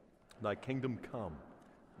name. Thy kingdom come,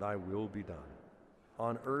 thy will be done,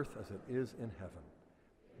 on earth as it is in heaven.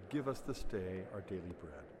 Give us this day our daily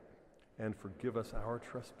bread, and forgive us our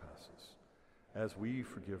trespasses, as we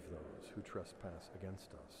forgive those who trespass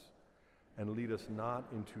against us. And lead us not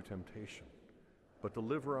into temptation, but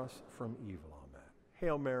deliver us from evil. Amen.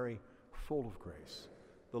 Hail Mary, full of grace,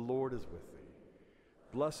 the Lord is with thee.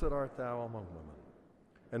 Blessed art thou among women,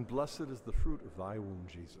 and blessed is the fruit of thy womb,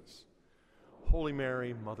 Jesus. Holy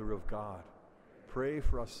Mary, Mother of God, pray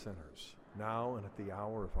for us sinners, now and at the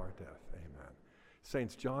hour of our death. Amen.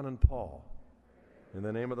 Saints John and Paul, in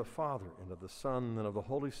the name of the Father, and of the Son, and of the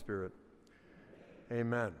Holy Spirit.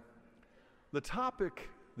 Amen. The topic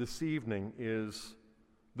this evening is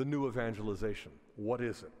the new evangelization. What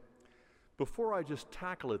is it? Before I just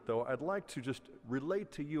tackle it, though, I'd like to just relate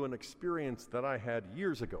to you an experience that I had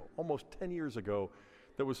years ago, almost 10 years ago,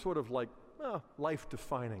 that was sort of like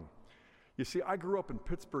life-defining. You see, I grew up in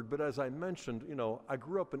Pittsburgh, but as I mentioned, I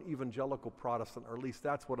grew up an evangelical Protestant, or at least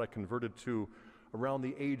that's what I converted to around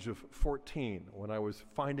the age of 14 when I was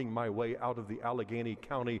finding my way out of the Allegheny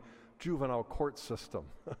County juvenile court system.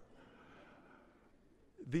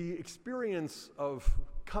 The experience of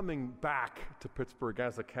coming back to Pittsburgh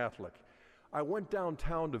as a Catholic, I went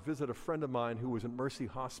downtown to visit a friend of mine who was in Mercy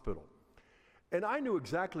Hospital. And I knew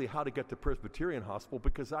exactly how to get to Presbyterian Hospital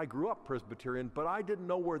because I grew up Presbyterian, but I didn't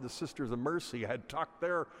know where the Sisters of Mercy had tucked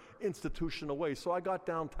their institution away. So I got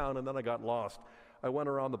downtown and then I got lost. I went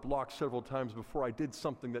around the block several times before I did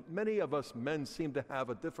something that many of us men seem to have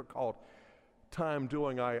a difficult time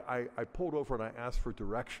doing. I pulled over and I asked for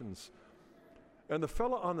directions. And the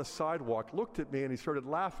fellow on the sidewalk looked at me and he started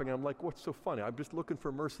laughing. I'm like, what's so funny? I'm just looking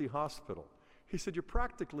for Mercy Hospital. He said, you're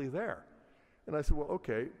practically there. And I said, well,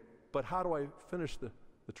 okay, but how do I finish the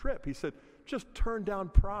trip? He said, just turn down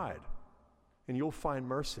Pride and you'll find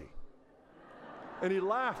mercy. And he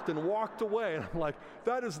laughed and walked away. And I'm like,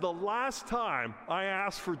 that is the last time I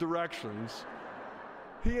asked for directions.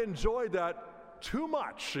 He enjoyed that too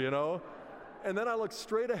much, And then I looked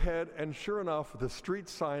straight ahead, and sure enough, the street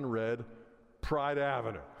sign read Pride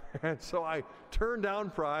Avenue. And so I turned down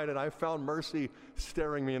Pride, and I found mercy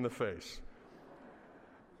staring me in the face.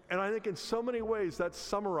 And I think in so many ways that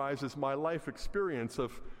summarizes my life experience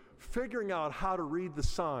of figuring out how to read the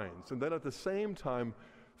signs, and then at the same time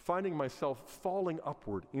finding myself falling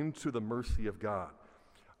upward into the mercy of God.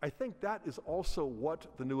 I think that is also what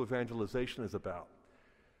the new evangelization is about.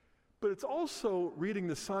 But it's also reading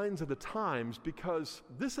the signs of the times, because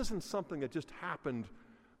this isn't something that just happened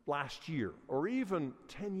last year or even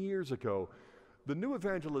 10 years ago. The new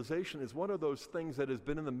evangelization is one of those things that has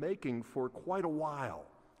been in the making for quite a while.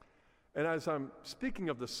 And as I'm speaking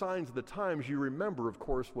of the signs of the times, you remember, of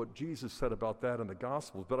course, what Jesus said about that in the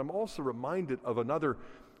Gospels. But I'm also reminded of another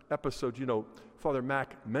episode. You know, Father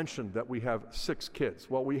Mac mentioned that we have 6 kids.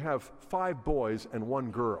 Well, we have 5 boys and 1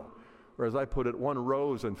 girl. Or as I put it, 1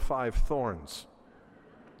 rose and 5 thorns.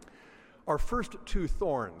 Our first 2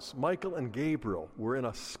 thorns, Michael and Gabriel, were in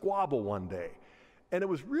a squabble one day. And it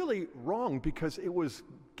was really wrong because it was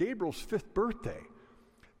Gabriel's 5th birthday.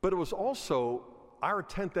 But it was also our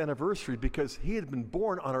 10th anniversary because he had been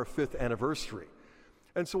born on our 5th anniversary.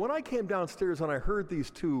 And so when I came downstairs and I heard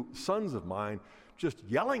these 2 sons of mine just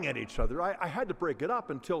yelling at each other, I had to break it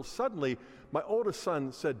up until suddenly my oldest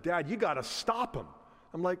son said, "Dad, you got to stop him."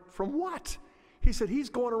 I'm like, "From what?" He said, "He's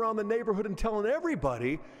going around the neighborhood and telling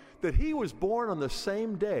everybody that he was born on the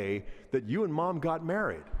same day that you and Mom got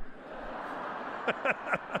married."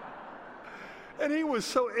 And he was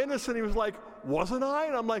so innocent. He was like, "Wasn't I?"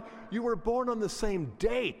 And I'm like, "You were born on the same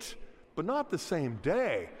date, but not the same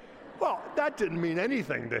day." Well, that didn't mean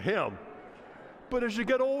anything to him. But as you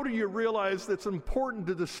get older, you realize that it's important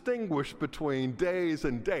to distinguish between days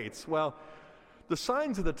and dates. Well, the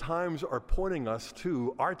signs of the times are pointing us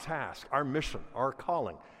to our task, our mission, our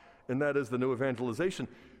calling, and that is the new evangelization.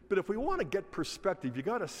 But if we want to get perspective, you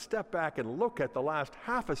got to step back and look at the last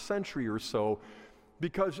half a century or so,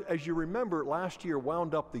 because as you remember, last year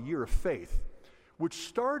wound up the year of faith, which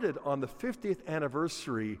started on the 50th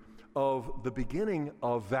anniversary of the beginning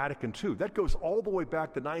of Vatican II. That goes all the way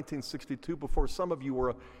back to 1962, before some of you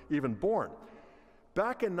were even born.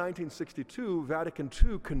 Back in 1962, Vatican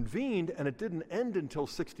II convened, and it didn't end until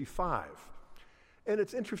 65. And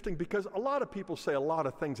it's interesting because a lot of people say a lot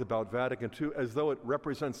of things about Vatican II as though it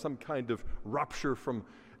represents some kind of rupture from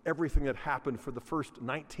everything that happened for the first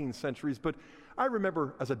 19 centuries. But I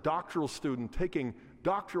remember as a doctoral student taking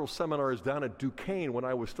doctoral seminars down at Duquesne when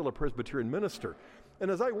I was still a Presbyterian minister. And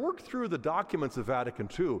as I worked through the documents of Vatican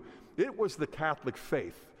II, it was the Catholic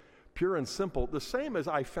faith, pure and simple, the same as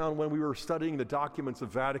I found when we were studying the documents of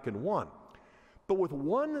Vatican I. But with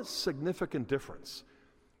one significant difference.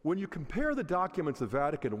 When you compare the documents of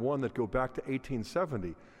Vatican I that go back to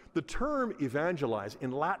 1870, the term evangelize, in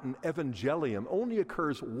Latin evangelium, only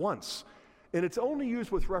occurs once, and it's only used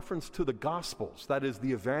with reference to the Gospels, that is,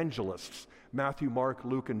 the evangelists, Matthew, Mark,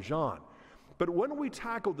 Luke, and John. But when we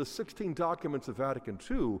tackled the 16 documents of Vatican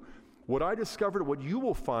II, what I discovered, what you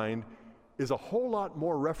will find, is a whole lot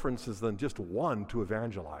more references than just one to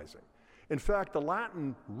evangelizing. In fact, the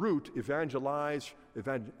Latin root, evangelize,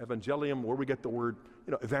 evangelium, where we get the word,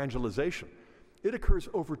 evangelization, it occurs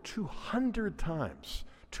over 200 times,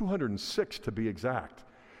 206 to be exact,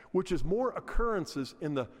 which is more occurrences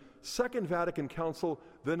in the Second Vatican Council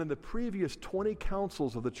than in the previous 20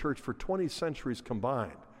 councils of the Church for 20 centuries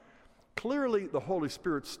combined. Clearly, the Holy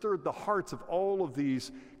Spirit stirred the hearts of all of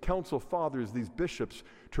these council fathers, these bishops,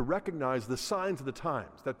 to recognize the signs of the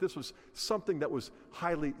times, that this was something that was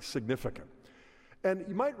highly significant. And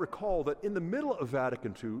you might recall that in the middle of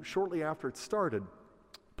Vatican II, shortly after it started,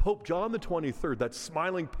 Pope John the 23rd, that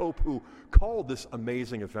smiling pope who called this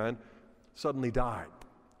amazing event, suddenly died.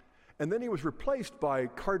 And then he was replaced by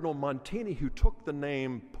Cardinal Montini, who took the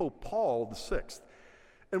name Pope Paul VI.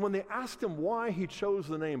 And when they asked him why he chose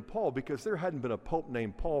the name Paul, because there hadn't been a pope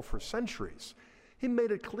named Paul for centuries, he made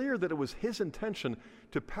it clear that it was his intention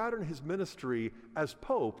to pattern his ministry as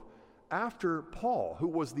pope after Paul, who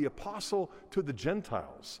was the apostle to the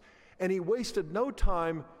Gentiles. And he wasted no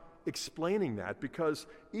time explaining that, because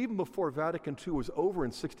even before Vatican II was over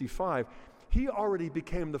in 65, he already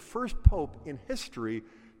became the first pope in history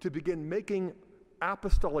to begin making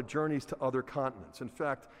apostolic journeys to other continents. In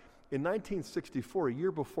fact, in 1964, a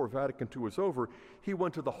year before Vatican II was over, he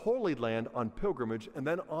went to the Holy Land on pilgrimage and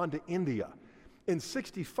then on to India. In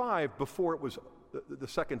 65, before it was the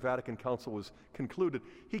Second Vatican Council was concluded,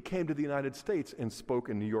 he came to the United States and spoke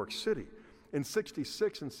in New York City. In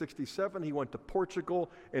 66 and 67, he went to Portugal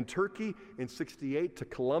and Turkey. In 68 to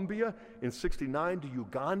Colombia. In 69 to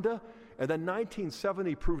Uganda. And then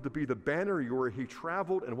 1970 proved to be the banner year where he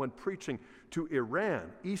traveled and went preaching to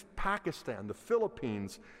Iran, East Pakistan, the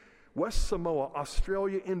Philippines, West Samoa,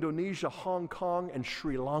 Australia, Indonesia, Hong Kong, and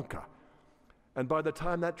Sri Lanka. And by the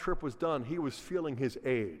time that trip was done, he was feeling his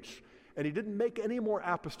age. And he didn't make any more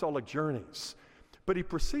apostolic journeys. But he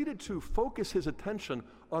proceeded to focus his attention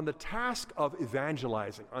on the task of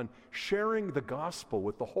evangelizing, on sharing the gospel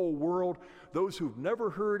with the whole world, those who've never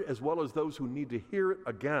heard as well as those who need to hear it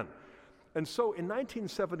again. And so in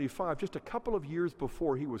 1975, just a couple of years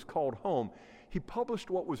before he was called home, he published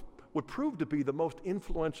what proved to be the most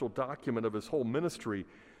influential document of his whole ministry.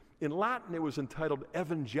 In Latin, it was entitled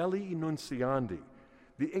Evangelii Nunciandi.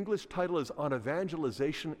 The English title is On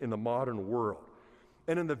Evangelization in the Modern World.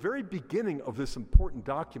 And in the very beginning of this important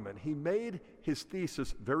document, he made his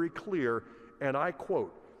thesis very clear, and I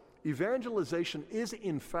quote, "Evangelization is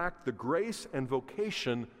in fact the grace and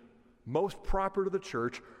vocation most proper to the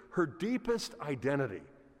church, her deepest identity.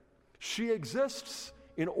 She exists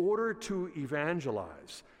in order to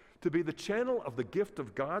evangelize, to be the channel of the gift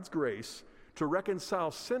of God's grace, to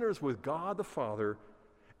reconcile sinners with God the Father,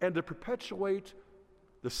 and to perpetuate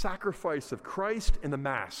the sacrifice of Christ in the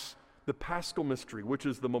Mass, the Paschal mystery, which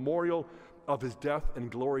is the memorial of his death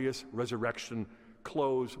and glorious resurrection,"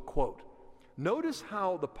 close quote. Notice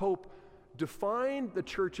how the Pope defined the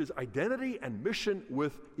church's identity and mission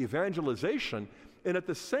with evangelization, and at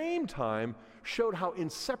the same time showed how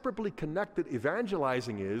inseparably connected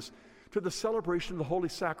evangelizing is to the celebration of the holy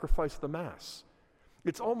sacrifice of the Mass.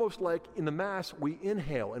 It's almost like in the Mass we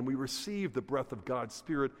inhale and we receive the breath of God's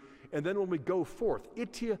Spirit, and then when we go forth,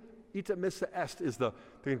 Ita missa est is the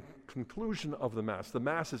conclusion of the Mass. The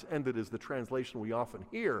Mass is ended is the translation we often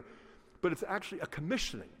hear, but it's actually a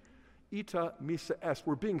commissioning. Ita missa est.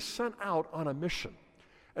 We're being sent out on a mission.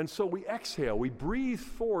 And so we exhale, we breathe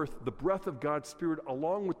forth the breath of God's Spirit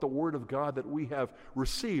along with the Word of God that we have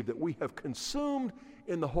received, that we have consumed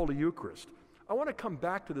in the Holy Eucharist. I want to come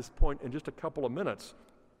back to this point in just a couple of minutes,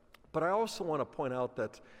 but I also want to point out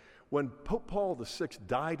that when Pope Paul VI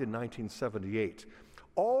died in 1978,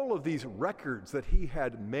 all of these records that he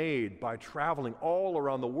had made by traveling all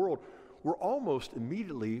around the world were almost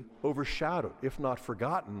immediately overshadowed, if not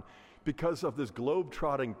forgotten, because of this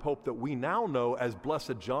globe-trotting pope that we now know as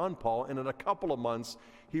Blessed John Paul, and in a couple of months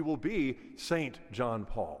he will be Saint John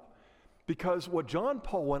Paul. Because what John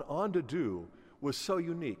Paul went on to do was so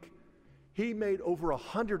unique. He made over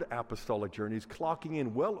 100 apostolic journeys, clocking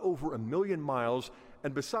in well over 1 million miles,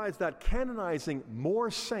 and besides that, canonizing more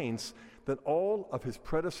saints than all of his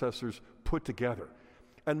predecessors put together.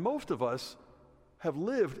 And most of us have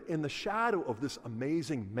lived in the shadow of this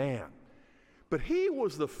amazing man. But he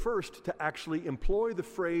was the first to actually employ the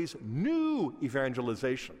phrase new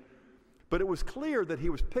evangelization. But it was clear that he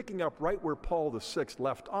was picking up right where Paul VI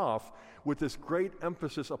left off, with this great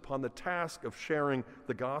emphasis upon the task of sharing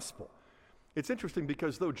the gospel. It's interesting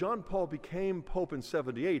because though John Paul became Pope in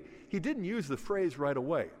 78, he didn't use the phrase right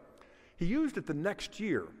away. He used it the next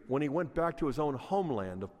year when he went back to his own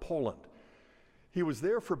homeland of Poland. He was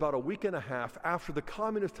there for about a week and a half after the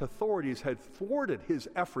communist authorities had thwarted his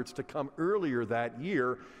efforts to come earlier that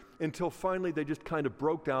year, until finally they just kind of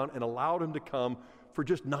broke down and allowed him to come for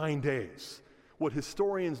just 9 days, what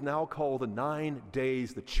historians now call the 9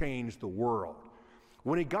 days that changed the world.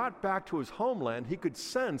 When he got back to his homeland, he could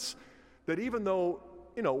sense that even though,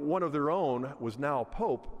 one of their own was now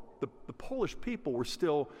Pope, the Polish people were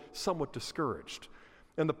still somewhat discouraged.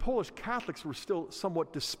 And the Polish Catholics were still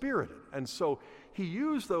somewhat dispirited. And so he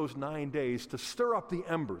used those 9 days to stir up the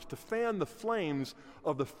embers, to fan the flames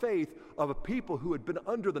of the faith of a people who had been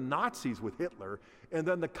under the Nazis with Hitler, and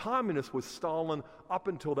then the communists with Stalin up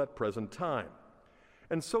until that present time.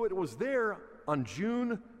 And so it was there on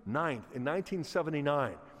June 9th in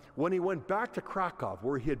 1979 when he went back to Krakow,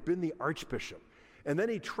 where he had been the archbishop. And then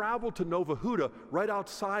he traveled to Nowa Huta, right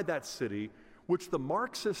outside that city, which the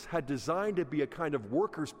Marxists had designed to be a kind of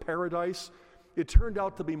workers' paradise. It turned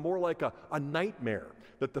out to be more like a nightmare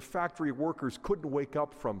that the factory workers couldn't wake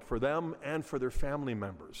up from, for them and for their family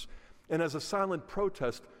members. And as a silent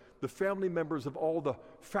protest, the family members of all the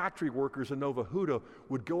factory workers in Nowa Huta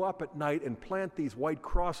would go up at night and plant these white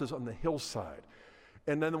crosses on the hillside.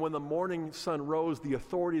 And then when the morning sun rose, the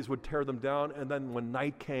authorities would tear them down, and then when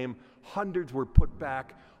night came, hundreds were put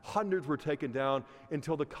back, hundreds were taken down,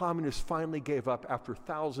 until the communists finally gave up after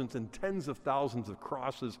thousands and tens of thousands of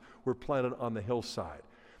crosses were planted on the hillside.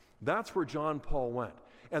 That's where John Paul went.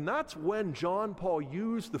 And that's when John Paul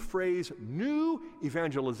used the phrase new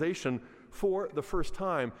evangelization for the first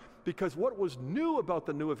time, because what was new about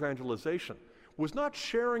the new evangelization was not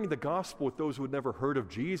sharing the gospel with those who had never heard of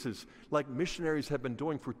Jesus, like missionaries have been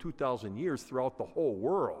doing for 2,000 years throughout the whole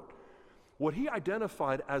world. What he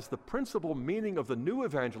identified as the principal meaning of the new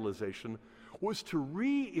evangelization was to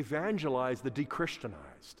re-evangelize the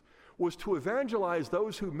de-Christianized, was to evangelize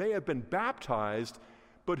those who may have been baptized,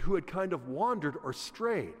 but who had kind of wandered or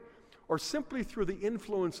strayed, or simply through the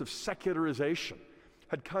influence of secularization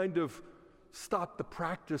had kind of stopped the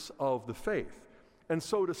practice of the faith. And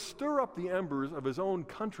so to stir up the embers of his own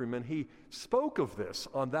countrymen, he spoke of this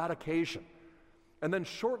on that occasion. And then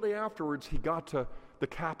shortly afterwards, he got to the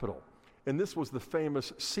Capitol. And this was the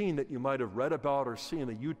famous scene that you might have read about or seen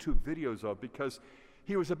the YouTube videos of, because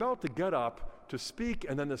he was about to get up to speak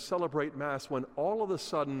and then to celebrate Mass when all of a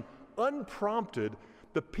sudden, unprompted,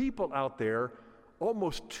 the people out there,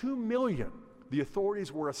 almost 2 million, the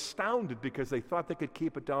authorities were astounded because they thought they could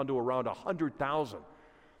keep it down to around 100,000.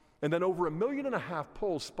 And then over 1.5 million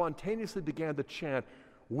Poles spontaneously began to chant,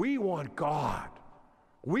 "We want God!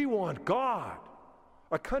 We want God!"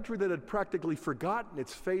 A country that had practically forgotten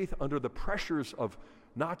its faith under the pressures of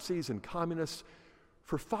Nazis and communists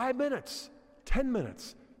for 5 minutes, 10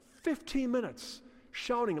 minutes, 15 minutes,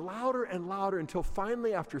 shouting louder and louder until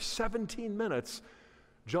finally, after 17 minutes,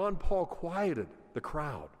 John Paul quieted the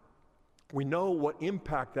crowd. We know what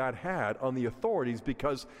impact that had on the authorities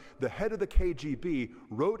because the head of the KGB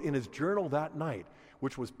wrote in his journal that night,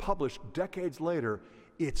 which was published decades later,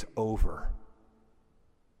 "It's over."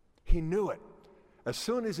 He knew it. As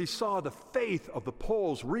soon as he saw the faith of the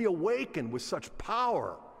Poles reawaken with such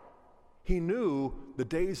power, he knew the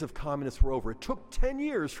days of communists were over. It took 10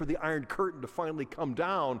 years for the Iron Curtain to finally come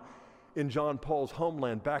down in John Paul's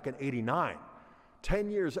homeland back in '89, 10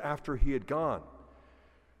 years after he had gone.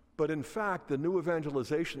 But in fact, the new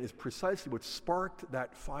evangelization is precisely what sparked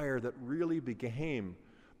that fire that really became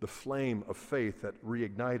the flame of faith that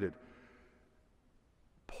reignited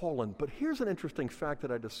Poland. But here's an interesting fact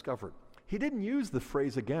that I discovered. He didn't use the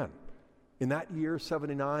phrase again in that year,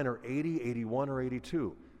 79 or 80, 81 or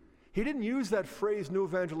 82. He didn't use that phrase, new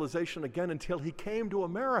evangelization, again until he came to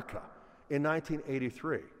America in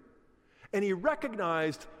 1983. And he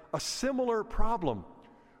recognized a similar problem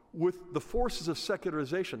with the forces of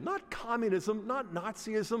secularization. Not communism, not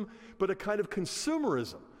Nazism, but a kind of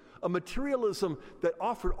consumerism, a materialism that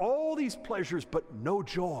offered all these pleasures but no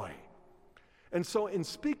joy. And so in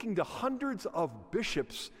speaking to hundreds of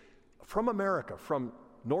bishops from America, from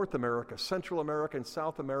North America, Central America, and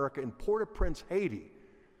South America, in Port-au-Prince, Haiti,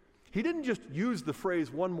 he didn't just use the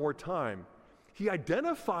phrase one more time. He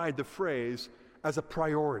identified the phrase as a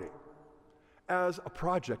priority, as a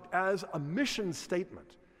project, as a mission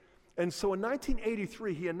statement. And so in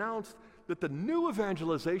 1983, he announced that the new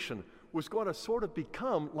evangelization was going to sort of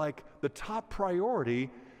become like the top priority,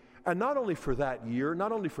 and not only for that year,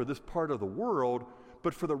 not only for this part of the world,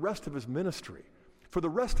 but for the rest of his ministry, for the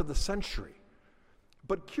rest of the century.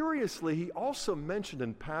 But curiously, he also mentioned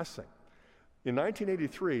in passing in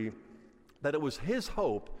 1983 that it was his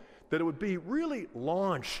hope that it would be really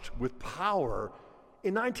launched with power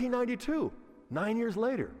in 1992, 9 years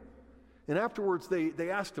later. And afterwards, they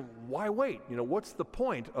asked him, why wait? What's the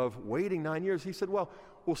point of waiting 9 years? He said, well,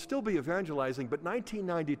 we'll still be evangelizing, but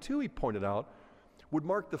 1992, he pointed out, would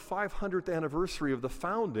mark the 500th anniversary of the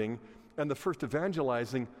founding and the first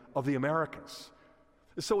evangelizing of the Americas.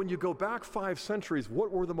 So when you go back 5 centuries,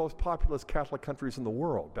 what were the most populous Catholic countries in the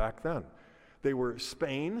world back then? They were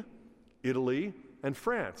Spain, Italy, and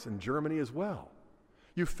France, and Germany as well.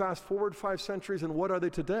 You fast forward 5 centuries, and what are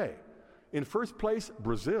they today? In first place,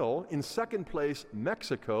 Brazil. In second place,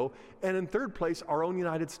 Mexico. And in third place, our own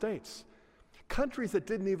United States. Countries that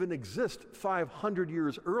didn't even exist 500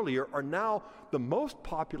 years earlier are now the most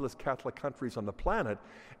populous Catholic countries on the planet,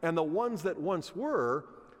 and the ones that once were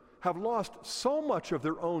have lost so much of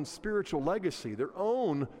their own spiritual legacy, their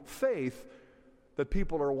own faith, that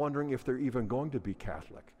people are wondering if they're even going to be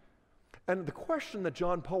Catholic. And the question that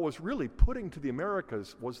John Paul was really putting to the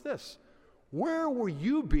Americas was this: where will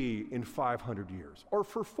you be in 500 years, or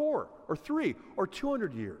for 4, or 3, or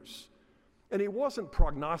 200 years? And he wasn't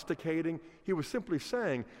prognosticating, he was simply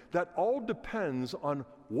saying that all depends on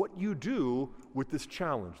what you do with this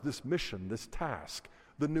challenge, this mission, this task,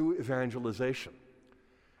 the new evangelization.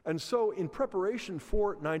 And so in preparation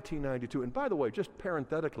for 1992, and by the way, just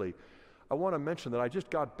parenthetically, I want to mention that I just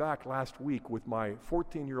got back last week with my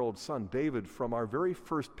 14-year-old son, David, from our very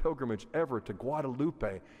first pilgrimage ever to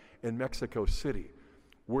Guadalupe in Mexico City,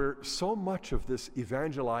 where so much of this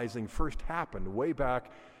evangelizing first happened way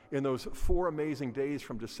back in those 4 amazing days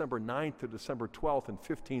from December 9th to December 12th in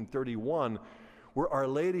 1531, where Our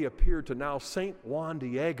Lady appeared to now Saint Juan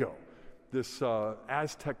Diego, this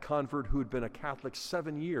Aztec convert who'd been a Catholic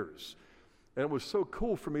 7 years. And it was so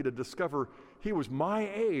cool for me to discover he was my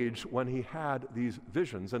age when he had these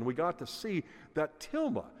visions. And we got to see that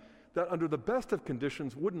tilma, that under the best of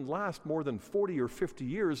conditions wouldn't last more than 40 or 50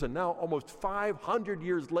 years, and now almost 500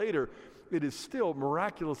 years later, it is still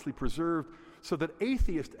miraculously preserved so that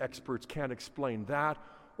atheist experts can't explain that,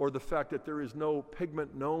 or the fact that there is no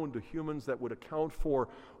pigment known to humans that would account for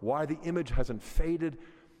why the image hasn't faded.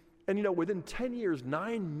 And you know, within 10 years,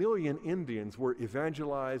 9 million Indians were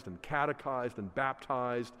evangelized and catechized and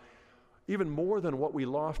baptized, even more than what we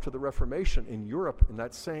lost to the Reformation in Europe in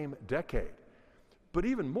that same decade. But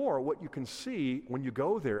even more, what you can see when you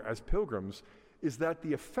go there as pilgrims is that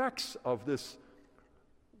the effects of this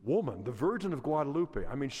woman, the Virgin of Guadalupe,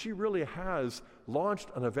 I mean, she really has launched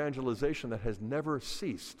an evangelization that has never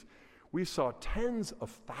ceased. We saw tens of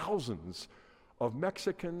thousands of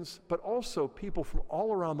Mexicans, but also people from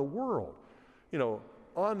all around the world, you know,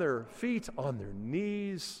 on their feet, on their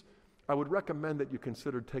knees. I would recommend that you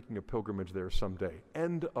consider taking a pilgrimage there someday.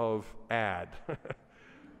 End of ad.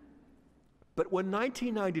 But when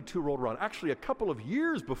 1992 rolled around, actually a couple of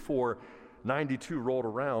years before 92 rolled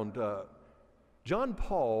around, John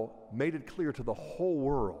Paul made it clear to the whole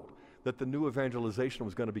world that the new evangelization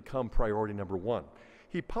was going to become priority number one.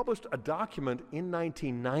 He published a document in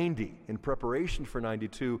 1990 in preparation for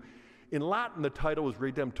 92. In Latin, the title was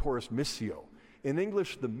Redemptoris Missio. In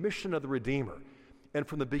English, The Mission of the Redeemer. And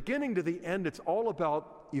from the beginning to the end, it's all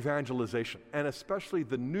about evangelization, and especially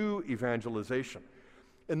the new evangelization.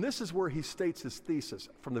 And this is where he states his thesis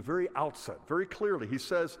from the very outset, very clearly. He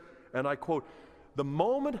says, and I quote, "The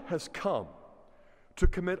moment has come to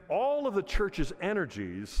commit all of the church's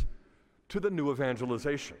energies to the new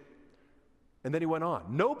evangelization." And then he went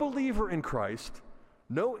on, "No believer in Christ,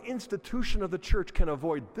 no institution of the church can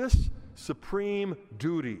avoid this supreme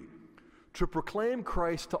duty, to proclaim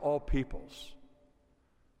Christ to all peoples."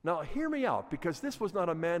 Now, hear me out, because this was not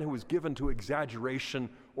a man who was given to exaggeration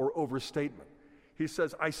or overstatement. He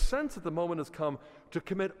says, "I sense that the moment has come to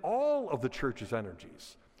commit all of the church's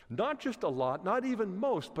energies, not just a lot, not even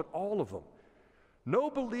most, but all of them.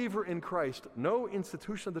 No believer in Christ, no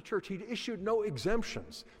institution of the church." He issued no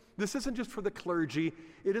exemptions. This isn't just for the clergy,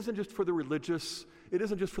 it isn't just for the religious, it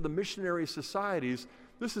isn't just for the missionary societies.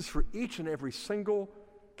 This is for each and every single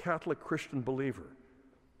Catholic Christian believer.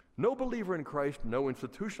 No believer in Christ, no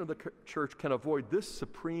institution of the church can avoid this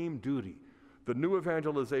supreme duty, the new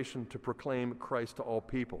evangelization to proclaim Christ to all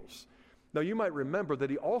peoples. Now, you might remember that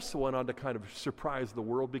he also went on to kind of surprise the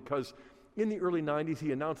world, because in the early 90s,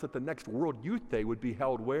 he announced that the next World Youth Day would be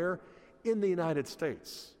held where? In the United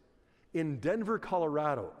States, in Denver,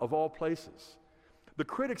 Colorado, of all places. The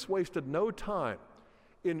critics wasted no time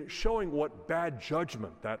in showing what bad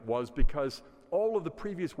judgment that was, because all of the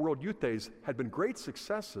previous World Youth Days had been great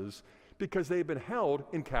successes because they had been held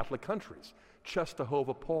in Catholic countries.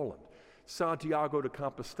 Czestochowa, Poland, Santiago de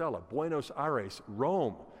Compostela, Buenos Aires,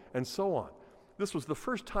 Rome, and so on. This was the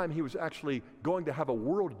first time he was actually going to have a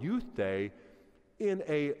World Youth Day in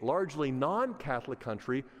a largely non-Catholic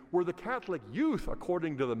country where the Catholic youth,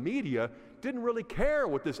 according to the media, didn't really care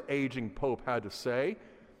what this aging Pope had to say,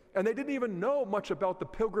 and they didn't even know much about the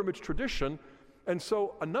pilgrimage tradition. And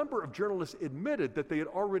so a number of journalists admitted that they had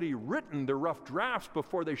already written their rough drafts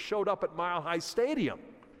before they showed up at Mile High Stadium,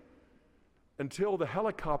 until the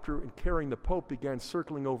helicopter carrying the Pope began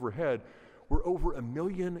circling overhead, where over 1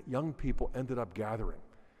 million young people ended up gathering.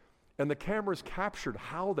 And the cameras captured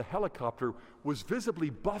how the helicopter was visibly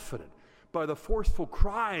buffeted by the forceful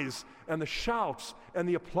cries and the shouts and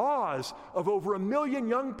the applause of over 1 million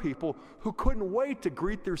young people who couldn't wait to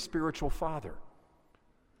greet their spiritual father.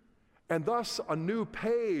 And thus, a new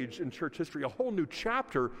page in church history, a whole new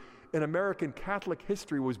chapter in American Catholic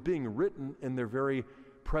history was being written in their very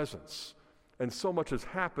presence. And so much has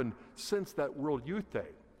happened since that World Youth Day.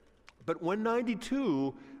 But when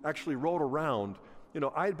 92 actually rolled around, you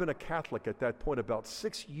know, I had been a Catholic at that point about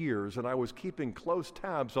 6 years, and I was keeping close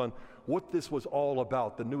tabs on what this was all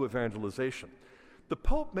about, the new evangelization. The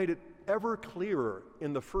Pope made it ever clearer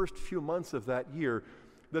in the first few months of that year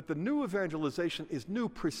that the new evangelization is new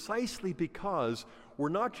precisely because we're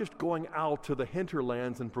not just going out to the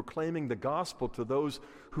hinterlands and proclaiming the gospel to those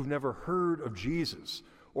who've never heard of Jesus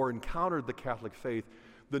or encountered the Catholic faith.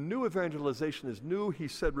 The new evangelization is new, he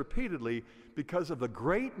said repeatedly, because of the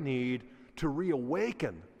great need to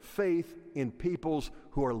reawaken faith in peoples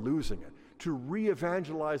who are losing it, to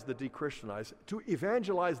re-evangelize the de-Christianized, to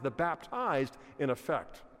evangelize the baptized in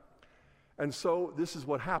effect. And so this is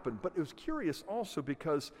what happened. But it was curious also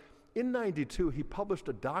because in 92 he published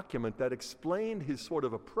a document that explained his sort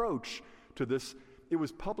of approach to this. It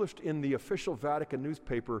was published in the official Vatican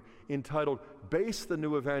newspaper entitled "Base the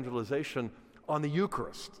New Evangelization on the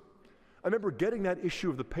Eucharist." I remember getting that issue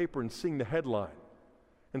of the paper and seeing the headline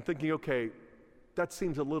and thinking, okay, that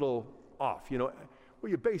seems a little off. You know, well,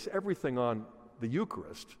 you base everything on the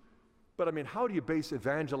Eucharist, but I mean, how do you base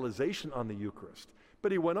evangelization on the Eucharist?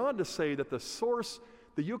 But he went on to say that the source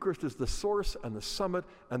The Eucharist is the source and the summit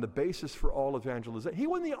and the basis for all evangelization. He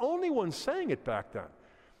wasn't the only one saying it back then.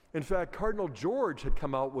 In fact, Cardinal George had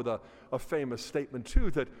come out with a famous statement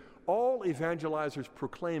too, that all evangelizers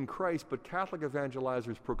proclaim Christ, but Catholic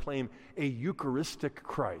evangelizers proclaim a Eucharistic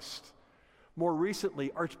Christ. More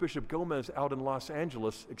recently, Archbishop Gomez out in Los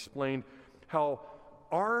Angeles explained how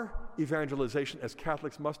our evangelization as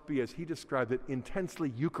Catholics must be, as he described it,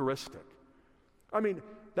 intensely Eucharistic. I mean,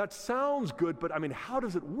 that sounds good, but I mean, how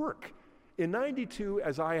does it work? In 92,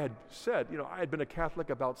 as I had said, I had been a Catholic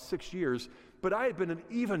about 6 years, but I had been an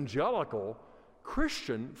evangelical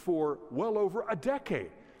Christian for well over a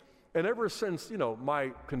decade. And ever since,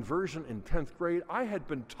 my conversion in 10th grade, I had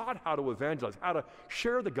been taught how to evangelize, how to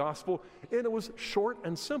share the gospel, and it was short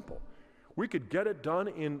and simple. We could get it done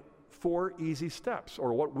in 4 easy steps,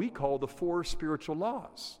 or what we call the 4 spiritual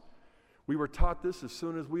laws. We were taught this as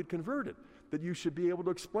soon as we'd converted, that you should be able to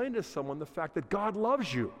explain to someone the fact that God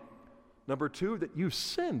loves you. Number 2, that you've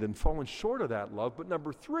sinned and fallen short of that love. But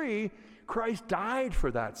number 3, Christ died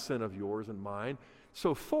for that sin of yours and mine.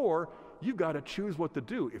 So 4, you've got to choose what to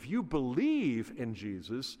do. If you believe in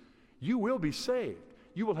Jesus, you will be saved.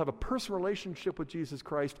 You will have a personal relationship with Jesus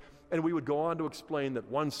Christ. And we would go on to explain that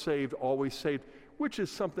once saved, always saved, which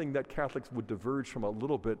is something that Catholics would diverge from a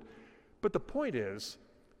little bit. But the point is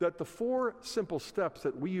that the 4 simple steps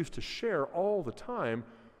that we used to share all the time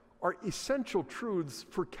are essential truths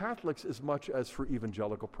for Catholics as much as for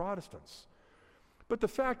evangelical Protestants. But the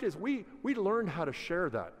fact is, we learned how to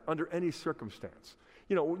share that under any circumstance.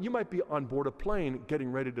 You might be on board a plane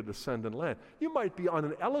getting ready to descend and land. You might be on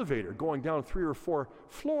an elevator going down 3 or 4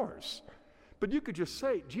 floors. But you could just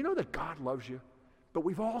say, do you know that God loves you? But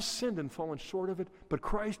we've all sinned and fallen short of it. But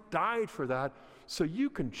Christ died for that. So you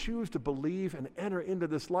can choose to believe and enter into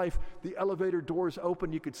this life. The elevator doors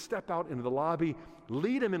open. You could step out into the lobby,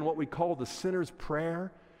 lead him in what we call the sinner's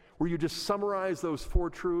prayer, where you just summarize those 4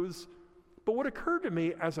 truths. But what occurred to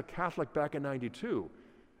me as a Catholic back in 92,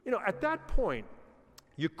 at that point,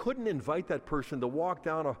 you couldn't invite that person to walk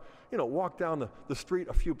down the street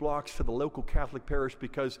a few blocks to the local Catholic parish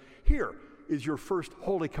because here is your first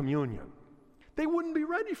Holy Communion. They wouldn't be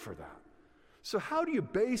ready for that. So how do you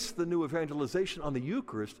base the new evangelization on the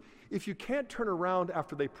Eucharist if you can't turn around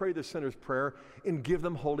after they pray the sinner's prayer and give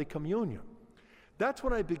them Holy Communion? That's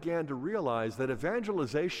when I began to realize that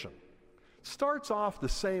evangelization starts off the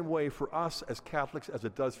same way for us as Catholics as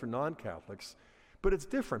it does for non-Catholics, but it's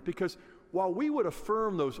different because while we would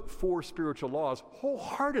affirm those 4 spiritual laws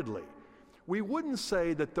wholeheartedly, we wouldn't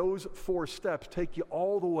say that those 4 steps take you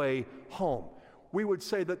all the way home. We would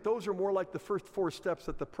say that those are more like the first 4 steps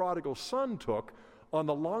that the prodigal son took on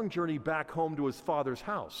the long journey back home to his father's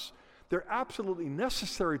house. They're absolutely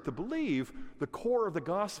necessary to believe the core of the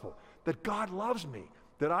gospel, that God loves me,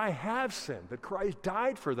 that I have sinned, that Christ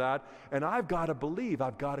died for that, and I've got to believe,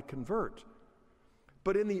 I've got to convert.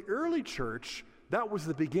 But in the early church, that was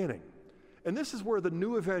the beginning. And this is where the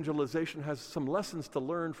new evangelization has some lessons to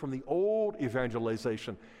learn from the old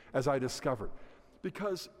evangelization, as I discovered.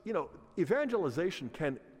 Because, evangelization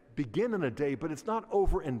can begin in a day, but it's not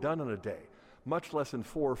over and done in a day, much less in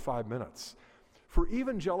 4 or 5 minutes. For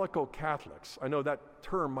evangelical Catholics, I know that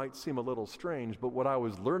term might seem a little strange, but what I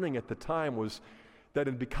was learning at the time was that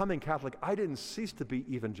in becoming Catholic, I didn't cease to be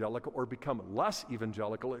evangelical or become less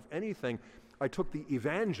evangelical. If anything, I took the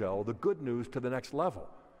evangel, the good news, to the next level.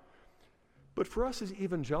 But for us as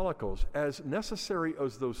evangelicals, as necessary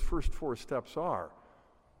as those first 4 steps are,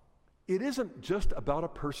 it isn't just about a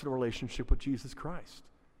personal relationship with Jesus Christ.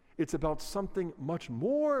 It's about something much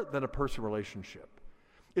more than a personal relationship.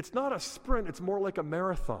 It's not a sprint, it's more like a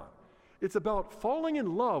marathon. It's about falling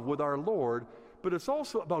in love with our Lord, but it's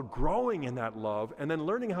also about growing in that love and then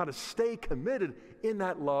learning how to stay committed in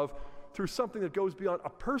that love through something that goes beyond a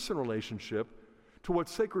personal relationship to what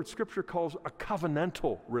sacred scripture calls a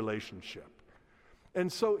covenantal relationship.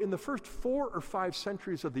 And so in the first 4 or 5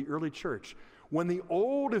 centuries of the early church, when the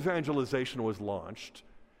old evangelization was launched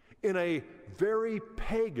in a very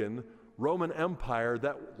pagan Roman Empire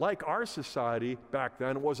that, like our society back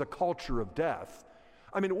then, was a culture of death.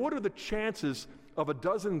 I mean, what are the chances of a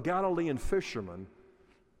dozen Galilean fishermen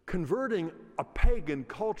converting a pagan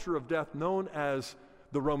culture of death known as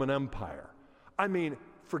the Roman Empire? I mean,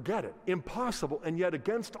 forget it. Impossible. And yet,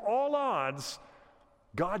 against all odds,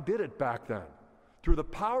 God did it back then. Through the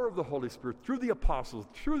power of the Holy Spirit, through the apostles,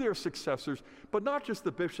 through their successors, but not just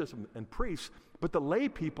the bishops and priests, but the lay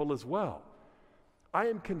people as well. I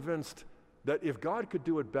am convinced that if God could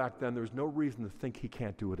do it back then, there's no reason to think he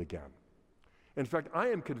can't do it again. In fact, I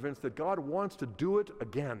am convinced that God wants to do it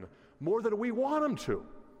again more than we want him to.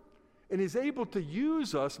 And he's able to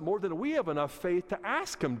use us more than we have enough faith to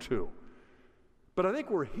ask him to. But I think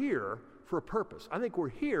we're here for a purpose. I think we're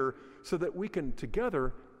here so that we can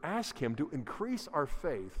together ask him to increase our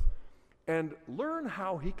faith and learn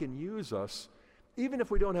how he can use us, even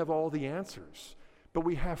if we don't have all the answers. But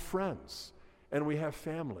we have friends, and we have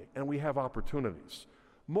family, and we have opportunities.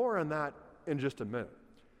 More on that in just a minute.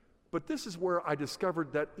 But this is where I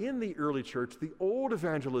discovered that in the early church, the old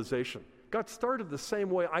evangelization got started the same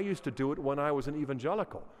way I used to do it when I was an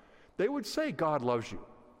evangelical. They would say, God loves you,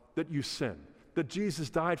 that you sinned, that Jesus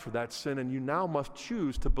died for that sin, and you now must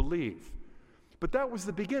choose to believe. But that was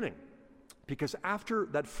the beginning, because after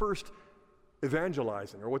that first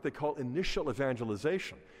evangelizing, or what they call initial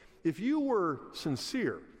evangelization, if you were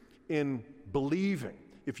sincere in believing,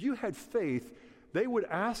 if you had faith, they would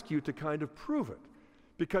ask you to kind of prove it.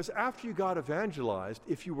 Because after you got evangelized,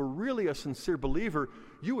 if you were really a sincere believer,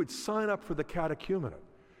 you would sign up for the catechumenate.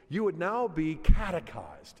 You would now be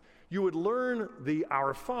catechized. You would learn the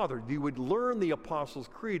Our Father. You would learn the Apostles'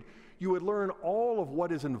 Creed. You would learn all of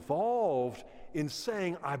what is involved in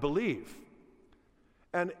saying, I believe.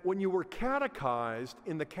 And when you were catechized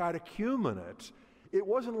in the catechumenate, it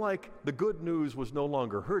wasn't like the good news was no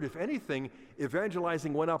longer heard. If anything,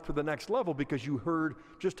 evangelizing went up to the next level because you heard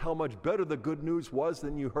just how much better the good news was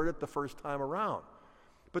than you heard it the first time around.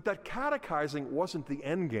 But that catechizing wasn't the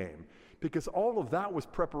end game, because all of that was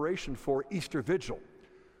preparation for Easter Vigil,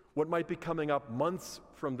 what might be coming up months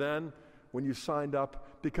from then when you signed up,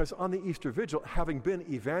 because on the Easter Vigil, having been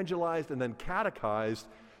evangelized and then catechized,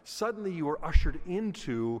 suddenly you were ushered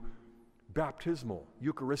into baptismal,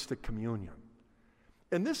 Eucharistic communion.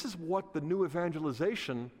 And this is what the new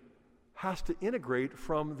evangelization has to integrate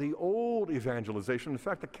from the old evangelization. In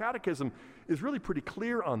fact, the Catechism is really pretty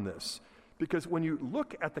clear on this, because when you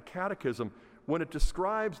look at the Catechism, when it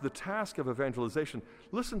describes the task of evangelization,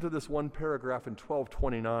 listen to this one paragraph in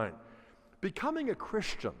 1229. Becoming a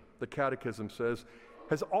Christian, the Catechism says,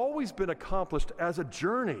 has always been accomplished as a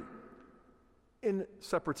journey in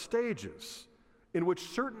separate stages in which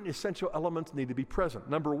certain essential elements need to be present.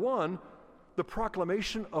 Number one, the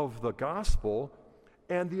proclamation of the gospel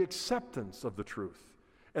and the acceptance of the truth.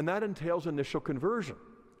 And that entails initial conversion.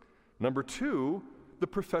 Number two, the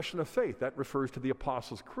profession of faith. That refers to the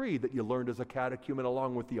Apostles' Creed that you learned as a catechumen,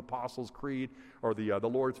 along with the Apostles' Creed or the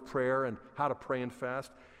Lord's Prayer and how to pray and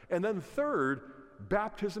fast. And then third,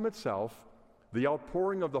 baptism itself, the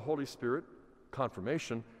outpouring of the Holy Spirit,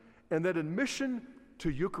 confirmation, and then admission to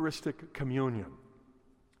Eucharistic communion.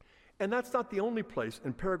 And that's not the only place.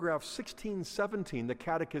 In paragraph 1617, the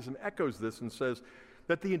Catechism echoes this and says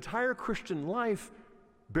that the entire Christian life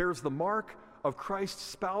bears the mark of Christ's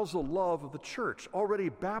spousal love of the church. Already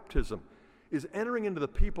baptism is entering into the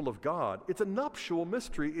people of God. It's a nuptial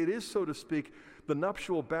mystery. It is, so to speak, the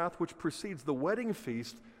nuptial bath which precedes the wedding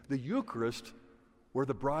feast, the Eucharist, where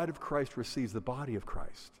the bride of Christ receives the body of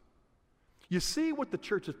Christ. You see what the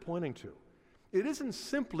church is pointing to. It isn't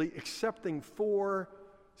simply accepting four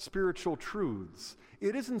spiritual truths.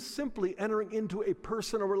 It isn't simply entering into a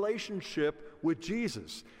personal relationship with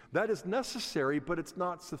Jesus. That is necessary, but it's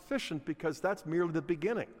not sufficient, because that's merely the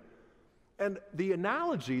beginning. And the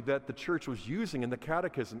analogy that the church was using in the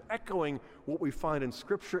Catechism, echoing what we find in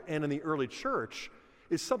Scripture and in the early church,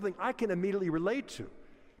 is something I can immediately relate to.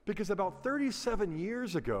 Because about 37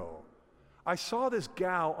 years ago, I saw this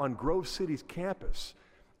gal on Grove City's campus,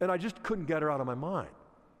 and I just couldn't get her out of my mind.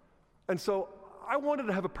 And so I wanted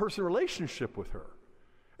to have a personal relationship with her.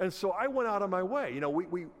 And so I went out of my way.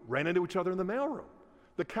 We ran into each other in the mailroom,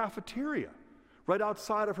 the cafeteria, right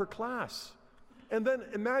outside of her class. And then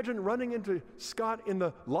imagine running into Scott in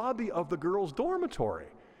the lobby of the girls' dormitory.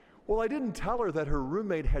 Well, I didn't tell her that her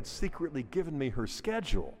roommate had secretly given me her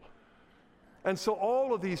schedule. And so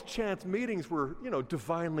all of these chance meetings were,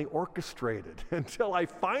 divinely orchestrated until I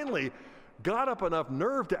finally got up enough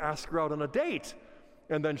nerve to ask her out on a date.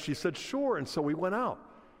 And then she said, sure, and so we went out.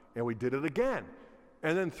 And we did it again.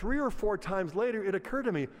 And then 3 or 4 times later, it occurred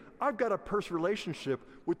to me, I've got a personal relationship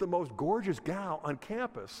with the most gorgeous gal on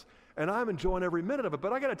campus, and I'm enjoying every minute of it.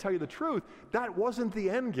 But I got to tell you the truth, that wasn't the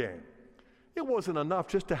end game. It wasn't enough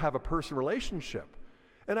just to have a personal relationship.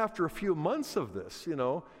 And after a few months of this,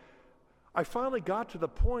 I finally got to the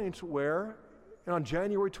point where on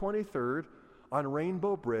January 23rd, on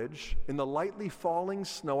Rainbow Bridge, in the lightly falling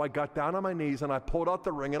snow, I got down on my knees and I pulled out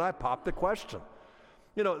the ring and I popped the question.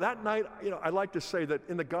 That night, I like to say that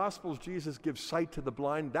in the Gospels, Jesus gives sight to the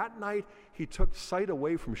blind. That night, he took sight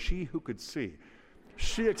away from she who could see.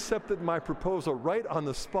 She accepted my proposal right on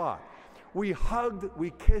the spot. We hugged,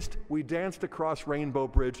 we kissed, we danced across Rainbow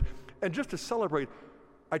Bridge, and just to celebrate,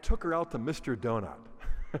 I took her out to Mr. Donut.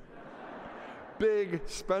 big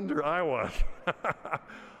spender I was.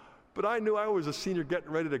 But I knew I was a senior getting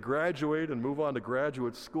ready to graduate and move on to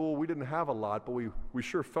graduate school. We didn't have a lot, but we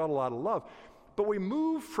sure felt a lot of love. But we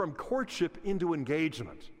moved from courtship into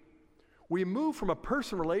engagement. We moved from a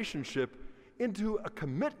personal relationship into a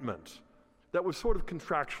commitment that was sort of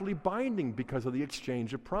contractually binding because of the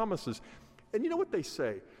exchange of promises. And you know what they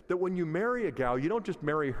say? That when you marry a gal, you don't just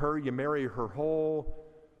marry her, you marry her whole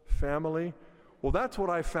family. Well, that's what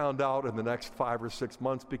I found out in the next 5 or 6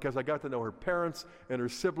 months, because I got to know her parents and her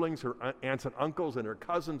siblings, her aunts and uncles and her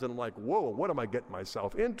cousins, and I'm like, whoa, what am I getting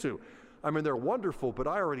myself into? I mean, they're wonderful, but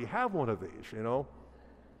I already have one of these, you know?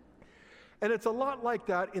 And it's a lot like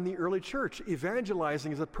that in the early church.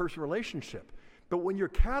 Evangelizing is a personal relationship. But when you're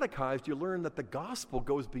catechized, you learn that the gospel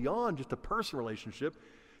goes beyond just a personal relationship.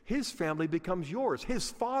 His family becomes yours. His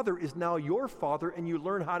father is now your father, and you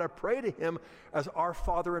learn how to pray to him as our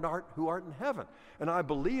Father who art in heaven. And I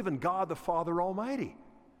believe in God the Father Almighty.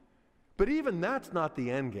 But even that's not the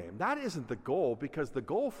end game. That isn't the goal, because the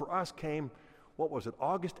goal for us came,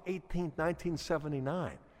 August 18th,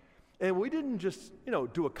 1979. And we didn't just,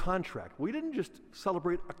 do a contract. We didn't just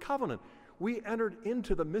celebrate a covenant. We entered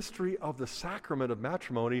into the mystery of the sacrament of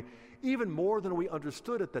matrimony even more than we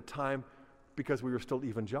understood at the time, because we were still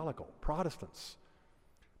evangelical Protestants.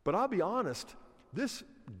 But I'll be honest, this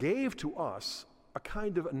gave to us a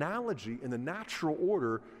kind of analogy in the natural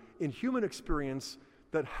order in human experience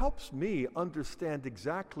that helps me understand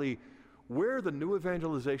exactly where the new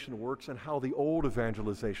evangelization works and how the old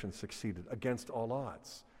evangelization succeeded against all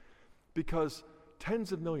odds. Because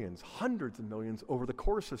tens of millions, hundreds of millions over the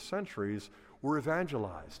course of centuries were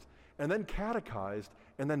evangelized and then catechized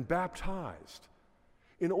and then baptized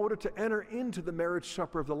in order to enter into the marriage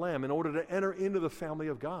supper of the Lamb, in order to enter into the family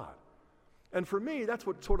of God. And for me, that's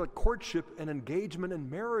what sort of courtship and engagement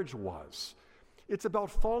and marriage was. It's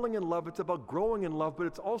about falling in love, it's about growing in love, but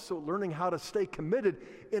it's also learning how to stay committed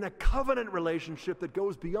in a covenant relationship that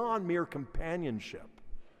goes beyond mere companionship.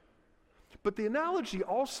 But the analogy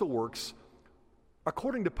also works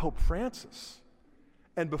according to Pope Francis,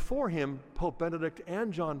 and before him, Pope Benedict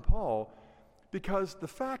and John Paul, because the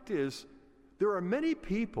fact is, there are many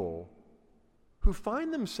people who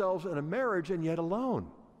find themselves in a marriage and yet alone,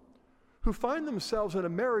 who find themselves in a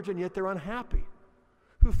marriage and yet they're unhappy,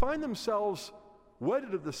 who find themselves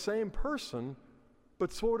wedded to the same person,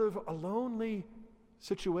 but sort of a lonely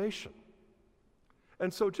situation.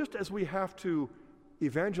 And so just as we have to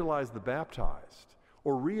evangelize the baptized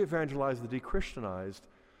or re-evangelize the de-Christianized,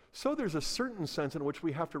 so there's a certain sense in which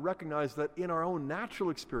we have to recognize that in our own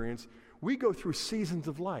natural experience, we go through seasons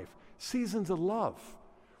of life, seasons of love,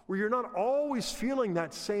 where you're not always feeling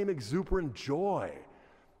that same exuberant joy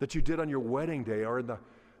that you did on your wedding day or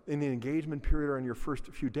in the engagement period or in your first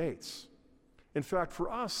few dates. In fact,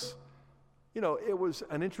 for us, it was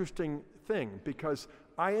an interesting thing, because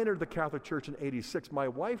I entered the Catholic Church in '86. My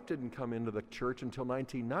wife didn't come into the church until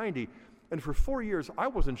 1990, and for 4 years, I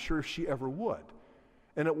wasn't sure if she ever would.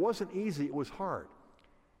 And it wasn't easy, it was hard.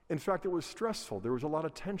 In fact, it was stressful. There was a lot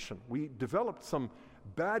of tension. We developed some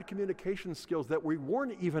bad communication skills that we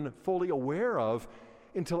weren't even fully aware of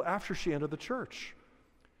until after she entered the church.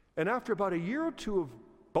 And after about a year or two of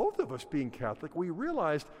both of us being Catholic, we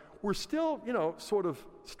realized we're still, sort of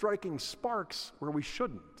striking sparks where we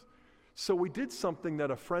shouldn't. So we did something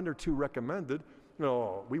that a friend or two recommended.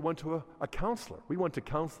 We went to a counselor. We went to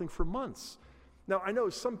counseling for months. Now, I know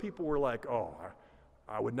some people were like, oh,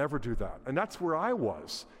 I would never do that. And that's where I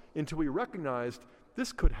was, until we recognized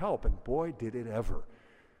this could help, and boy, did it ever.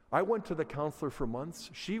 I went to the counselor for months,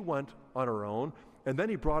 she went on her own, and then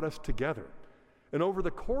he brought us together. And over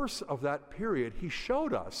the course of that period, he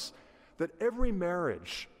showed us that every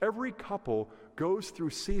marriage, every couple goes through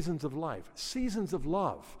seasons of life, seasons of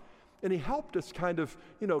love. And he helped us kind of,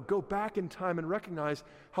 go back in time and recognize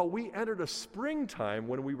how we entered a springtime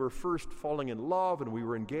when we were first falling in love and we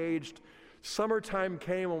were engaged. Summertime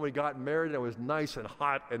came when we got married, and it was nice and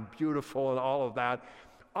hot and beautiful and all of that.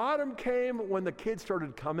 Autumn came when the kids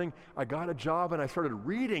started coming. I got a job and I started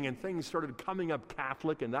reading, and things started coming up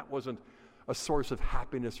Catholic, and that wasn't a source of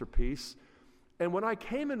happiness or peace. And when I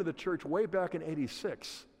came into the church way back in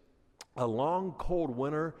 '86, a long, cold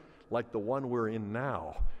winter like the one we're in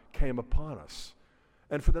now came upon us.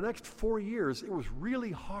 And for the next 4 years, it was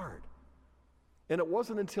really hard. And it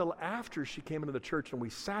wasn't until after she came into the church and we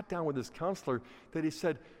sat down with this counselor that he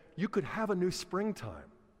said, you could have a new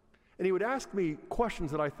springtime. And he would ask me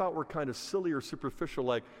questions that I thought were kind of silly or superficial,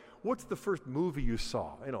 like, what's the first movie you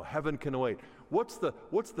saw? Heaven Can Wait. What's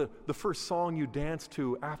the first song you danced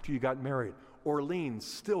to after you got married? Orleans,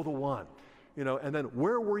 Still the One. And then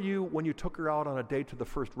where were you when you took her out on a date to the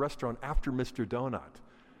first restaurant after Mr. Donut?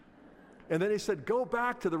 And then he said, go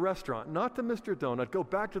back to the restaurant, not to Mr. Donut, go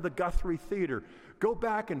back to the Guthrie Theater. Go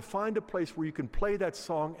back and find a place where you can play that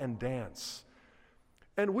song and dance.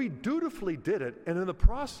 And we dutifully did it, and in the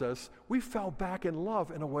process, we fell back in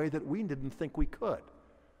love in a way that we didn't think we could.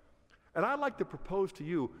 And I'd like to propose to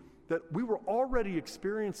you that we were already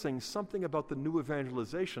experiencing something about the new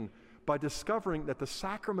evangelization by discovering that the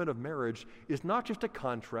sacrament of marriage is not just a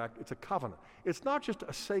contract, it's a covenant. It's not just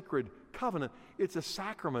a sacred covenant, it's a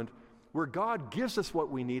sacrament where God gives us what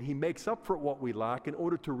we need. He makes up for what we lack in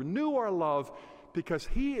order to renew our love, because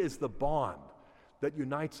He is the bond that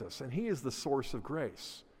unites us, and He is the source of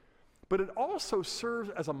grace. But it also serves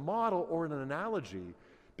as a model or an analogy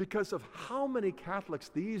because of how many Catholics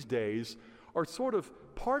these days are sort of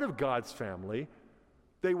part of God's family.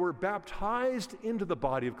 They were baptized into the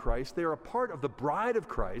body of Christ. They are a part of the bride of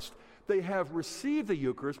Christ. They have received the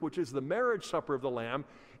Eucharist, which is the marriage supper of the Lamb,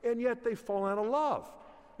 and yet they've fallen out of love.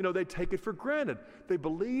 They take it for granted. They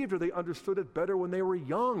believed or they understood it better when they were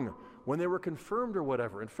young, when they were confirmed or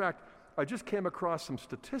whatever. In fact, I just came across some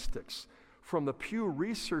statistics from the Pew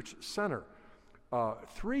Research Center.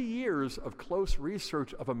 3 years of close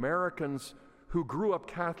research of Americans who grew up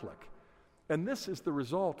Catholic. And this is the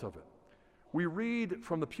result of it. We read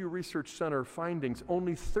from the Pew Research Center findings,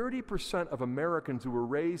 only 30% of Americans who were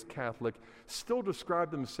raised Catholic still describe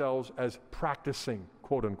themselves as practicing,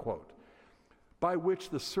 quote unquote, by which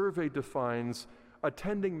the survey defines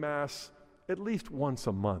attending Mass at least once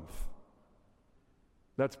a month.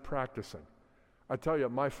 That's practicing. I tell you,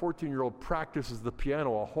 my 14-year-old practices the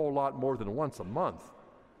piano a whole lot more than once a month.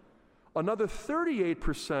 Another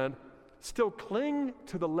 38% still cling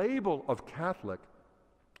to the label of Catholic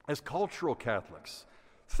as cultural Catholics.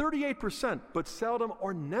 38%, but seldom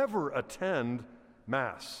or never attend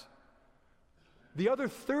Mass. The other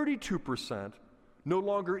 32% no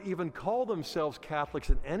longer even call themselves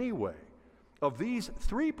Catholics in any way. Of these,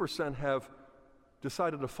 3% have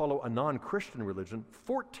decided to follow a non-Christian religion.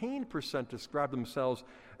 14% describe themselves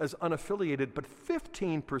as unaffiliated, but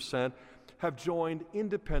 15% have joined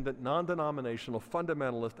independent, non-denominational,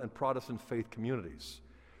 fundamentalist, and Protestant faith communities.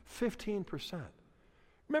 15%.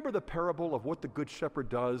 Remember the parable of what the Good Shepherd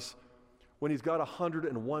does when he's got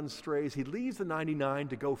 101 strays? He leaves the 99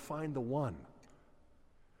 to go find the one.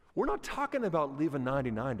 We're not talking about leaving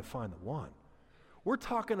 99 to find the one. We're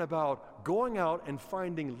talking about going out and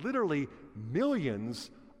finding literally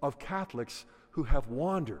millions of Catholics who have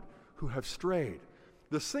wandered, who have strayed.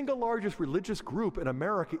 The single largest religious group in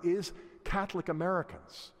America is Catholic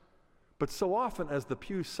Americans. But so often, as the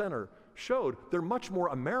Pew Center showed, they're much more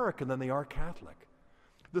American than they are Catholic.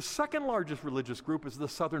 The second largest religious group is the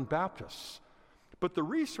Southern Baptists. But the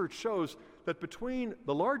research shows that between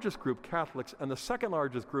the largest group, Catholics, and the second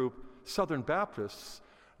largest group, Southern Baptists,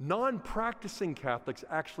 non-practicing Catholics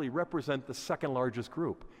actually represent the second largest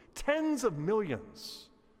group. Tens of millions.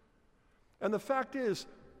 And the fact is,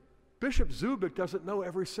 Bishop Zubik doesn't know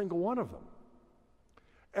every single one of them.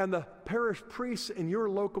 And the parish priests in your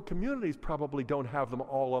local communities probably don't have them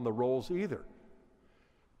all on the rolls either.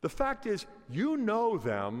 The fact is, you know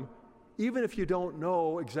them even if you don't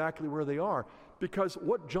know exactly where they are, because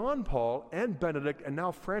what John Paul and Benedict and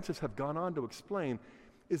now Francis have gone on to explain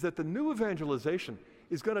is that the new evangelization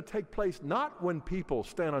is going to take place not when people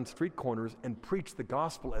stand on street corners and preach the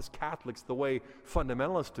gospel as Catholics the way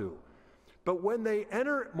fundamentalists do, but when they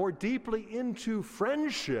enter more deeply into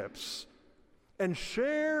friendships and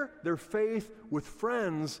share their faith with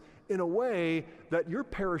friends in a way that your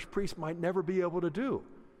parish priest might never be able to do.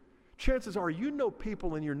 Chances are you know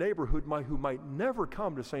people in your neighborhood who might never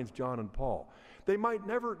come to St. John and Paul. They might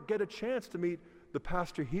never get a chance to meet the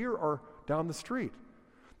pastor here or down the street.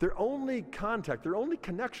 Their only contact, their only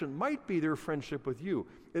connection might be their friendship with you.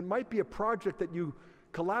 It might be a project that you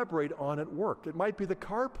collaborate on at work. It might be the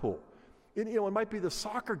carpool. It might be the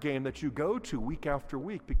soccer game that you go to week after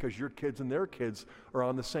week because your kids and their kids are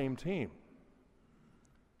on the same team.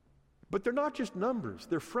 But they're not just numbers.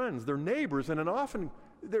 They're friends. They're neighbors, and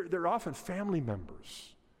they're often family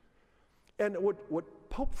members. And what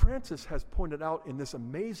Pope Francis has pointed out in this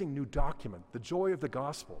amazing new document, The Joy of the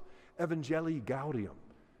Gospel, Evangelii Gaudium,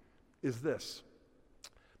 is this: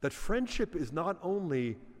 that friendship is not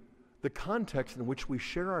only the context in which we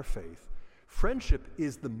share our faith, friendship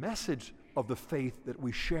is the message of the faith that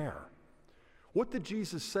we share. What did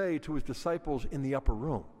Jesus say to his disciples in the upper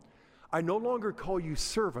room? I no longer call you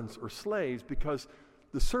servants or slaves because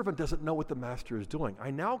the servant doesn't know what the master is doing.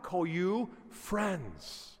 I now call you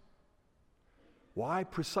friends. Why?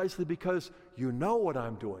 Precisely because you know what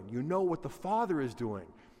I'm doing. You know what the Father is doing.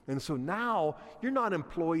 And so now you're not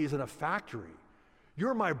employees in a factory.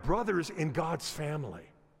 You're my brothers in God's family.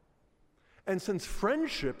 And since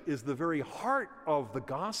friendship is the very heart of the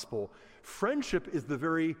gospel, friendship is the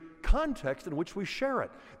very context in which we share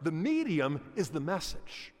it. The medium is the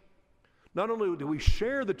message. Not only do we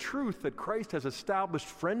share the truth that Christ has established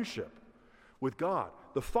friendship with God,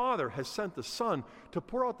 the Father has sent the Son to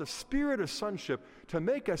pour out the Spirit of sonship to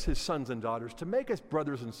make us His sons and daughters, to make us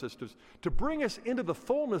brothers and sisters, to bring us into the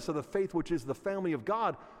fullness of the faith which is the family of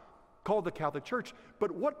God, called the Catholic Church.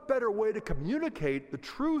 But what better way to communicate the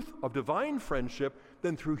truth of divine friendship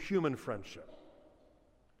than through human friendship?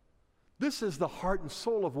 This is the heart and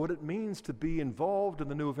soul of what it means to be involved in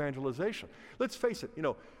the new evangelization. Let's face it,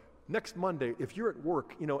 next Monday, if you're at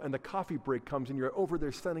work, and the coffee break comes and you're over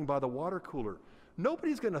there standing by the water cooler,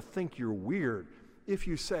 nobody's going to think you're weird if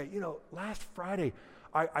you say, last Friday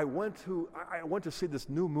I went to see this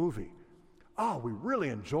new movie. Oh, we really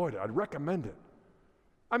enjoyed it. I'd recommend it.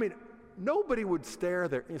 I mean, nobody would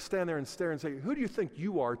stand there and stare and say, who do you think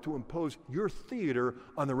you are to impose your theater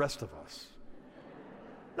on the rest of us?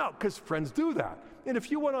 No, because friends do that. And if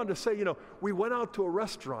you went on to say, we went out to a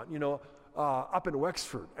restaurant, up in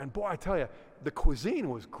Wexford, and boy, I tell you, the cuisine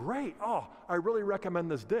was great. Oh, I really recommend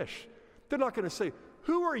this dish. They're not going to say,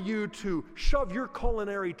 who are you to shove your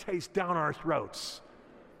culinary taste down our throats?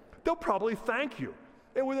 They'll probably thank you.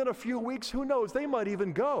 And within a few weeks, who knows, they might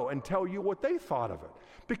even go and tell you what they thought of it.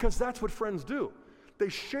 Because that's what friends do. They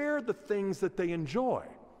share the things that they enjoy.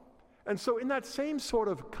 And so in that same sort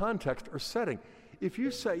of context or setting, if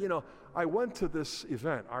you say, I went to this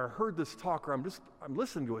event, I heard this talk, or I'm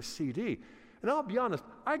listening to a CD, and I'll be honest,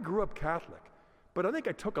 I grew up Catholic, but I think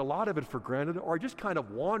I took a lot of it for granted, or I just kind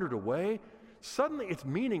of wandered away. Suddenly it's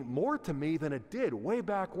meaning more to me than it did way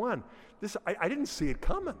back when. I didn't see it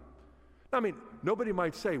coming. I mean, nobody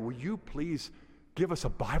might say, will you please give us a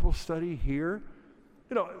Bible study here?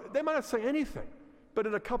 They might not say anything, but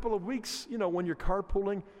in a couple of weeks, when you're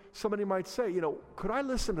carpooling, somebody might say, could I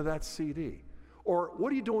listen to that CD? Or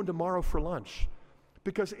what are you doing tomorrow for lunch?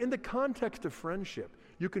 Because in the context of friendship,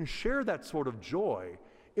 you can share that sort of joy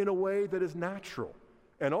in a way that is natural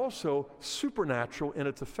and also supernatural in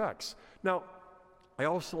its effects. Now, I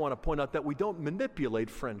also want to point out that we don't manipulate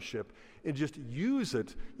friendship and just use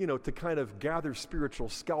it, to kind of gather spiritual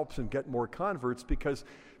scalps and get more converts, because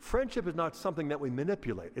friendship is not something that we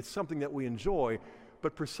manipulate. It's something that we enjoy,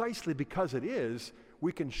 but precisely because it is,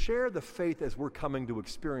 we can share the faith as we're coming to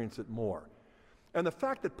experience it more. And the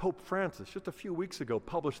fact that Pope Francis, just a few weeks ago,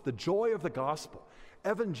 published The Joy of the Gospel,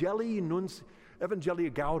 Evangelii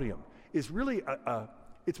Gaudium, is really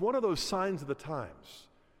it's one of those signs of the times,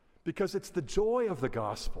 because it's the joy of the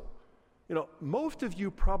gospel. Most of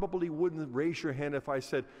you probably wouldn't raise your hand if I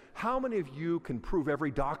said, how many of you can prove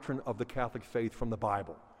every doctrine of the Catholic faith from the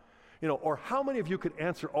Bible? Or how many of you could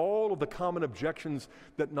answer all of the common objections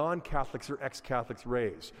that non-Catholics or ex-Catholics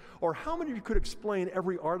raise? Or how many of you could explain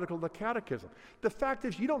every article of the Catechism? The fact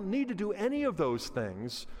is, you don't need to do any of those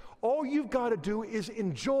things. All you've got to do is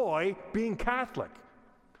enjoy being Catholic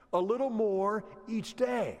a little more each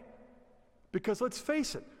day. Because let's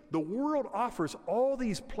face it, the world offers all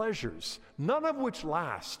these pleasures, none of which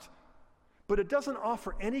last, but it doesn't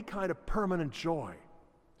offer any kind of permanent joy.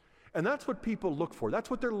 And that's what people look for. That's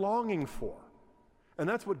what they're longing for. And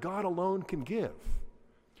that's what God alone can give.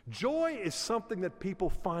 Joy is something that people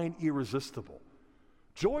find irresistible.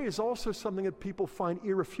 Joy is also something that people find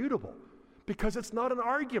irrefutable, because it's not an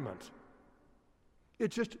argument.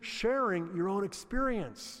 It's just sharing your own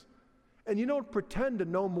experience. And you don't pretend to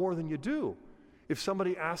know more than you do. If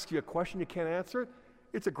somebody asks you a question you can't answer it,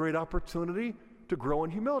 it's a great opportunity to grow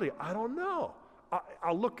in humility. I don't know.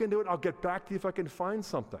 I'll look into it. I'll get back to you if I can find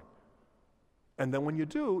something. And then when you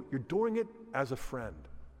do, you're doing it as a friend.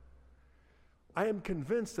 I am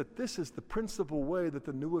convinced that this is the principal way that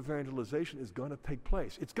the new evangelization is going to take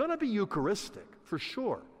place. It's going to be Eucharistic, for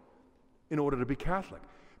sure, in order to be Catholic.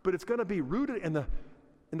 But it's going to be rooted in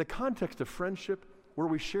the context of friendship, where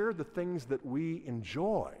we share the things that we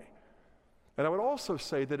enjoy. And I would also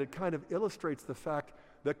say that it kind of illustrates the fact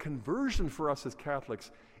that conversion for us as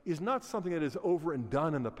Catholics is not something that is over and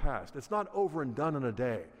done in the past. It's not over and done in a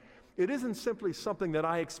day. It isn't simply something that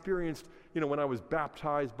I experienced, when I was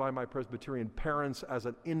baptized by my Presbyterian parents as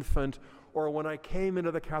an infant, or when I came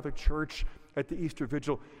into the Catholic Church at the Easter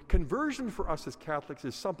Vigil. Conversion for us as Catholics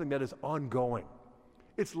is something that is ongoing.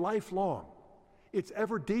 It's lifelong. It's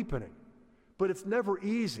ever deepening, but it's never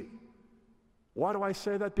easy. Why do I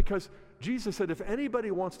say that? Because Jesus said, if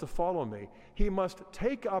anybody wants to follow me, he must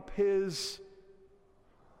take up his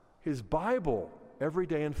Bible every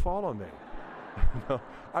day and follow me. No,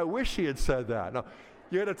 I wish he had said that. No,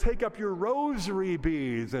 You got to take up your rosary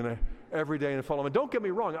beads every day and follow them. And don't get me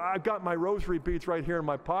wrong, I've got my rosary beads right here in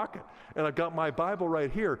my pocket, and I've got my Bible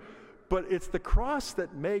right here. But it's the cross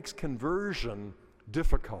that makes conversion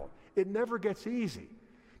difficult. It never gets easy,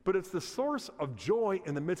 but it's the source of joy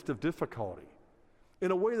in the midst of difficulty,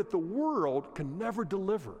 in a way that the world can never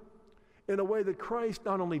deliver, in a way that Christ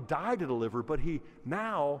not only died to deliver, but he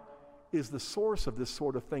now is the source of this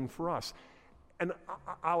sort of thing for us. And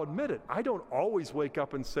I'll admit it, I don't always wake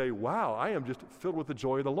up and say, wow, I am just filled with the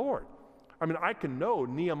joy of the Lord. I mean, I can know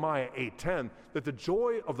Nehemiah 8:10, that the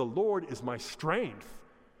joy of the Lord is my strength.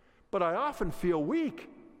 But I often feel weak,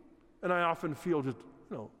 and I often feel just,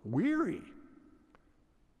 weary.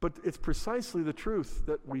 But it's precisely the truth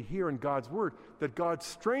that we hear in God's word, that God's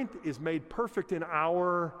strength is made perfect in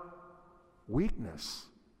our weakness.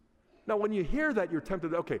 Now, when you hear that, you're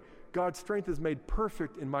tempted, okay, God's strength is made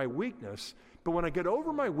perfect in my weakness, but when I get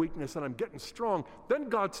over my weakness and I'm getting strong, then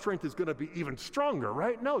God's strength is going to be even stronger,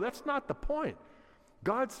 right? No, that's not the point.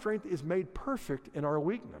 God's strength is made perfect in our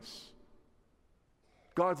weakness.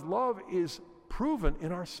 God's love is proven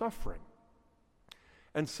in our suffering.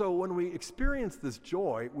 And so when we experience this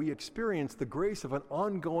joy, we experience the grace of an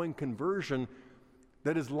ongoing conversion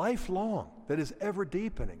that is lifelong, that is ever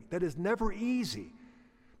deepening, that is never easy.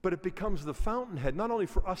 But it becomes the fountainhead, not only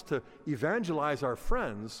for us to evangelize our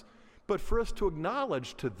friends, but for us to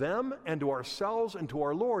acknowledge to them and to ourselves and to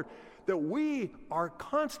our Lord that we are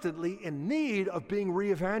constantly in need of being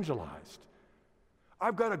re-evangelized.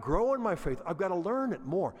 I've got to grow in my faith. I've got to learn it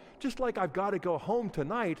more. Just like I've got to go home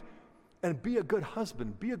tonight and be a good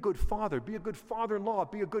husband, be a good father, be a good father-in-law,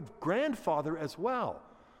 be a good grandfather as well.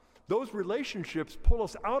 Those relationships pull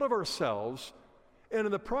us out of ourselves, and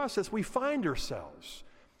in the process, we find ourselves.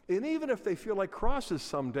 And even if they feel like crosses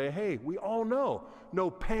someday, hey, we all know, no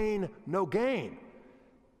pain, no gain.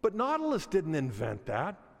 But Nautilus didn't invent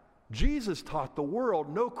that. Jesus taught the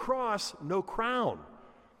world, no cross, no crown.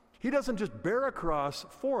 He doesn't just bear a cross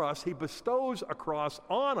for us, he bestows a cross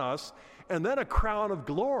on us, and then a crown of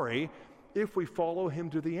glory if we follow him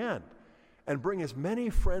to the end and bring as many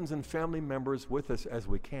friends and family members with us as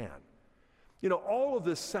we can. All of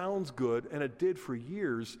this sounds good, and it did for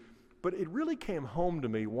years, but it really came home to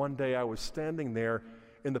me one day. I was standing there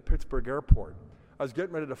in the Pittsburgh airport. I was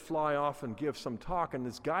getting ready to fly off and give some talk, and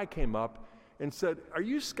this guy came up and said, "Are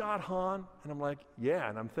you Scott Hahn?" And I'm like, "Yeah."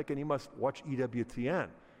 And I'm thinking he must watch EWTN.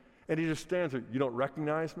 And he just stands there, "You don't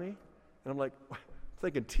recognize me?" And I'm like,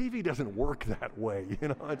 thinking TV doesn't work that way,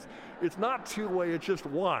 It's not two-way, it's just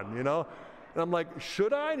one, And I'm like,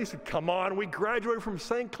 "Should I?" And he said, "Come on, we graduated from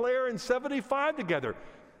St. Clair in 75 together."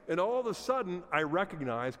 And all of a sudden, I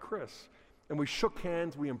recognized Chris. And we shook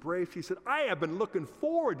hands, we embraced. He said, "I have been looking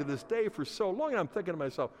forward to this day for so long." And I'm thinking to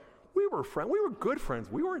myself, we were good friends.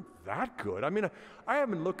 We weren't that good. I have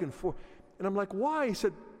been looking for, and I'm like, "Why?" He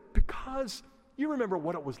said, "Because you remember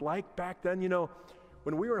what it was like back then,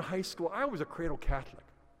 when we were in high school. I was a cradle Catholic,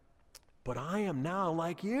 but I am now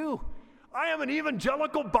like you. I am an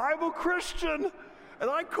evangelical Bible Christian, and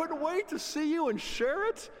I couldn't wait to see you and share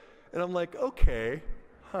it." And I'm like, "Okay,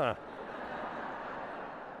 huh."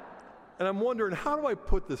 And I'm wondering, how do I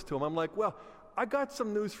put this to him? I'm like, "Well, I got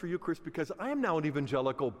some news for you, Chris, because I am now an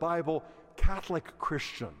evangelical Bible Catholic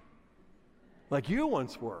Christian, like you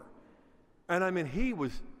once were." And he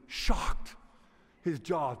was shocked. His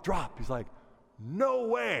jaw dropped. He's like, "No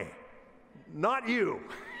way, not you."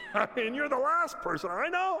 You're the last person. I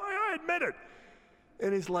know, I admit it.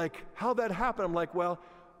 And he's like, "How'd that happen?" I'm like, "Well,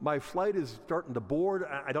 my flight is starting to board.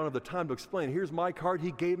 I don't have the time to explain. Here's my card."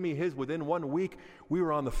 He gave me his. Within 1 week, we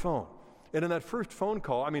were on the phone. And in that first phone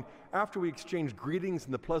call, after we exchanged greetings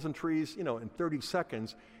and the pleasantries, in 30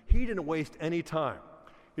 seconds, he didn't waste any time.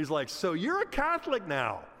 He's like, "So you're a Catholic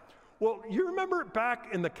now? Well, you remember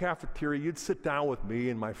back in the cafeteria, you'd sit down with me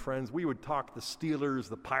and my friends. We would talk the Steelers,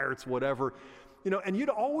 the Pirates, whatever, and you'd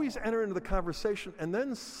always enter into the conversation and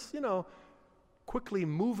then, quickly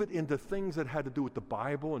move it into things that had to do with the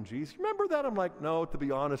Bible and Jesus. Remember that?" I'm like, "No, to be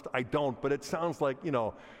honest, I don't, but it sounds like,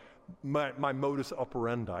 my modus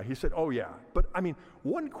operandi." He said, "Oh, yeah. But,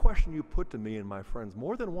 one question you put to me and my friends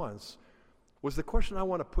more than once was the question I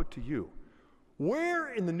want to put to you.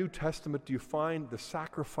 Where in the New Testament do you find the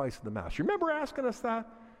sacrifice of the Mass?" You remember asking us that?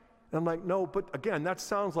 And I'm like, "No, but again, that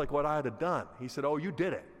sounds like what I had done." He said, "Oh, you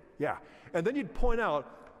did it. Yeah." And then you'd point out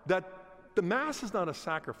that the Mass is not a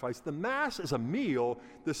sacrifice. The Mass is a meal.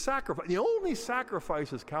 The only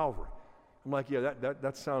sacrifice is Calvary. I'm like, "Yeah,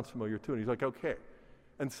 that sounds familiar too." And he's like, "Okay."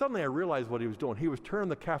 And suddenly I realized what he was doing. He was turning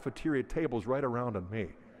the cafeteria tables right around on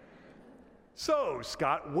me. "So,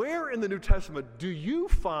 Scott, where in the New Testament do you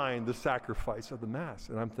find the sacrifice of the Mass?"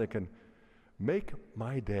 And I'm thinking, make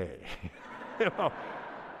my day. You know,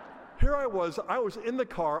 here I was in the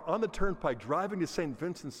car on the turnpike driving to St.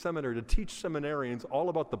 Vincent's Seminary to teach seminarians all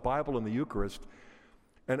about the Bible and the Eucharist.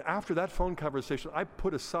 And after that phone conversation, I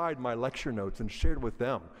put aside my lecture notes and shared with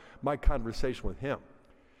them my conversation with him.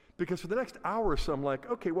 Because for the next hour or so, I'm like,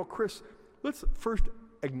 okay, well, Chris, let's first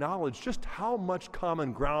acknowledge just how much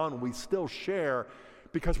common ground we still share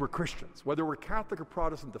because we're Christians. Whether we're Catholic or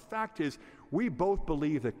Protestant, the fact is we both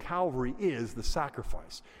believe that Calvary is the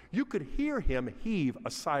sacrifice. You could hear him heave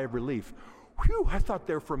a sigh of relief. Whew, I thought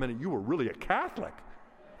there for a minute you were really a Catholic.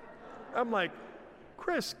 I'm like,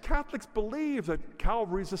 Chris, Catholics believe that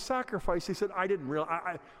Calvary is a sacrifice. He said, I didn't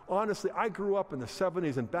realize. Honestly, I grew up in the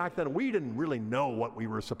 70s, and back then we didn't really know what we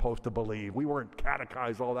were supposed to believe. We weren't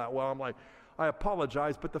catechized all that well. I'm like, I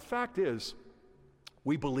apologize, but the fact is,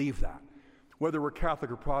 we believe that, whether we're Catholic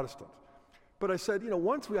or Protestant. But I said,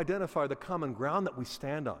 once we identify the common ground that we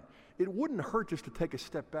stand on, it wouldn't hurt just to take a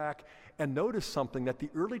step back and notice something that the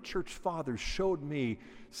early church fathers showed me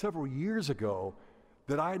several years ago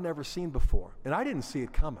that I had never seen before, and I didn't see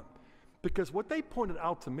it coming. Because what they pointed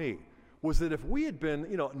out to me was that if we had been,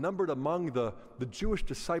 numbered among the Jewish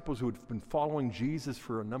disciples who had been following Jesus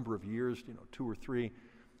for a number of years, 2 or 3,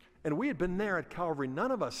 and we had been there at Calvary,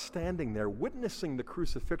 none of us standing there witnessing the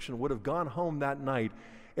crucifixion would have gone home that night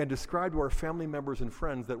and described to our family members and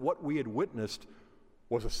friends that what we had witnessed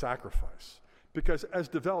was a sacrifice. Because as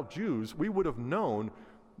devout Jews, we would have known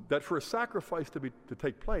that for a sacrifice to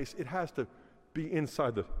take place, it has to be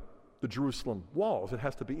inside the Jerusalem walls. It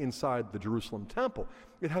has to be inside the Jerusalem temple.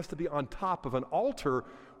 It has to be on top of an altar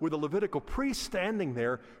with a Levitical priest standing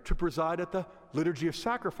there to preside at the liturgy of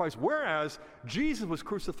sacrifice, whereas Jesus was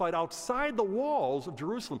crucified outside the walls of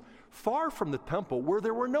Jerusalem, far from the temple, where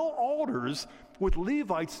there were no altars with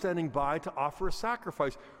Levites standing by to offer a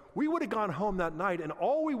sacrifice. We would have gone home that night, and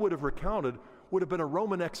all we would have recounted would have been a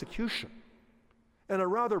Roman execution, and a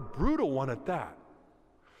rather brutal one at that.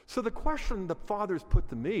 So the question the fathers put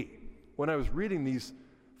to me when I was reading these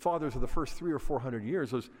fathers of the first 300 or 400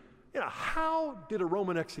 years was, how did a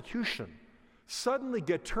Roman execution suddenly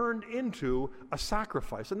get turned into a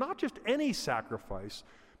sacrifice? And not just any sacrifice,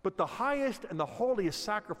 but the highest and the holiest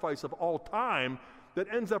sacrifice of all time that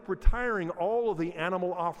ends up retiring all of the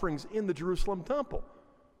animal offerings in the Jerusalem temple.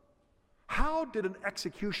 How did an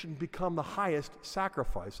execution become the highest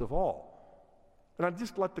sacrifice of all? And I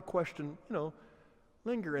just let the question,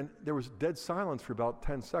 linger, and there was dead silence for about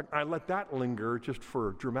 10 seconds. I let that linger just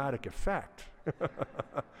for dramatic effect.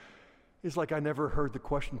 It's like I never heard the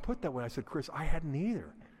question put that way. I said, Chris, I hadn't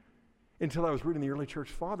either, until I was reading the early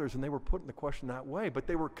church fathers, and they were putting the question that way. But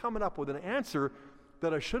they were coming up with an answer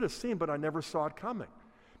that I should have seen, but I never saw it coming.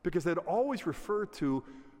 Because they'd always refer to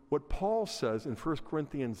what Paul says in 1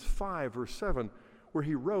 Corinthians 5, verse 7, where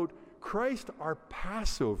he wrote, Christ, our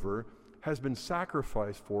Passover, has been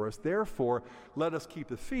sacrificed for us, therefore let us keep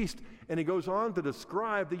the feast. And he goes on to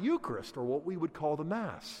describe the Eucharist, or what we would call the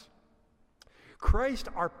Mass. Christ,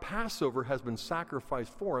 our Passover, has been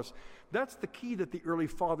sacrificed for us. That's the key that the early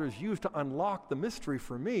fathers used to unlock the mystery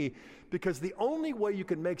for me, because the only way you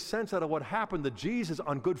can make sense out of what happened to Jesus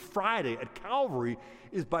on Good Friday at Calvary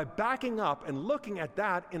is by backing up and looking at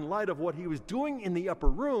that in light of what he was doing in the upper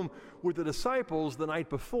room with the disciples the night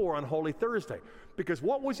before on Holy Thursday. Because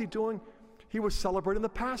what was he doing? He was celebrating the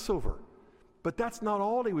Passover. But that's not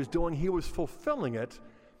all he was doing. He was fulfilling it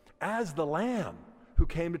as the Lamb who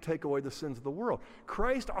came to take away the sins of the world.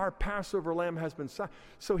 Christ, our Passover Lamb, has been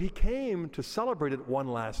so he came to celebrate it one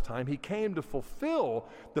last time. He came to fulfill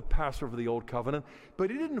the Passover of the Old Covenant, but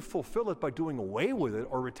he didn't fulfill it by doing away with it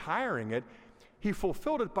or retiring it. He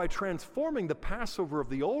fulfilled it by transforming the Passover of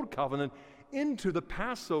the Old Covenant into the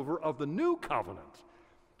Passover of the New Covenant.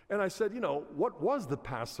 And I said, what was the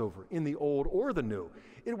Passover in the Old or the New?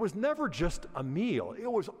 It was never just a meal.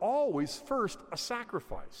 It was always first a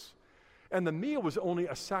sacrifice. And the meal was only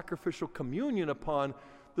a sacrificial communion upon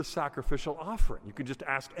the sacrificial offering. You can just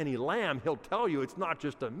ask any lamb, he'll tell you it's not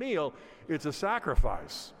just a meal, it's a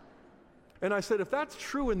sacrifice. And I said, if that's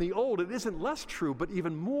true in the old, it isn't less true, but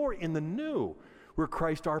even more in the new, where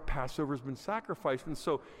Christ our Passover has been sacrificed. And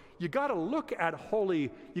so you got to look at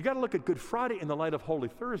Good Friday in the light of Holy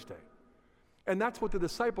Thursday. And that's what the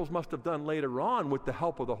disciples must have done later on with the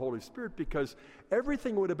help of the Holy Spirit, because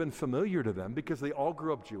everything would have been familiar to them because they all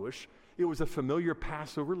grew up Jewish. It was a familiar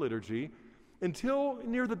Passover liturgy until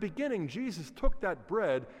near the beginning, Jesus took that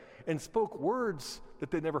bread and spoke words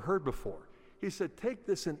that they'd never heard before. He said, take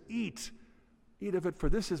this and eat of it, for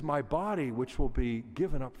this is my body, which will be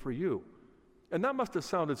given up for you. And that must have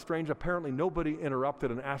sounded strange. Apparently nobody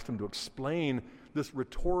interrupted and asked him to explain this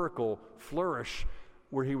rhetorical flourish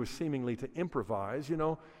where he was seemingly to improvise. You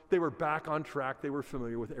know, they were back on track. They were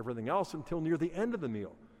familiar with everything else until near the end of the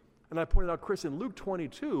meal. And I pointed out, Chris, in Luke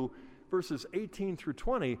 22, verses 18 through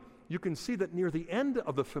 20, you can see that near the end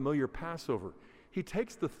of the familiar Passover, he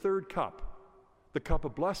takes the third cup, the cup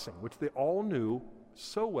of blessing, which they all knew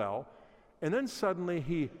so well, and then suddenly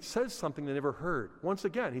he says something they never heard. Once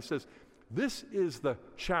again, he says, "This is the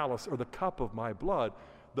chalice or the cup of my blood,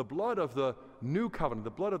 the blood of the new covenant,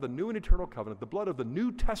 the blood of the new and eternal covenant, the blood of the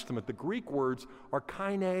New Testament." The Greek words are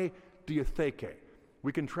kaine diatheke.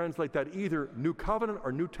 We can translate that either New Covenant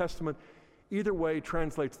or New Testament. Either way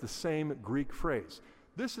translates the same Greek phrase.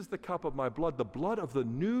 This is the cup of my blood, the blood of the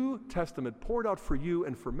New Testament poured out for you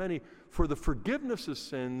and for many for the forgiveness of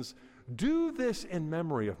sins. Do this in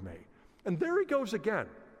memory of me. And there he goes again,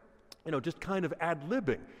 you know, just kind of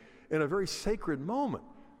ad-libbing in a very sacred moment.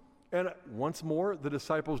 And once more, the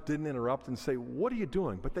disciples didn't interrupt and say, "What are you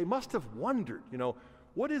doing?" But they must have wondered, you know,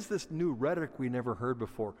 what is this new rhetoric we never heard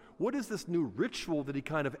before? What is this new ritual that he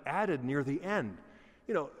kind of added near the end?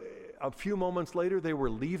 You know, a few moments later, they were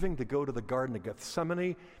leaving to go to the Garden of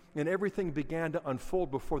Gethsemane, and everything began to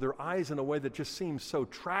unfold before their eyes in a way that just seemed so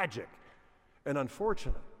tragic and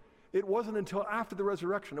unfortunate. It wasn't until after the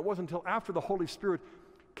resurrection, it wasn't until after the Holy Spirit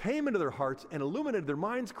came into their hearts and illuminated their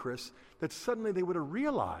minds, Chris, that suddenly they would have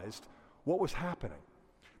realized what was happening.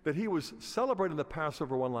 That he was celebrating the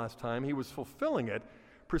Passover one last time. He was fulfilling it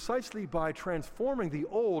precisely by transforming the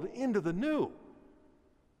old into the new.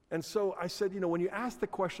 And so I said, you know, when you ask the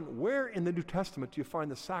question, where in the New Testament do you find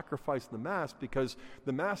the sacrifice in the Mass? Because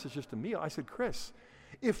the Mass is just a meal. I said, Chris,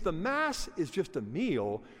 if the Mass is just a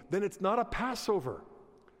meal, then it's not a Passover.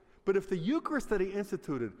 But if the Eucharist that he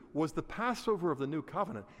instituted was the Passover of the New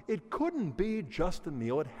Covenant, it couldn't be just a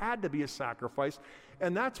meal. It had to be a sacrifice.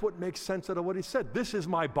 And that's what makes sense out of what he said. This is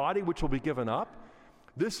my body which will be given up.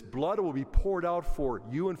 This blood will be poured out for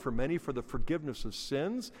you and for many for the forgiveness of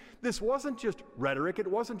sins. This wasn't just rhetoric. It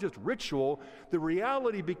wasn't just ritual. The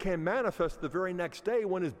reality became manifest the very next day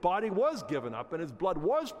when his body was given up and his blood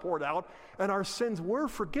was poured out and our sins were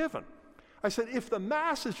forgiven. I said, if the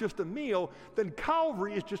Mass is just a meal, then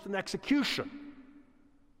Calvary is just an execution.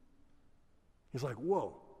 He's like,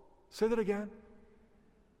 whoa, say that again?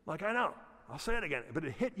 Like, I know, I'll say it again. But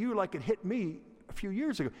it hit you like it hit me a few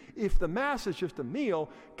years ago. If the Mass is just a meal,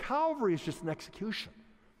 Calvary is just an execution.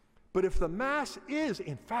 But if the Mass is,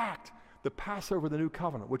 in fact, the Passover of the New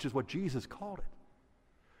Covenant, which is what Jesus called it,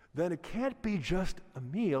 then it can't be just a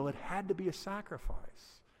meal. It had to be a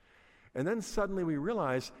sacrifice. And then suddenly we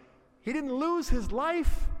realize he didn't lose his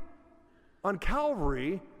life on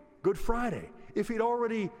Calvary Good Friday. If he'd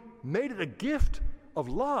already made it a gift of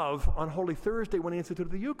love on Holy Thursday when he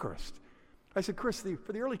instituted the Eucharist. I said, Chris,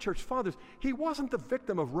 for the early church fathers, he wasn't the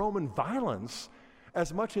victim of Roman violence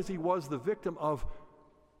as much as he was the victim of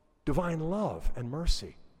divine love and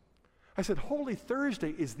mercy. I said, Holy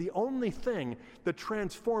Thursday is the only thing that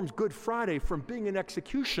transforms Good Friday from being an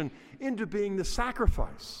execution into being the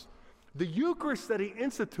sacrifice. The Eucharist that he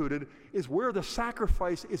instituted is where the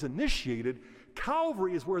sacrifice is initiated.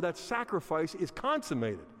 Calvary is where that sacrifice is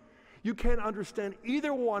consummated. You can't understand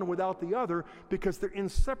either one without the other because they're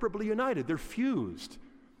inseparably united. They're fused.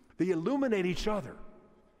 They illuminate each other.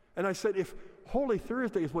 And I said, if Holy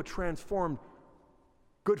Thursday is what transformed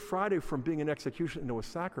Good Friday from being an execution into a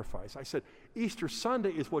sacrifice, I said, Easter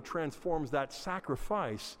Sunday is what transforms that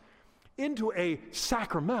sacrifice into a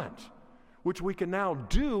sacrament, which we can now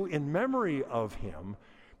do in memory of him,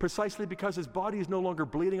 precisely because his body is no longer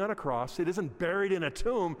bleeding on a cross. It isn't buried in a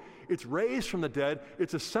tomb. It's raised from the dead.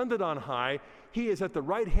 It's ascended on high. He is at the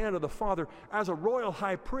right hand of the Father. As a royal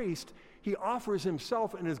high priest, he offers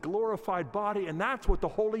himself in his glorified body, and that's what the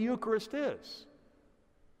Holy Eucharist is.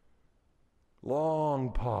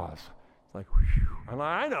 Long pause. It's like, whew. And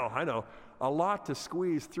I know. A lot to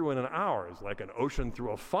squeeze through in an hour is like an ocean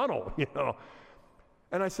through a funnel, you know.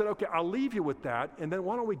 And I said, okay, I'll leave you with that, and then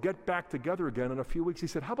why don't we get back together again in a few weeks? He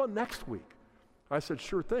said, how about next week? I said,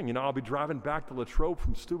 sure thing. You know, I'll be driving back to Latrobe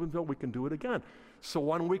from Steubenville. We can do it again. So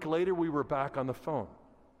 1 week later, we were back on the phone.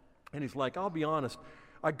 And he's like, I'll be honest,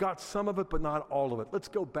 I got some of it, but not all of it. Let's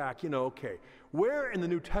go back. You know, okay, where in the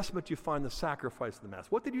New Testament do you find the sacrifice of the Mass?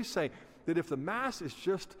 What did you say? That if the Mass is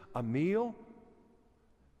just a meal,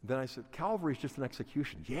 then I said, Calvary is just an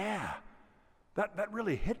execution. Yeah, that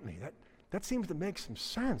really hit me. That seems to make some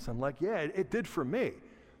sense. I'm like, yeah, it did for me.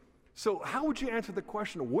 So how would you answer the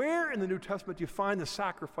question, where in the New Testament do you find the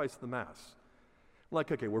sacrifice of the Mass? I'm like,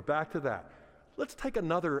 okay, we're back to that. Let's take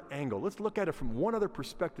another angle. Let's look at it from one other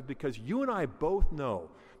perspective, because you and I both know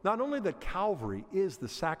not only that Calvary is the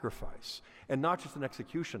sacrifice and not just an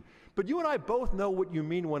execution, but you and I both know what you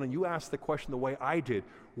mean when you ask the question the way I did.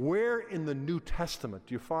 Where in the New Testament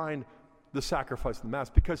do you find the sacrifice of the Mass?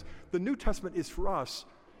 Because the New Testament is for us,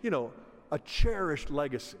 a cherished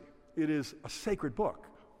legacy. It is a sacred book.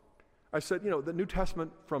 I said, the New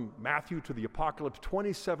Testament from Matthew to the Apocalypse,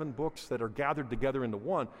 27 books that are gathered together into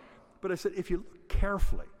one. But I said, if you look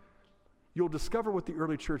carefully, you'll discover what the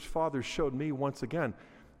early church fathers showed me once again,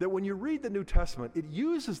 that when you read the New Testament, it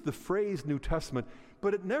uses the phrase New Testament,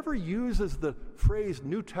 but it never uses the phrase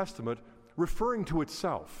New Testament referring to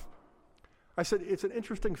itself. I said, it's an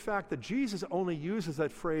interesting fact that Jesus only uses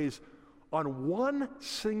that phrase on one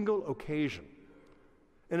single occasion.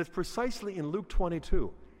 And it's precisely in Luke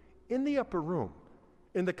 22, in the upper room,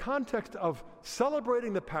 in the context of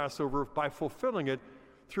celebrating the Passover by fulfilling it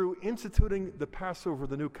through instituting the Passover,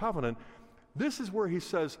 the new covenant. This is where he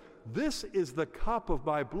says, this is the cup of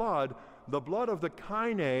my blood, the blood of the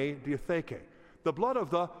kaine diatheke, the blood of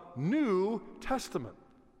the New Testament,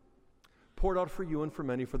 poured out for you and for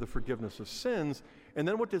many for the forgiveness of sins. And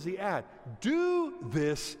then what does he add? Do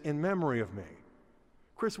this in memory of me.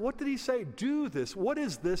 Chris, what did he say? Do this. What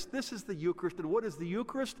is this? This is the Eucharist. And what is the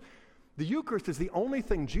Eucharist? The Eucharist is the only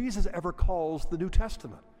thing Jesus ever calls the New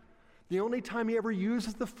Testament. The only time he ever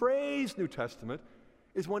uses the phrase New Testament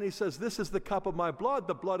is when he says, this is the cup of my blood,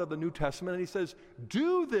 the blood of the New Testament. And he says,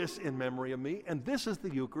 do this in memory of me. And this is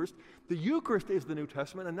the Eucharist. The Eucharist is the New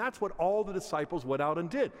Testament. And that's what all the disciples went out and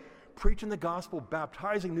did. Preaching the gospel,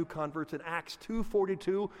 baptizing new converts. In Acts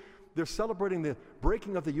 2:42, they're celebrating the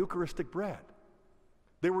breaking of the Eucharistic bread.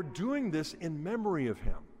 They were doing this in memory of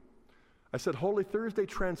him. I said Holy Thursday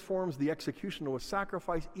transforms the execution into a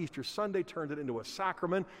sacrifice. Easter Sunday turned it into a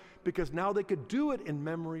sacrament because now they could do it in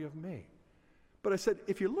memory of me. But I said,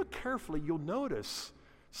 if you look carefully, you'll notice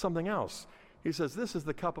something else. He says, this is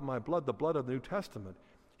the cup of my blood, the blood of the New Testament.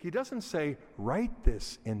 He doesn't say, write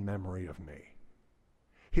this in memory of me.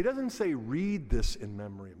 He doesn't say, read this in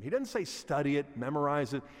memory of me. He doesn't say, study it,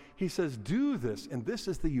 memorize it. He says, do this, and this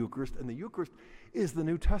is the Eucharist, and the Eucharist is the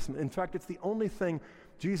New Testament. In fact, it's the only thing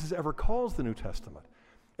Jesus ever calls the New Testament.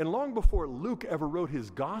 And long before Luke ever wrote his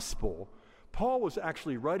gospel, Paul was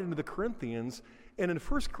actually writing to the Corinthians, and in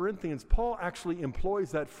 1 Corinthians, Paul actually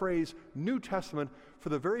employs that phrase, New Testament, for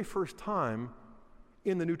the very first time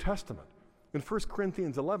in the New Testament. In 1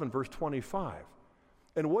 Corinthians 11, verse 25.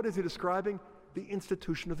 And what is he describing? The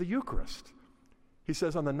institution of the Eucharist. He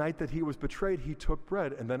says, on the night that he was betrayed, he took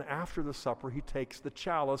bread, and then after the supper, he takes the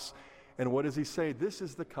chalice. And what does he say? This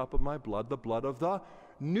is the cup of my blood, the blood of the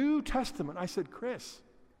New Testament. I said, Chris,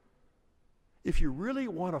 if you really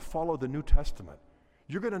want to follow the New Testament,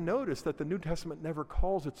 you're going to notice that the New Testament never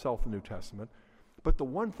calls itself the New Testament, but the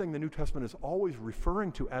one thing the New Testament is always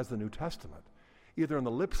referring to as the New Testament, either on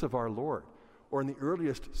the lips of our Lord or in the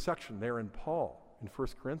earliest section there in Paul in 1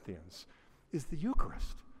 Corinthians, is the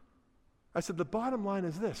Eucharist. I said the bottom line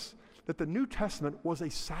is this, that the New Testament was a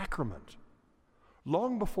sacrament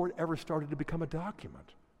long before it ever started to become a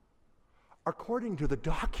document. According to the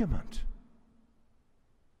document.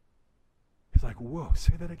 He's like, whoa,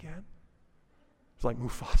 say that again? It's like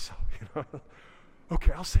Mufasa,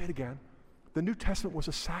 Okay, I'll say it again. The New Testament was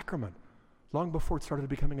a sacrament long before it started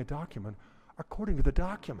becoming a document, according to the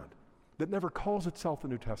document that never calls itself the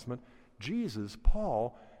New Testament. Jesus,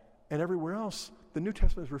 Paul, and everywhere else, the New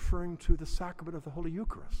Testament is referring to the sacrament of the Holy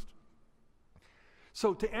Eucharist.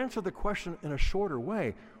 So to answer the question in a shorter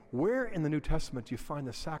way, where in the New Testament do you find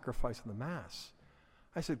the sacrifice of the Mass?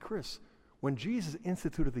 I said, Chris, when Jesus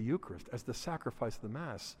instituted the Eucharist as the sacrifice of the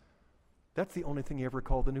Mass, that's the only thing he ever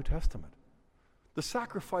called the New Testament. The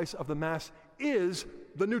sacrifice of the Mass is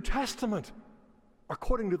the New Testament,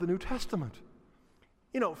 according to the New Testament.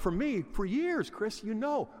 For me, for years, Chris,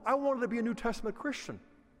 I wanted to be a New Testament Christian.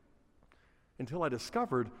 Until I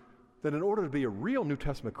discovered that in order to be a real New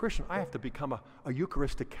Testament Christian, I have to become a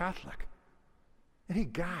Eucharistic Catholic. And he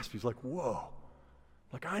gasped. He's like, whoa.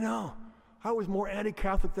 Like, I know. I was more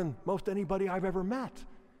anti-Catholic than most anybody I've ever met.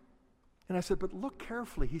 And I said, but look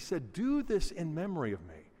carefully. He said, do this in memory of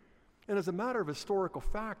me. And as a matter of historical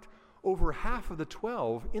fact, over half of the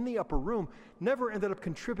 12 in the upper room never ended up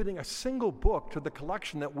contributing a single book to the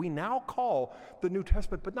collection that we now call the New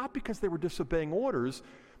Testament, but not because they were disobeying orders,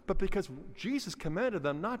 but because Jesus commanded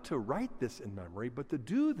them not to write this in memory, but to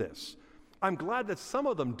do this. I'm glad that some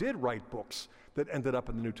of them did write books that ended up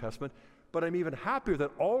in the New Testament, but I'm even happier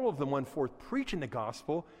that all of them went forth preaching the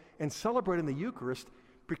gospel and celebrating the Eucharist,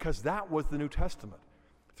 because that was the New Testament.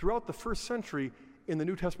 Throughout the first century, in the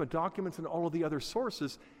New Testament documents and all of the other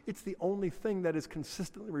sources, it's the only thing that is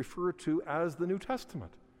consistently referred to as the New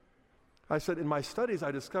Testament. I said, in my studies,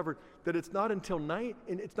 I discovered that it's not until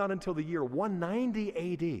the year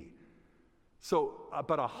 190 AD, so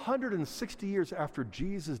about 160 years after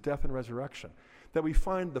Jesus' death and resurrection, that we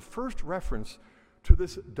find the first reference to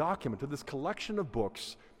this document, to this collection of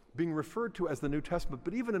books being referred to as the New Testament.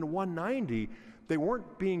 But even in 190, they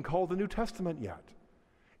weren't being called the New Testament yet.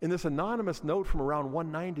 In this anonymous note from around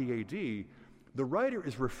 190 AD, the writer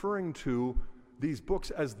is referring to these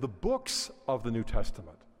books as the books of the New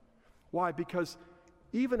Testament. Why? Because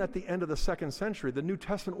even at the end of the 2nd century, the New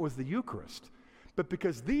Testament was the Eucharist. But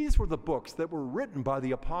because these were the books that were written by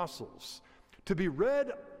the apostles to be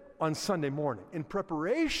read on Sunday morning in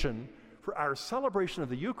preparation for our celebration of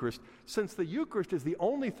the Eucharist, since the Eucharist is the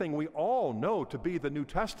only thing we all know to be the New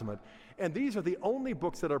Testament, and these are the only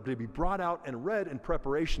books that are to be brought out and read in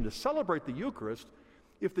preparation to celebrate the Eucharist,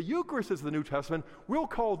 if the Eucharist is the New Testament, we'll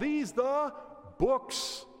call these the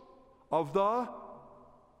books of the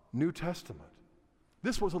New Testament.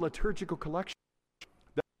 This was a liturgical collection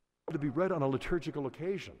that had to be read on a liturgical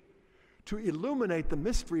occasion to illuminate the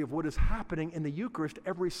mystery of what is happening in the Eucharist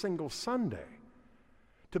every single Sunday.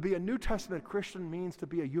 To be a New Testament Christian means to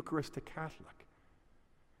be a Eucharistic Catholic.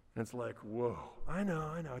 And it's like, whoa, I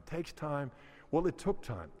know, it takes time. Well, it took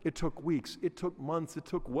time. It took weeks. It took months. It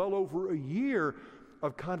took well over a year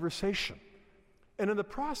of conversation. And in the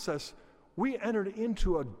process, we entered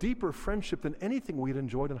into a deeper friendship than anything we had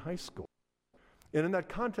enjoyed in high school. And in that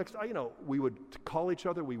context, we would call each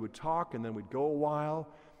other, we would talk, and then we'd go a while.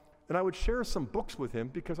 And I would share some books with him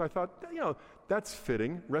because I thought, that's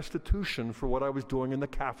fitting restitution for what I was doing in the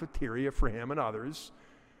cafeteria for him and others.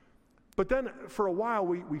 But then for a while,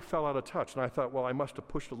 we fell out of touch. And I thought, well, I must have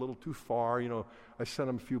pushed a little too far. I sent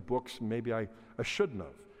him a few books, and maybe I shouldn't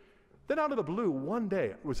have. Then out of the blue, one day,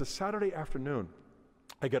 it was a Saturday afternoon,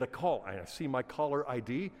 I get a call. I see my caller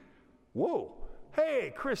ID. Whoa,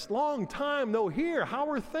 hey, Chris, long time no hear. How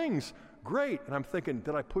are things? Great. And I'm thinking,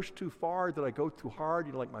 did I push too far? Did I go too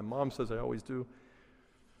hard? Like my mom says I always do.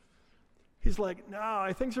 He's like,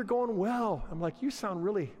 no, things are going well. I'm like, you sound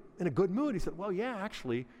really in a good mood. He said, well, yeah,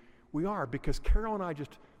 actually, we are, because Carol and I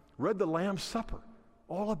just read the Lamb's Supper,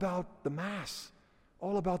 all about the Mass,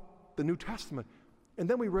 all about the New Testament. And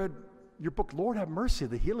then we read your book, Lord Have Mercy,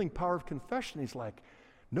 The Healing Power of Confession. He's like,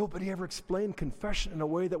 nobody ever explained confession in a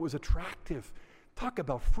way that was attractive. Talk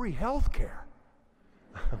about free health care.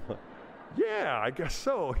 Yeah, I guess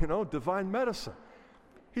so, divine medicine.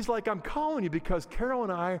 He's like, I'm calling you because Carol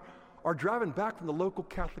and I are driving back from the local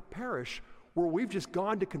Catholic parish where we've just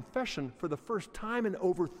gone to confession for the first time in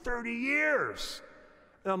over 30 years.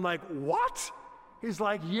 And I'm like, what? He's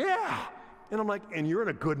like, yeah. And I'm like, and you're in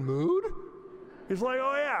a good mood? He's like,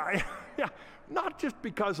 oh yeah, yeah. Not just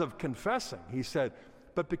because of confessing, he said,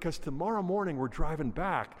 but because tomorrow morning we're driving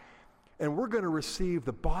back and we're going to receive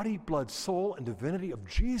the body, blood, soul, and divinity of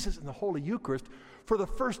Jesus in the Holy Eucharist for the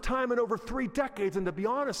first time in over 3 decades. And to be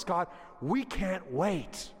honest, Scott, we can't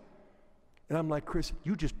wait. And I'm like, Chris,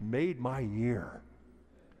 you just made my year.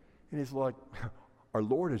 And he's like, our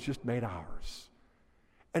Lord has just made ours.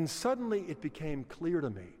 And suddenly it became clear to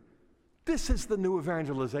me, this is the new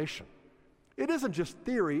evangelization. It isn't just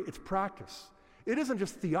theory, it's practice. It isn't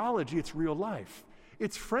just theology, it's real life.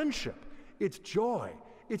 It's friendship, it's joy,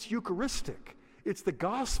 it's Eucharistic. It's the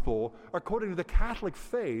gospel according to the Catholic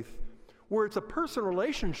faith, where it's a personal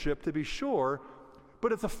relationship to be sure,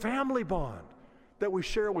 but it's a family bond that we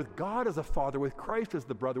share with God as a father, with Christ as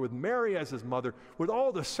the brother, with Mary as his mother, with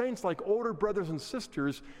all the saints like older brothers and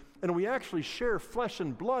sisters, and we actually share flesh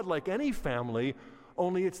and blood like any family,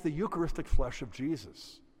 only it's the Eucharistic flesh of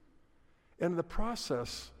Jesus. And in the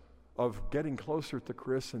process of getting closer to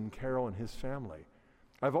Chris and Carol and his family,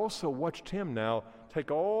 I've also watched him now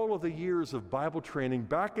take all of the years of Bible training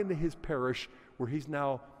back into his parish where he's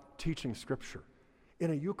now teaching Scripture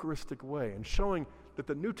in a Eucharistic way and showing that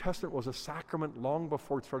the New Testament was a sacrament long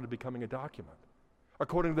before it started becoming a document.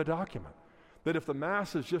 According to the document, that if the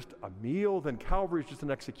Mass is just a meal, then Calvary is just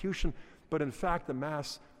an execution, but in fact the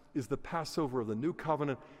Mass is the Passover of the New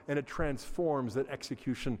Covenant, and it transforms that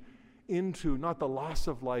execution into not the loss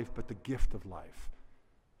of life, but the gift of life.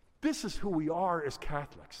 This is who we are as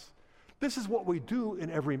Catholics. This is what we do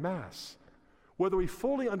in every Mass. Whether we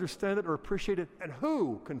fully understand it or appreciate it, and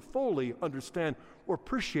who can fully understand or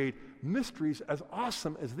appreciate mysteries as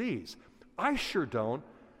awesome as these? I sure don't,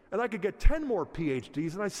 and I could get 10 more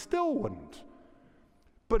PhDs and I still wouldn't.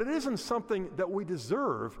 But it isn't something that we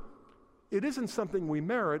deserve. It isn't something we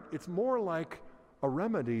merit. It's more like a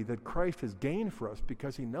remedy that Christ has gained for us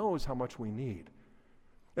because he knows how much we need.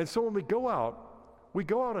 And so when we go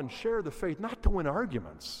out and share the faith, not to win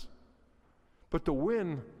arguments, but to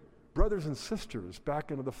win brothers and sisters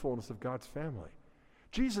back into the fullness of God's family.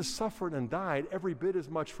 Jesus suffered and died every bit as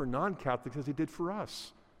much for non-Catholics as he did for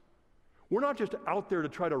us. We're not just out there to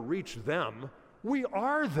try to reach them. We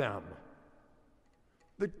are them.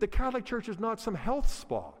 The Catholic Church is not some health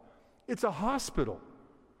spa. It's a hospital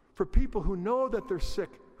for people who know that they're sick,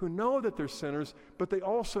 who know that they're sinners, but they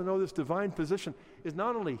also know this divine physician is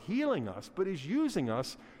not only healing us, but he's using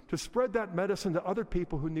us to spread that medicine to other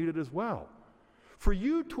people who need it as well. For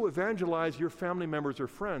you to evangelize your family members or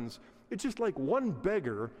friends, it's just like one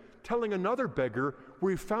beggar telling another beggar,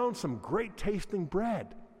 we found some great tasting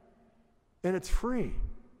bread. And it's free,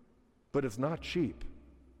 but it's not cheap.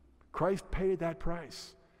 Christ paid that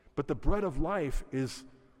price. But the bread of life is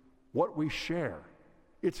what we share.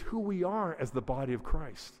 It's who we are as the body of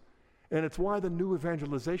Christ. And it's why the new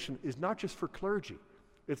evangelization is not just for clergy.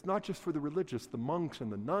 It's not just for the religious, the monks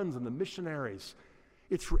and the nuns and the missionaries.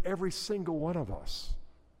 It's for every single one of us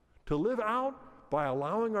to live out by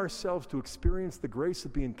allowing ourselves to experience the grace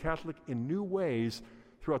of being Catholic in new ways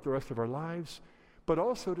throughout the rest of our lives, but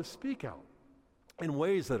also to speak out in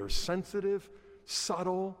ways that are sensitive,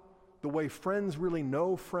 subtle, the way friends really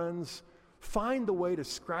know friends. Find the way to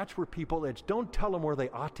scratch where people itch. Don't tell them where they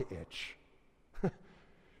ought to itch.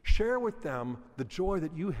 Share with them the joy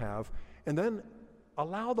that you have, and then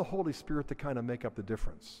allow the Holy Spirit to kind of make up the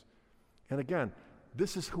difference. And again,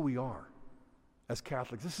 this is who we are as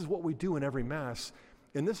Catholics. This is what we do in every Mass,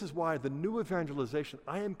 and this is why the new evangelization,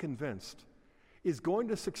 I am convinced, is going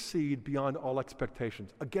to succeed beyond all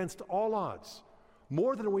expectations, against all odds,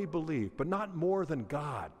 more than we believe, but not more than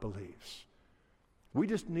God believes. We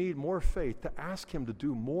just need more faith to ask him to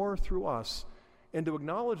do more through us and to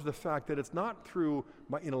acknowledge the fact that it's not through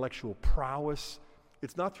my intellectual prowess,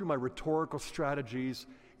 it's not through my rhetorical strategies,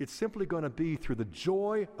 it's simply going to be through the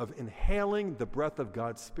joy of inhaling the breath of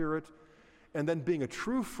God's Spirit and then being a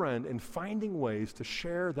true friend and finding ways to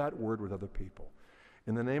share that word with other people.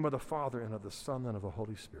 In the name of the Father, and of the Son, and of the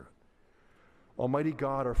Holy Spirit. Almighty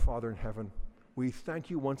God, our Father in heaven, we thank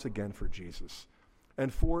you once again for Jesus,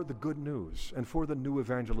 and for the good news, and for the new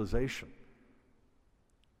evangelization,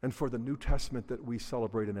 and for the New Testament that we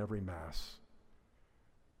celebrate in every Mass.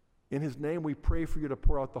 In his name, we pray for you to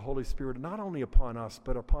pour out the Holy Spirit not only upon us,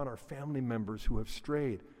 but upon our family members who have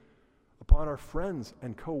strayed, upon our friends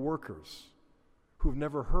and co-workers who've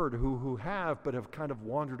never heard, who have but have kind of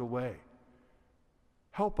wandered away.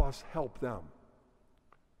 Help us help them,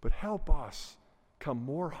 but help us come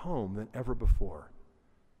more home than ever before.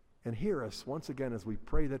 And hear us once again as we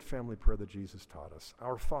pray that family prayer that Jesus taught us.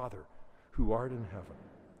 Our Father, who art in heaven,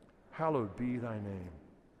 hallowed be thy name.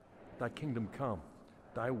 Thy kingdom come,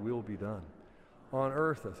 thy will be done, on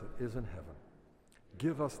earth as it is in heaven.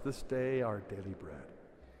 Give us this day our daily bread,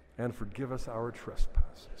 and forgive us our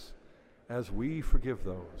trespasses, as we forgive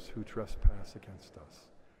those who trespass against us.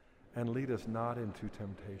 And lead us not into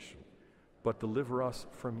temptation, but deliver us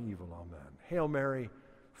from evil. Amen. Hail Mary,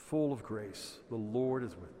 full of grace, the Lord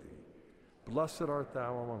is with thee. Blessed art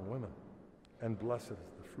thou among women, and blessed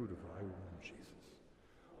is the fruit of thy womb, Jesus.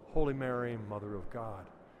 Holy Mary, Mother of God,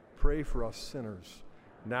 pray for us sinners,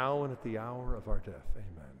 now and at the hour of our death.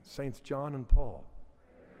 Amen. Saints John and Paul,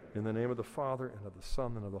 in the name of the Father, and of the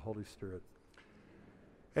Son, and of the Holy Spirit.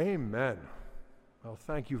 Amen. Well,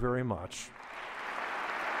 thank you very much.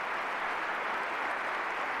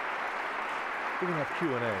 We're going to have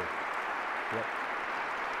Q&A. Yep.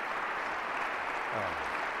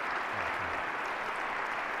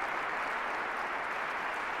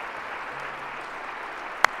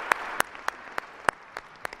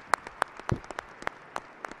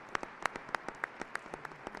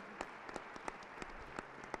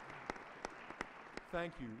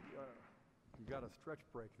 Thank you. You got a stretch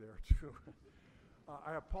break there, too.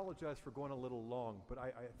 I apologize for going a little long, but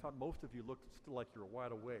I thought most of you looked still like you're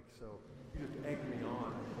wide awake, so you just egged me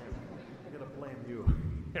on. I'm going to blame you.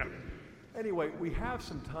 Yeah. Anyway, we have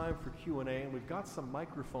some time for Q&A, and we've got some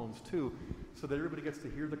microphones, too, so that everybody gets to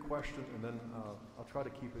hear the question, and then I'll try to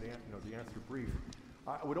keep it, the answer brief.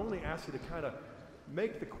 I would only ask you to kind of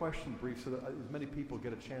make the question brief so that as many people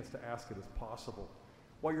get a chance to ask it as possible.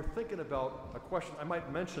 While you're thinking about a question, I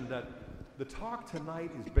might mention that the talk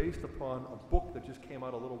tonight is based upon a book that just came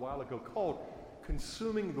out a little while ago called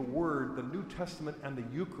Consuming the Word, the New Testament and the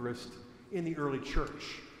Eucharist in the Early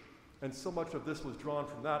Church. And so much of this was drawn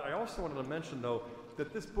from that. I also wanted to mention, though,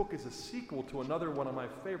 that this book is a sequel to another one of my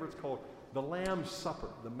favorites called The Lamb's Supper,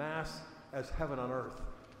 The Mass as Heaven on Earth,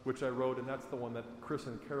 which I wrote, and that's the one that Chris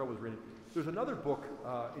and Carol was reading. There's another book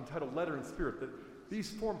entitled Letter and Spirit that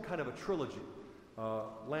these form kind of a trilogy.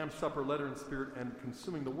 Lamb's Supper, Letter and Spirit, and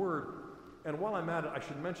Consuming the Word. And while I'm at it, I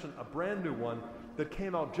should mention a brand new one that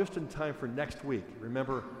came out just in time for next week.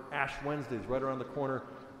 Remember, Ash Wednesday is right around the corner.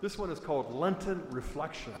 This one is called Lenten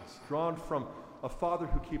Reflections, drawn from a father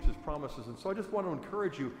who keeps his promises. And so I just want to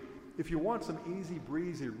encourage you, if you want some easy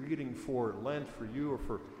breezy reading for Lent for you or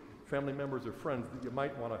for family members or friends, that you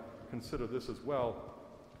might want to consider this as well.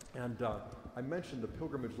 And I mentioned the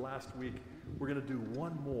pilgrimage last week. We're going to do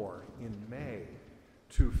one more in May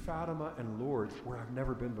to Fatima and Lourdes, where I've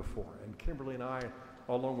never been before. And Kimberly and I,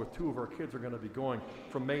 along with two of our kids, are going to be going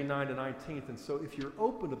from May 9 to 19th. And so if you're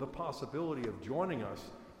open to the possibility of joining us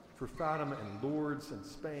for Fatima and Lourdes and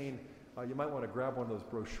Spain, you might want to grab one of those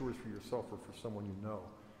brochures for yourself or for someone you know.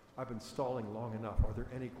 I've been stalling long enough. Are there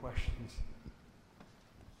any questions?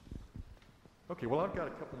 Okay, well, I've got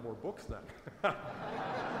a couple more books then.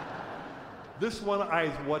 This one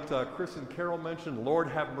is what Chris and Carol mentioned, Lord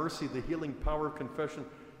Have Mercy, The Healing Power of Confession.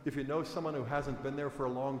 If you know someone who hasn't been there for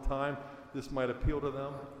a long time, this might appeal to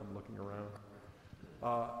them. I'm looking around.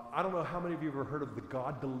 I don't know how many of you have ever heard of The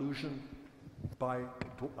God Delusion by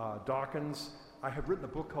Dawkins. I have written a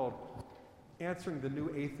book called Answering the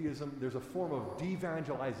New Atheism. There's a form of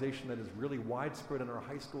devangelization that is really widespread in our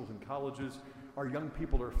high schools and colleges. Our young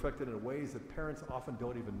people are affected in ways that parents often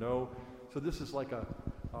don't even know. So this is like a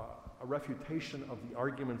refutation of the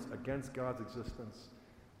arguments against God's existence.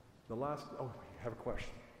 The last, you have a question.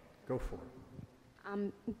 Go for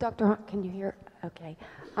it. Dr. Hahn, can you hear? Okay.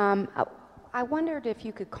 I wondered if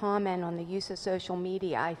you could comment on the use of social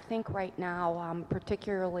media. I think right now,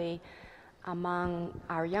 particularly among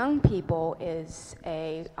our young people, is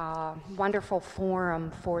a wonderful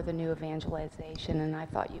forum for the new evangelization, and I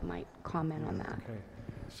thought you might comment on that. Okay.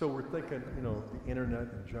 So we're thinking, the internet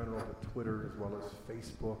in general, the Twitter as well as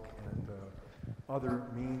Facebook and other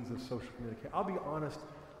means of social communication. I'll be honest,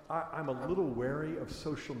 I'm a little wary of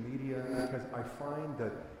social media because I find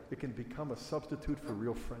that it can become a substitute for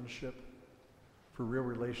real friendship, for real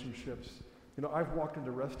relationships. I've walked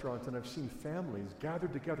into restaurants and I've seen families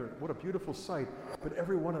gathered together. What a beautiful sight, but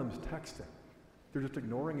every one of them is texting. They're just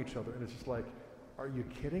ignoring each other, and it's just like, are you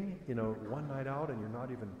kidding? One night out and you're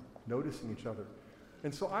not even noticing each other.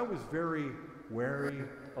 And so I was very wary,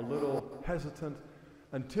 a little hesitant,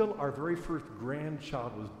 until our very first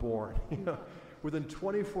grandchild was born. Within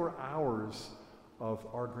 24 hours of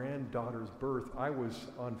our granddaughter's birth, I was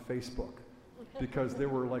on Facebook because there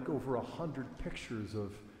were like over 100 pictures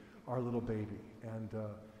of our little baby.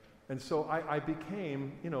 And so I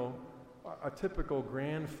became, a typical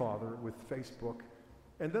grandfather with Facebook.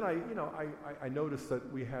 And then I noticed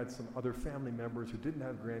that we had some other family members who didn't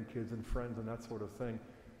have grandkids and friends and that sort of thing.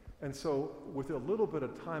 And so with a little bit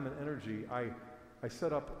of time and energy, I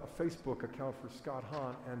set up a Facebook account for Scott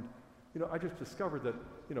Hahn, and I just discovered that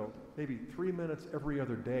maybe 3 minutes every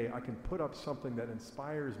other day I can put up something that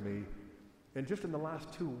inspires me. And just in the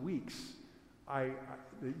last 2 weeks,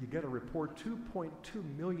 you get a report, 2.2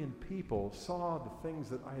 million people saw the things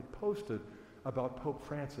that I had posted about Pope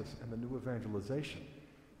Francis and the new evangelization.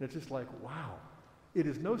 And it's just like, wow. It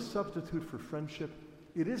is no substitute for friendship.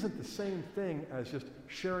 It isn't the same thing as just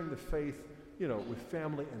sharing the faith, with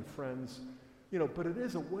family and friends, but it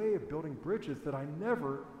is a way of building bridges that I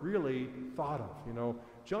never really thought of,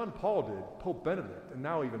 John Paul did, Pope Benedict, and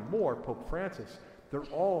now even more, Pope Francis. They're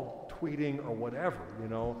all tweeting or whatever,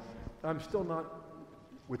 I'm still not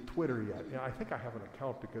with Twitter yet. I think I have an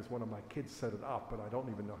account because one of my kids set it up, but I don't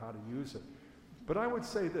even know how to use it. But I would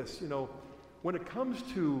say this, when it comes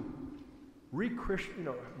to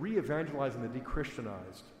re-evangelizing the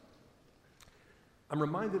de-Christianized, I'm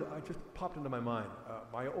reminded, I just popped into my mind,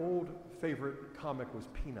 my old favorite comic was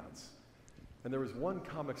Peanuts. And there was one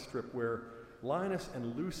comic strip where Linus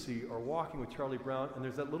and Lucy are walking with Charlie Brown, and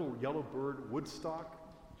there's that little yellow bird, Woodstock,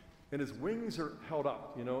 and his wings are held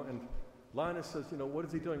up, and Linus says, what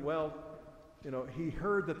is he doing? Well, he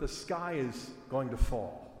heard that the sky is going to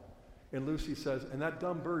fall. And Lucy says, and that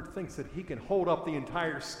dumb bird thinks that he can hold up the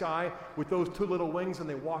entire sky with those two little wings, and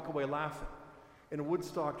they walk away laughing. And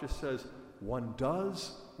Woodstock just says, one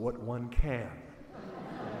does what one can.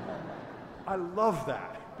 I love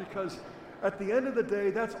that, because at the end of the day,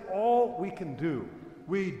 that's all we can do.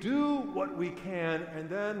 We do what we can, and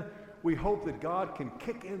then we hope that God can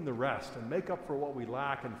kick in the rest and make up for what we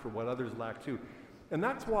lack and for what others lack too. And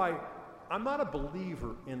that's why I'm not a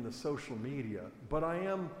believer in the social media, but I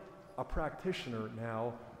am a practitioner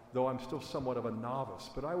now, though I'm still somewhat of a novice.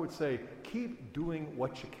 But I would say keep doing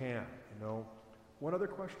what you can, One other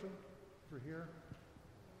question over here?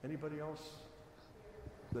 Anybody else?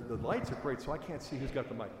 The lights are great, so I can't see who's got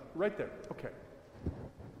the mic. Right there. Okay.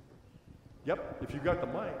 Yep, if you got the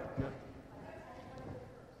mic. Yeah.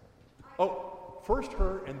 Oh, first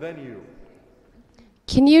her and then you.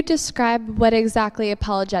 Can you describe what exactly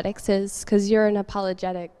apologetics is? Because you're an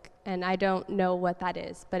apologetic, and I don't know what that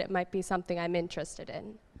is, but it might be something I'm interested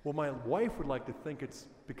in. Well, my wife would like to think it's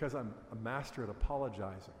because I'm a master at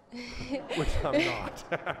apologizing, which I'm not.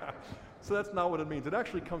 So that's not what it means. It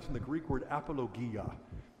actually comes from the Greek word apologia.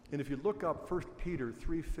 And if you look up 1 Peter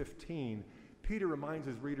 3:15, Peter reminds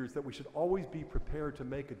his readers that we should always be prepared to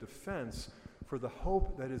make a defense for the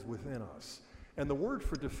hope that is within us. And the word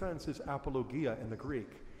for defense is apologia in the Greek.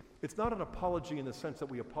 It's not an apology in the sense that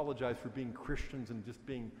we apologize for being Christians and just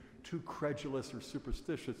being too credulous or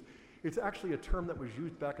superstitious. It's actually a term that was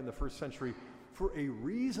used back in the first century for a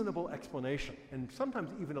reasonable explanation, and sometimes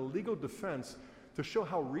even a legal defense to show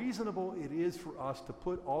how reasonable it is for us to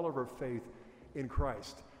put all of our faith in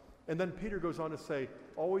Christ. And then Peter goes on to say,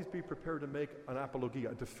 always be prepared to make an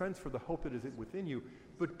apologia, a defense for the hope that is within you,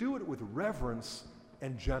 but do it with reverence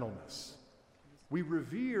and gentleness. We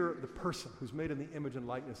revere the person who's made in the image and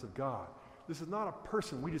likeness of God. This is not a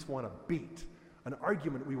person we just want to beat, an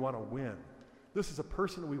argument we want to win. This is a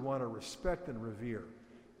person we want to respect and revere,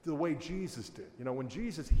 the way Jesus did. You know, when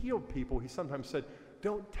Jesus healed people, he sometimes said,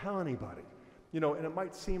 don't tell anybody. You know, and it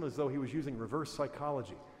might seem as though he was using reverse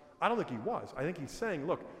psychology. I don't think he was. I think he's saying,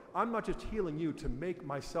 look, I'm not just healing you to make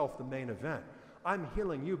myself the main event. I'm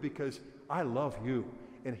healing you because I love you,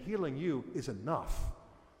 and healing you is enough.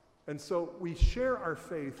 And so we share our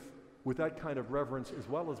faith with that kind of reverence as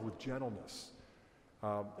well as with gentleness.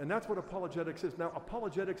 And that's what apologetics is. Now,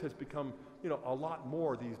 apologetics has become, you know, a lot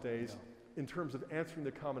more these days in terms of answering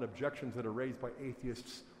the common objections that are raised by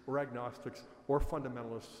atheists or agnostics or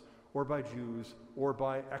fundamentalists or by Jews or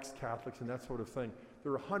by ex-Catholics and that sort of thing.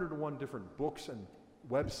 There are 101 different books and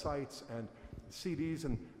websites and CDs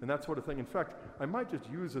and that sort of thing. In fact, I might just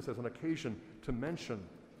use this as an occasion to mention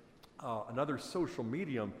another social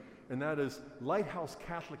medium, and that is Lighthouse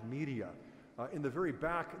Catholic Media. In the very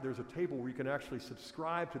back, there's a table where you can actually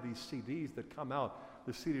subscribe to these CDs that come out,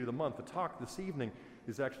 the CD of the month. The talk this evening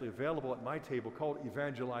is actually available at my table called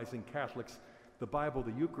Evangelizing Catholics, the Bible,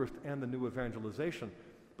 the Eucharist, and the New Evangelization.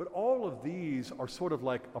 But all of these are sort of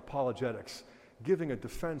like apologetics, giving a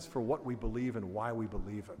defense for what we believe and why we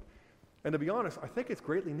believe it. And to be honest, I think it's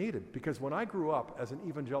greatly needed, because when I grew up as an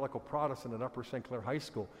evangelical Protestant at Upper St. Clair High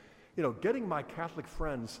School, you know, getting my Catholic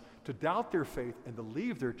friends to doubt their faith and to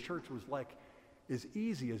leave their church was like as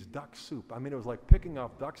easy as duck soup. I mean, it was like picking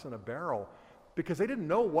off ducks in a barrel, because they didn't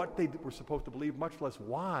know what they were supposed to believe, much less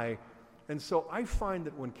why. And so I find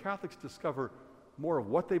that when Catholics discover more of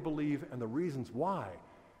what they believe and the reasons why,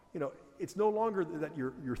 you know, it's no longer that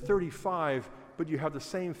you're 35, but you have the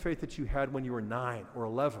same faith that you had when you were 9 or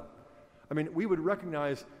 11. I mean, we would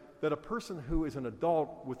recognize that a person who is an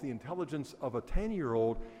adult with the intelligence of a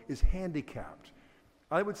 10-year-old is handicapped.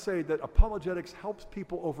 I would say that apologetics helps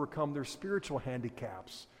people overcome their spiritual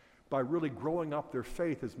handicaps by really growing up their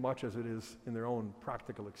faith as much as it is in their own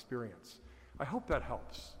practical experience. I hope that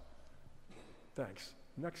helps. Thanks.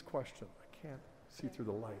 Next question. I can't see through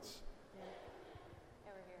the lights.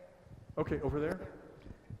 Okay, over there.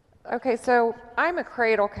 Okay, so I'm a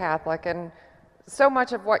cradle Catholic, and so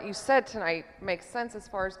much of what you said tonight makes sense as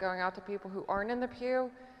far as going out to people who aren't in the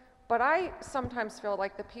pew, but I sometimes feel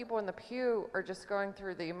like the people in the pew are just going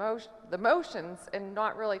through the motions and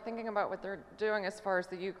not really thinking about what they're doing as far as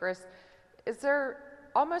the Eucharist. Is there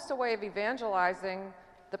almost a way of evangelizing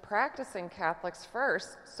the practicing Catholics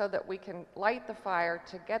first so that we can light the fire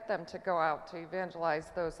to get them to go out to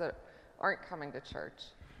evangelize those that aren't coming to church?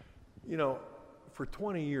 You know, for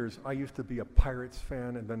 20 years, I used to be a Pirates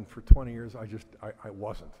fan, and then for 20 years, I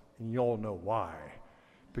wasn't. And you all know why,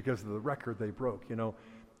 because of the record they broke, you know.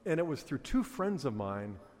 And it was through two friends of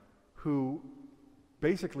mine who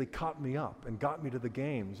basically caught me up and got me to the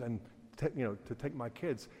games and, to take my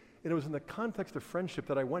kids. And it was in the context of friendship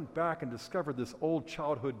that I went back and discovered this old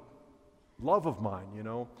childhood love of mine, you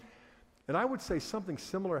know. And I would say something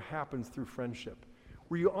similar happens through friendship,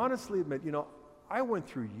 where you honestly admit, you know, I went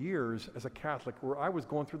through years as a Catholic where I was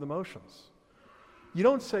going through the motions. You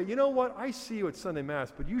don't say, you know what, I see you at Sunday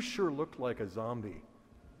Mass, but you sure look like a zombie.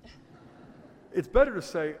 It's better to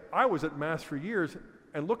say, I was at Mass for years,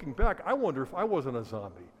 and looking back, I wonder if I wasn't a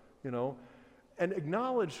zombie, you know? And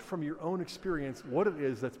acknowledge from your own experience what it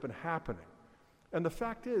is that's been happening. And the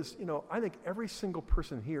fact is, you know, I think every single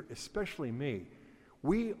person here, especially me,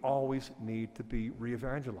 we always need to be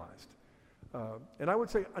re-evangelized. And I would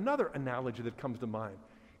say another analogy that comes to mind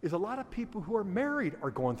is a lot of people who are married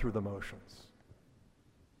are going through the motions.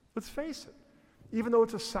 Let's face it. Even though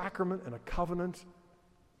it's a sacrament and a covenant,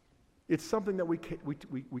 it's something that we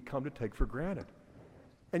come to take for granted.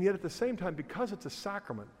 And yet at the same time, because it's a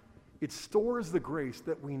sacrament, it stores the grace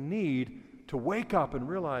that we need to wake up and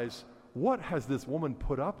realize, what has this woman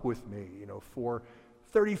put up with me, for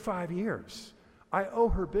 35 years? I owe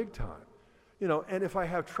her big time. And if I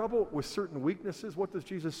have trouble with certain weaknesses, what does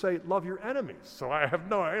Jesus say? Love your enemies. So I have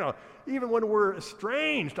even when we're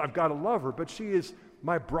estranged, I've got to love her, but she is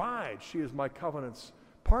my bride. She is my covenant's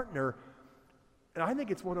partner. And I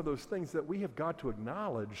think it's one of those things that we have got to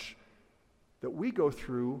acknowledge that we go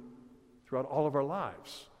throughout all of our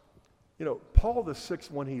lives. Paul VI,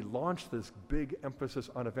 when he launched this big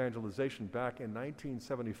emphasis on evangelization back in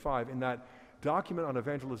 1975, in that document on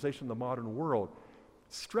evangelization in the modern world,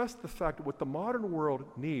 stressed the fact that what the modern world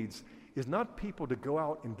needs is not people to go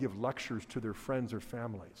out and give lectures to their friends or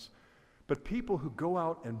families, but people who go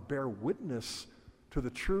out and bear witness to the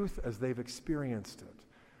truth as they've experienced it.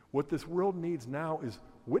 What this world needs now is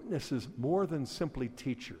witnesses more than simply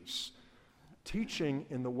teachers. Teaching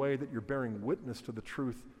in the way that you're bearing witness to the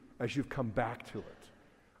truth as you've come back to it.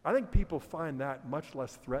 I think people find that much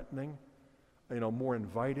less threatening, more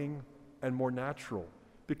inviting, and more natural,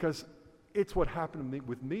 because it's what happened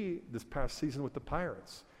with me this past season with the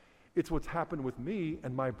Pirates. It's what's happened with me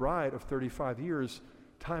and my bride of 35 years,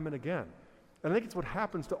 time and again. And I think it's what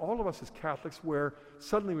happens to all of us as Catholics, where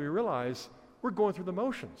suddenly we realize we're going through the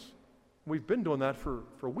motions. We've been doing that for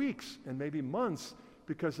weeks and maybe months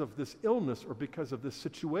because of this illness or because of this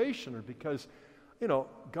situation or because,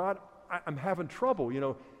 God, I'm having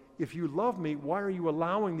trouble. If you love me, why are you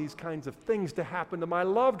allowing these kinds of things to happen to my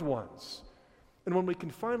loved ones? And when we can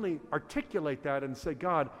finally articulate that and say,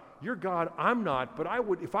 God, you're God, I'm not, but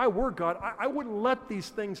if I were God, I wouldn't let these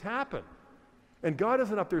things happen. And God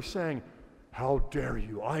isn't up there saying, how dare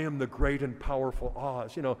you, I am the great and powerful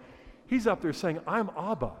Oz. He's up there saying, I'm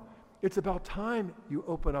Abba. It's about time you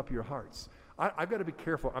open up your hearts. I've got to be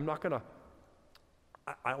careful. I'm not going to,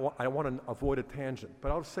 I want to avoid a tangent,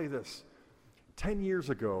 but I'll say this. 10 years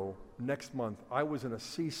ago, next month, I was in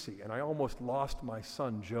Assisi, and I almost lost my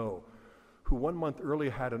son, Joe, who 1 month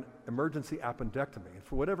earlier had an emergency appendectomy. And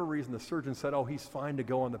for whatever reason, the surgeon said, he's fine to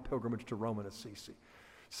go on the pilgrimage to Rome and Assisi.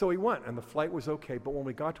 So he went, and the flight was okay, but when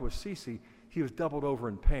we got to Assisi, he was doubled over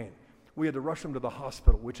in pain. We had to rush him to the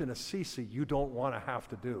hospital, which in Assisi, you don't want to have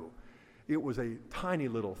to do. It was a tiny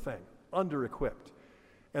little thing, under-equipped.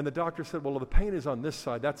 And the doctor said, well, if the pain is on this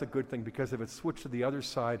side, that's a good thing, because if it switched to the other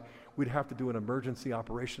side, we'd have to do an emergency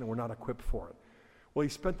operation, and we're not equipped for it. Well, he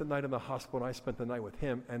spent the night in the hospital, and I spent the night with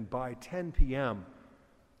him, and by 10 p.m.,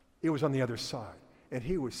 it was on the other side. And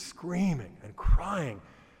he was screaming and crying,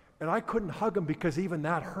 and I couldn't hug him because even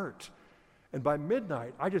that hurt. And by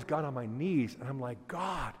midnight, I just got on my knees, and I'm like,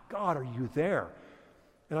 God, are you there?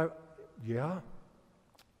 And yeah.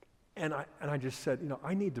 And I just said,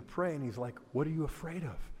 I need to pray. And he's like, what are you afraid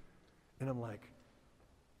of? And I'm like,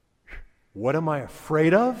 what am I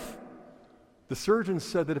afraid of? The surgeon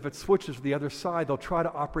said that if it switches to the other side, they'll try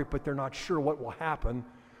to operate, but they're not sure what will happen.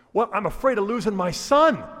 Well, I'm afraid of losing my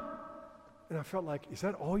son. And I felt like, is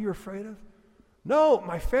that all you're afraid of? No,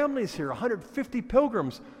 my family's here, 150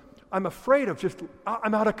 pilgrims. I'm afraid of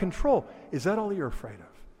I'm out of control. Is that all you're afraid of?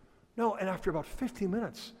 No, and after about 15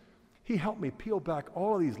 minutes, he helped me peel back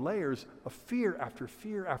all of these layers of fear after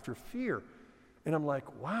fear after fear. And I'm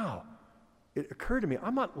like, wow. It occurred to me,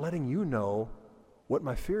 I'm not letting you know what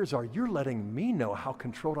my fears are. You're letting me know how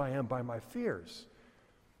controlled I am by my fears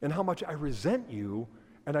and how much I resent you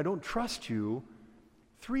and I don't trust you.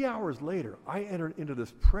 3 hours later, I entered into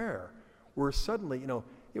this prayer where suddenly,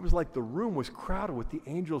 it was like the room was crowded with the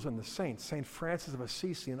angels and the saints, St. Francis of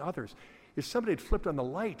Assisi and others. If somebody had flipped on the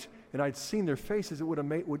light and I'd seen their faces, it wouldn't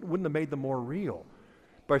have made them more real.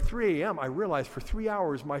 By 3 a.m., I realized for 3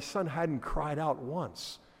 hours my son hadn't cried out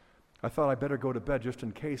once. I thought I better go to bed just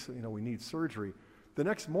in case, we need surgery. The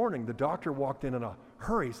next morning, the doctor walked in a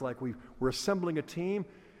hurry. He's like, we're assembling a team.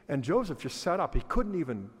 And Joseph just sat up. He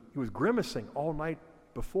was grimacing all night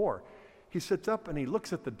before. He sits up and he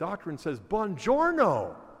looks at the doctor and says,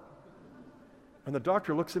 Buongiorno. And the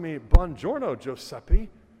doctor looks at me, Buongiorno, Giuseppe.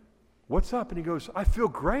 What's up? And he goes, I feel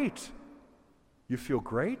great. You feel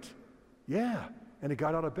great? Yeah. And he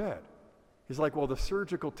got out of bed. He's like, well, the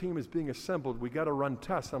surgical team is being assembled. We got to run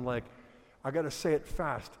tests. I'm like, I got to say it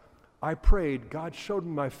fast. I prayed. God showed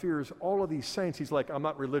me my fears. All of these saints. He's like, I'm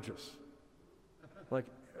not religious. Like,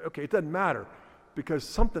 okay, it doesn't matter because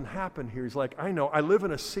something happened here. He's like, I know. I live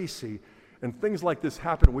in Assisi, and things like this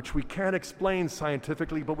happen, which we can't explain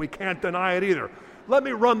scientifically, but we can't deny it either. Let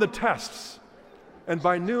me run the tests. And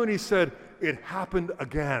by noon, he said, it happened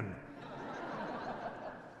again.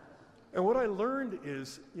 And what I learned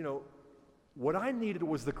is, what I needed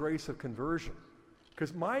was the grace of conversion.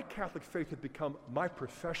 Because my Catholic faith had become my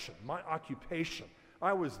profession, my occupation.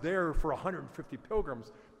 I was there for 150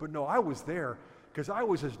 pilgrims, but no, I was there because I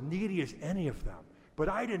was as needy as any of them, but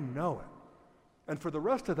I didn't know it. And for the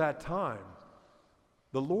rest of that time,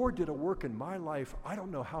 the Lord did a work in my life I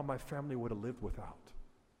don't know how my family would have lived without.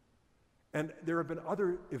 And there have been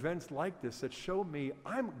other events like this that show me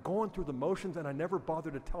I'm going through the motions and I never bother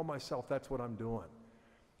to tell myself that's what I'm doing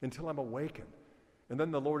until I'm awakened. And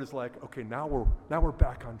then the Lord is like, okay, now we're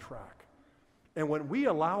back on track. And when we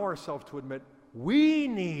allow ourselves to admit we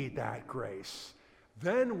need that grace,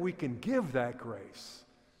 then we can give that grace.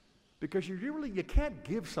 Because you can't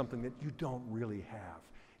give something that you don't really have.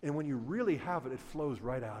 And when you really have it, it flows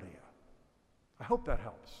right out of you. I hope that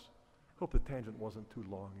helps. I hope the tangent wasn't too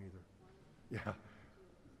long either. Yeah.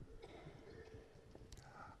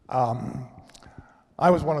 I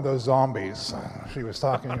was one of those zombies she was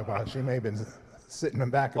talking about. She may have been sitting in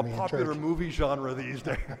back of me in church. A popular movie genre these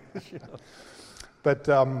days. You know. But,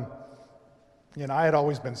 I had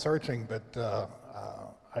always been searching, but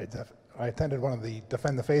I attended one of the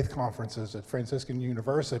Defend the Faith conferences at Franciscan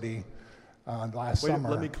University last summer.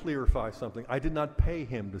 Let me clarify something. I did not pay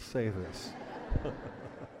him to say this.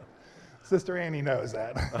 Sister Annie knows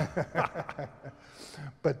that.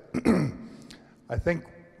 But I think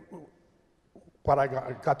what I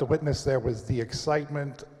got to witness there was the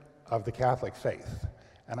excitement of the Catholic faith.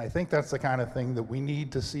 And I think that's the kind of thing that we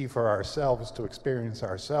need to see for ourselves, to experience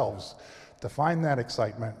ourselves, to find that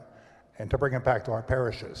excitement and to bring it back to our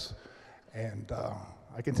parishes. And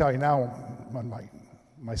I can tell you now, when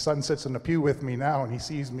my son sits in the pew with me now and he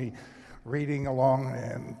sees me reading along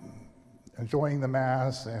and enjoying the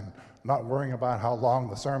Mass and not worrying about how long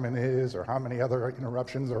the sermon is or how many other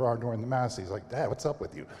interruptions there are during the Mass. He's like, Dad, what's up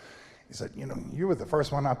with you? He said, you were the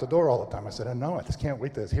first one out the door all the time. I said, I know, I just can't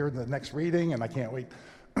wait to hear the next reading, and I can't wait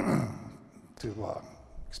to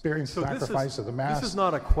experience the sacrifice of the Mass. This is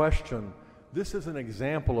not a question. This is an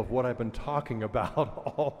example of what I've been talking about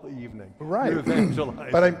all evening. Right. You're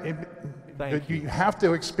evangelizing. But you have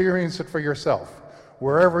to experience it for yourself.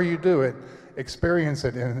 Wherever you do it, experience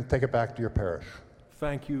it and take it back to your parish.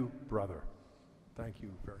 Thank you, brother. Thank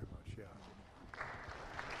you very much.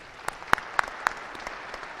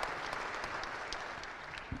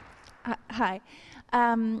 Yeah. Hi.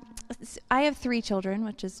 I have 3 children,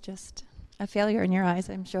 which is just a failure in your eyes,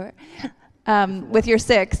 I'm sure. With your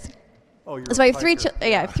 6. Oh, you're so I have 3 I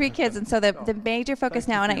have 3 kids, and so the major focus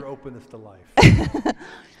now, and I your openness to life.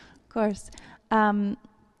 Of course.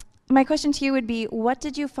 My question to you would be, what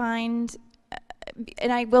did you find?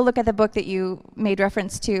 And I will look at the book that you made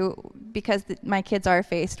reference to, because my kids are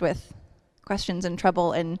faced with questions and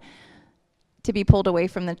trouble, and to be pulled away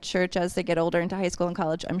from the church as they get older into high school and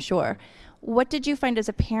college, I'm sure. What did you find as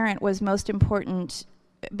a parent was most important,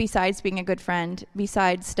 besides being a good friend,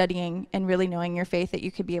 besides studying and really knowing your faith, that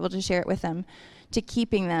you could be able to share it with them, to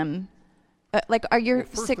keeping them, are your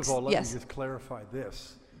First 6? of all, let yes. me just clarify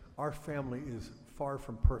this. Our family is far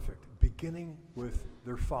from perfect, beginning with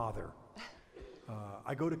their father.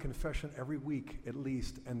 I go to confession every week at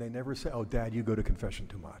least, and they never say, oh, Dad, you go to confession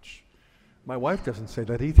too much. My wife doesn't say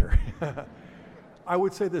that either. I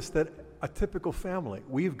would say this, that a typical family,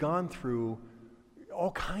 we've gone through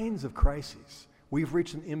all kinds of crises. We've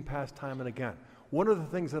reached an impasse time and again. One of the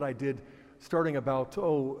things that I did starting about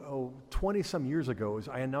 20-some years ago is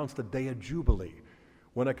I announced a day of Jubilee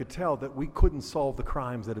when I could tell that we couldn't solve the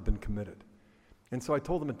crimes that had been committed. And so I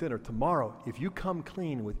told them at dinner, tomorrow, if you come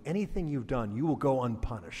clean with anything you've done, you will go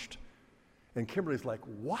unpunished. And Kimberly's like,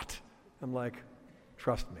 what? I'm like,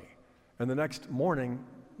 trust me. And the next morning,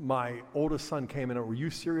 my oldest son came in, were you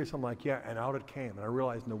serious? I'm like, yeah, and out it came. And I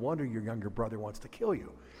realized, no wonder your younger brother wants to kill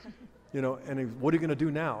you. And he, what are you going to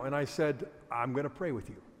do now? And I said, I'm going to pray with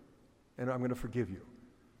you, and I'm going to forgive you.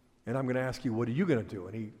 And I'm going to ask you, what are you going to do?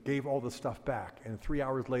 And he gave all the stuff back. And 3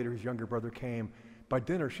 hours later, his younger brother came. By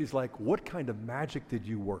dinner, she's like, what kind of magic did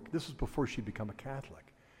you work? This was before she'd become a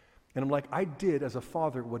Catholic. And I'm like, I did as a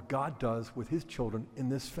father what God does with his children in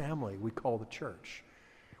this family we call the church.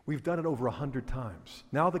 We've done it over 100 times.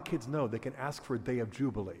 Now the kids know they can ask for a day of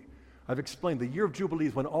Jubilee. I've explained the year of Jubilee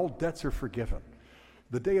is when all debts are forgiven.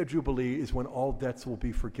 The day of Jubilee is when all debts will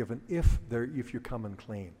be forgiven if you're coming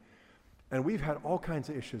clean. And we've had all kinds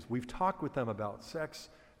of issues. We've talked with them about sex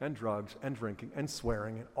and drugs and drinking and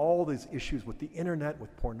swearing and all these issues with the internet,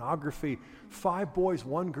 with pornography. 5 boys,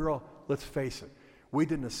 1 girl. Let's face it, we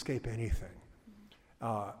didn't escape anything.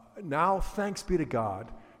 Now, thanks be to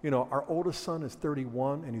God, our oldest son is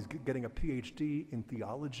 31 and he's getting a PhD in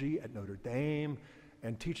theology at Notre Dame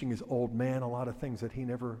and teaching his old man a lot of things that he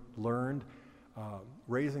never learned.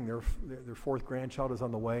 Raising their 4th grandchild is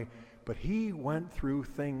on the way. But he went through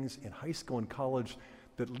things in high school and college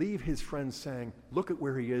that leave his friends saying, look at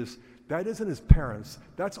where he is. That isn't his parents.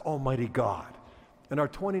 That's Almighty God. And our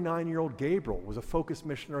 29-year-old Gabriel was a focused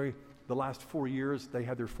missionary the last 4 years. They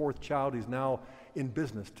had their 4th child. He's now in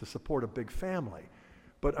business to support a big family.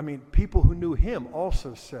 But, I mean, people who knew him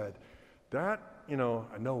also said, that,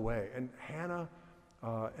 no way. And Hannah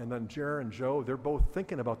and then Jer and Joe, they're both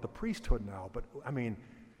thinking about the priesthood now. But, I mean,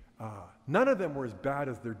 none of them were as bad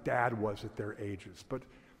as their dad was at their ages. But,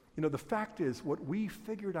 the fact is, what we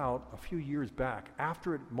figured out a few years back,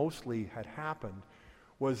 after it mostly had happened,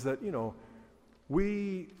 was that,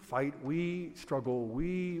 we fight, we struggle,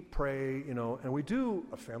 we pray, and we do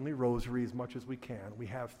a family rosary as much as we can. We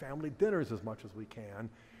have family dinners as much as we can.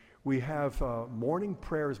 We have morning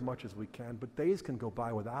prayer as much as we can, but days can go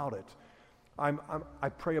by without it. I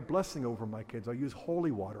pray a blessing over my kids. I use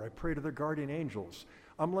holy water. I pray to their guardian angels.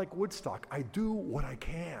 I'm like Woodstock. I do what I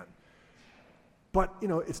can. But,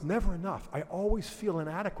 it's never enough. I always feel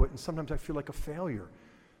inadequate, and sometimes I feel like a failure.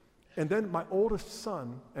 And then my oldest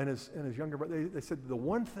son and his younger brother, they said, the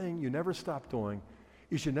one thing you never stop doing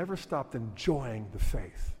is you never stopped enjoying the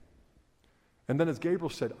faith. And then as Gabriel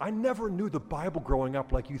said, I never knew the Bible growing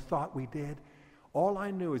up like you thought we did. All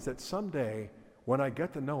I knew is that someday, when I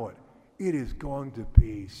get to know it, it is going to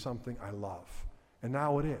be something I love. And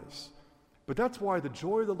now it is. But that's why the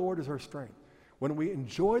joy of the Lord is our strength. When we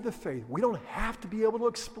enjoy the faith, we don't have to be able to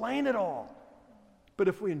explain it all. But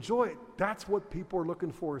if we enjoy it, that's what people are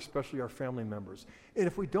looking for, especially our family members. And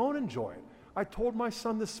if we don't enjoy it, I told my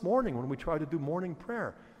son this morning when we tried to do morning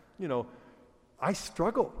prayer, I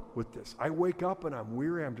struggle with this. I wake up and I'm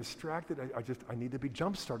weary, I'm distracted, I need to be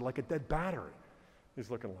jump-started like a dead battery. He's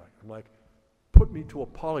looking like, I'm like, put me to a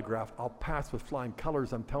polygraph, I'll pass with flying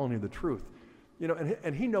colors, I'm telling you the truth.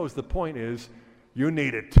 And he knows the point is, you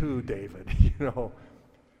need it too, David,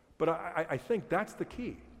 But I think that's the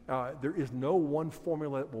key. There is no one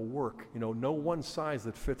formula that will work, no one size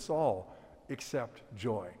that fits all except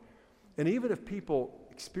joy. And even if people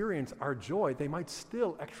experience our joy, they might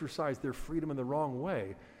still exercise their freedom in the wrong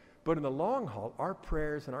way. But in the long haul, our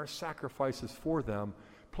prayers and our sacrifices for them,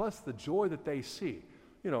 plus the joy that they see.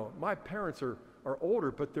 My parents are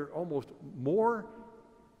older, but they're almost more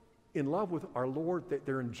in love with our Lord.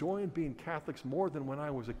 They're enjoying being Catholics more than when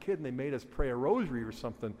I was a kid and they made us pray a rosary or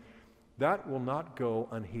something. That will not go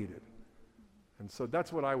unheeded. And so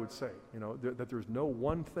that's what I would say, that there's no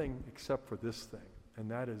one thing except for this thing.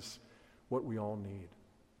 And that is what we all need.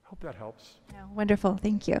 Hope that helps. Yeah, wonderful.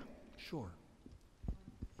 Thank you. Sure.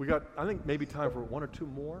 We got, I think, maybe time for 1 or 2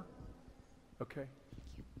 more. Okay.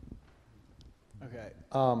 Okay.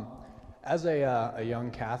 As a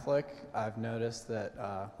young Catholic, I've noticed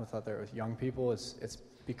that with young people, it's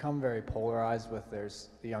become very polarized. There's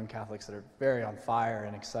the young Catholics that are very on fire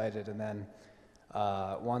and excited, and then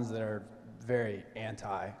ones that are very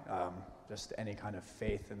anti just any kind of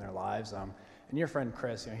faith in their lives. And your friend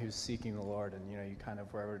Chris, he was seeking the Lord, and you kind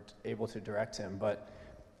of were able to direct him. But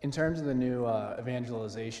in terms of the new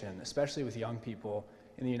evangelization, especially with young people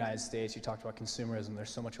in the United States, you talked about consumerism. There's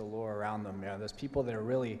so much allure around them. There's people that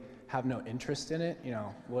really have no interest in it.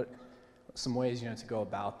 What some ways to go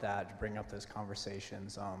about that, to bring up those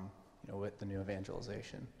conversations, with the new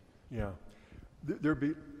evangelization. Yeah, there'd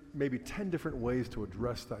be maybe 10 different ways to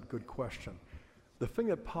address that good question. The thing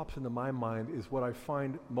that pops into my mind is what I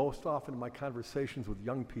find most often in my conversations with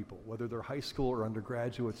young people, whether they're high school or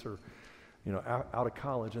undergraduates or out of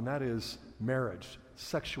college, and that is marriage,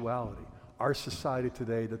 sexuality. Our society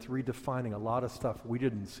today that's redefining a lot of stuff we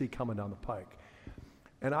didn't see coming down the pike.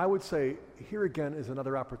 And I would say here again is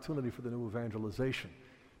another opportunity for the new evangelization,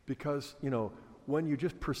 because when you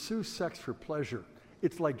just pursue sex for pleasure,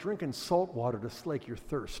 it's like drinking salt water to slake your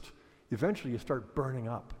thirst. Eventually you start burning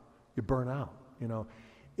up, you burn out.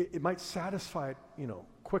 It might satisfy it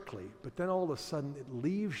quickly, but then all of a sudden it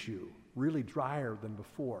leaves you really drier than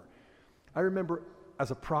before. I remember as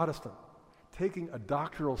a Protestant taking a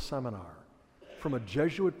doctoral seminar from a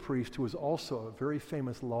Jesuit priest who was also a very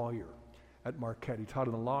famous lawyer at Marquette. He taught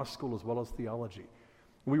in the law school as well as theology.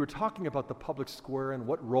 We were talking about the public square and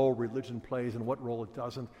what role religion plays and what role it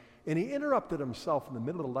doesn't. And he interrupted himself in the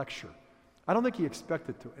middle of the lecture. I don't think he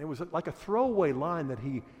expected to. And it was like a throwaway line that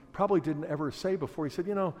he probably didn't ever say before. He said,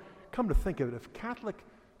 come to think of it, if Catholic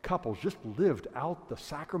couples just lived out the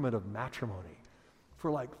sacrament of matrimony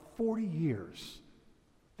for like 40 years,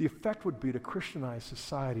 the effect would be to Christianize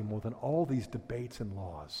society more than all these debates and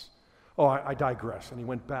laws. Oh, I digress. And he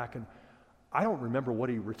went back, and I don't remember what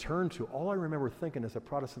he returned to. All I remember thinking as a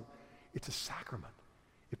Protestant, it's a sacrament.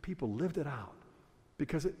 If people lived it out.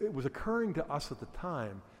 Because it was occurring to us at the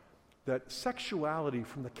time that sexuality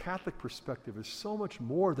from the Catholic perspective is so much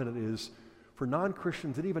more than it is for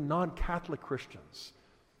non-Christians and even non-Catholic Christians.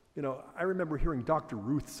 You know, I remember hearing Dr.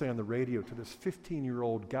 Ruth say on the radio to this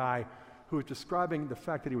 15-year-old guy who was describing the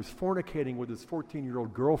fact that he was fornicating with his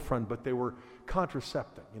 14-year-old girlfriend, but they were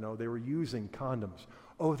contracepting, you know, they were using condoms.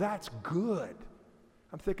 Oh, that's good.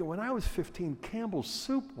 I'm thinking, when I was 15, Campbell's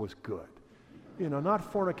soup was good, you know, not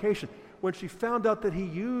fornication. When she found out that he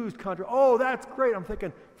used oh, that's great. I'm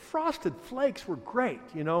thinking, Frosted Flakes were great,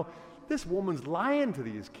 you know. This woman's lying to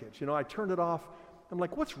these kids. You know, I turned it off. I'm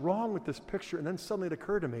like, what's wrong with this picture? And then suddenly it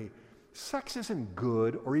occurred to me, sex isn't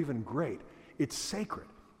good or even great. It's sacred.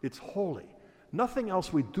 It's holy. Nothing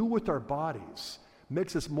else we do with our bodies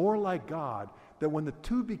makes us more like God than when the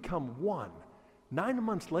two become one. 9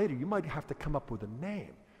 months later, you might have to come up with a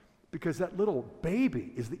name, because that little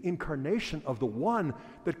baby is the incarnation of the one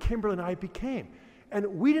that Kimberly and I became. And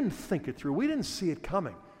we didn't think it through. We didn't see it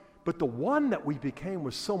coming. But the one that we became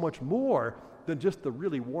was so much more than just the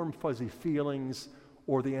really warm, fuzzy feelings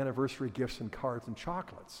or the anniversary gifts and cards and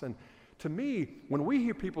chocolates. And to me, when we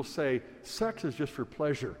hear people say sex is just for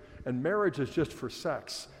pleasure and marriage is just for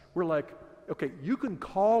sex, we're like, okay, you can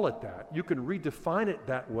call it that. You can redefine it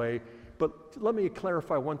that way. But let me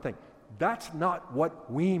clarify one thing. That's not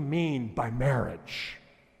what we mean by marriage.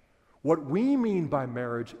 What we mean by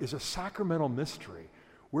marriage is a sacramental mystery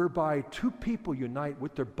whereby two people unite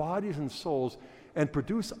with their bodies and souls and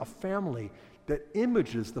produce a family that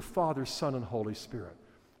images the Father, Son, and Holy Spirit.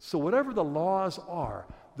 So whatever the laws are,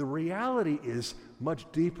 the reality is much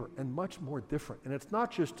deeper and much more different. And it's not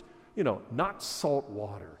just, you know, not salt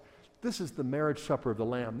water. This is the marriage supper of the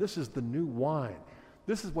Lamb. This is the new wine.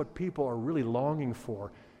 This is what people are really longing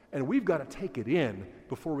for. And we've got to take it in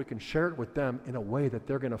before we can share it with them in a way that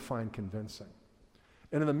they're going to find convincing.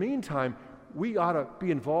 And in the meantime, we ought to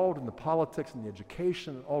be involved in the politics and the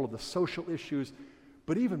education and all of the social issues.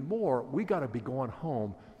 But even more, we got to be going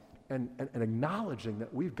home and acknowledging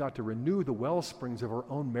that we've got to renew the well springs of our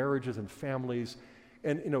own marriages and families.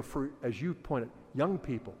 And, you know, for, as you pointed, young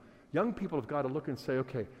people have got to look and say,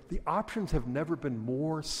 okay, the options have never been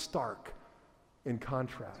more stark in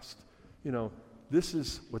contrast. You know, this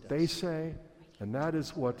is what they say, and that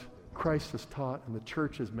is what Christ has taught and the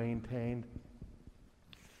church has maintained.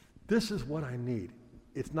 This is what I need.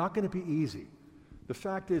 It's not going to be easy. The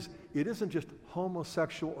fact is, it isn't just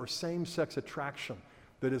homosexual or same-sex attraction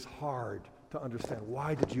that is hard to understand.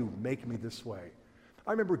 Why did you make me this way?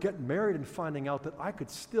 I remember getting married and finding out that I could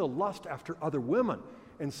still lust after other women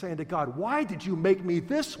and saying to God, why did you make me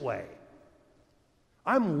this way?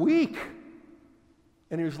 I'm weak.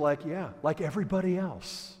 And he was like, yeah, like everybody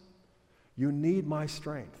else. You need my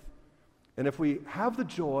strength. And if we have the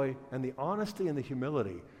joy and the honesty and the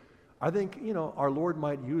humility, I think, you know, our Lord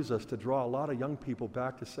might use us to draw a lot of young people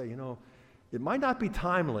back to say, you know, it might not be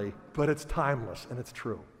timely, but it's timeless and it's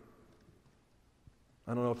true.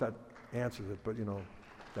 I don't know if that answers it, but, you know,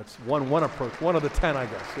 that's one approach, one of the 10, I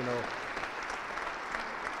guess, you know.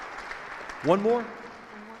 One more?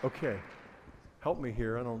 Okay. Help me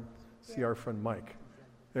here. I don't see our friend Mike.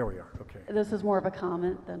 There we are. Okay. This is more of a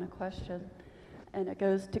comment than a question, and it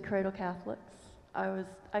goes to Cradle Catholics.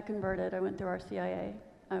 I converted. I went through RCIA.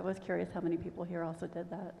 I was curious how many people here also did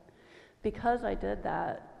that. Because I did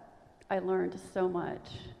that, I learned so much,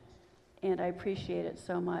 and I appreciate it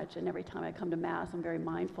so much. And every time I come to Mass, I'm very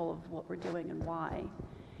mindful of what we're doing and why.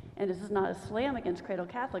 And this is not a slam against Cradle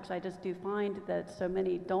Catholics. I just do find that so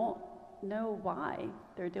many don't know why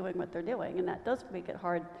they're doing what they're doing, and that does make it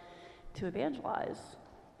hard to evangelize.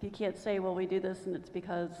 You can't say, well, we do this and it's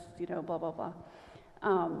because, you know, blah, blah, blah.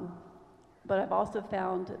 But I've also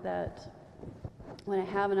found that when I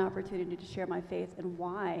have an opportunity to share my faith and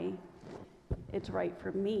why it's right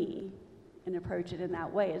for me and approach it in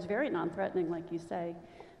that way, it's very non-threatening, like you say.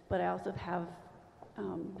 But I also have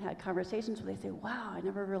had conversations where they say, wow, I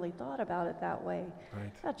never really thought about it that way.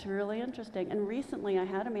 Right. That's really interesting. And recently I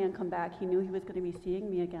had a man come back. He knew he was going to be seeing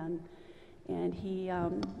me again. And he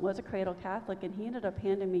was a Cradle Catholic, and he ended up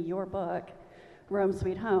handing me your book, Rome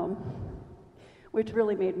Sweet Home, which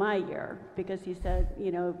really made my year, because he said,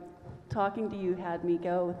 you know, talking to you had me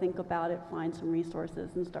go think about it, find some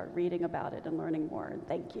resources, and start reading about it and learning more. And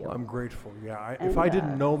thank you. Well, I'm grateful. Yeah, if I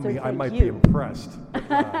didn't know so me, I might you. be impressed.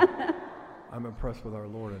 I'm impressed with our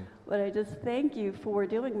Lord. But I just thank you for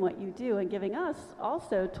doing what you do and giving us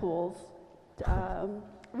also tools.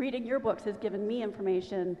 Reading your books has given me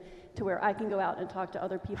information to where I can go out and talk to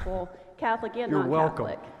other people, Catholic and non-Catholic. You're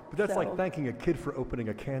welcome. But that's like thanking a kid for opening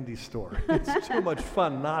a candy store. It's too much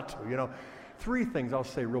fun not to, you know. 3 things I'll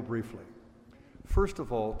say real briefly. First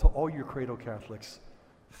of all, to all you Cradle Catholics,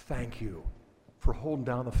 thank you for holding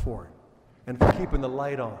down the fort and for keeping the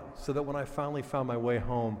light on so that when I finally found my way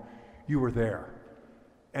home, you were there.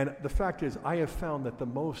 And the fact is, I have found that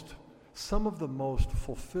some of the most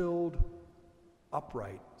fulfilled,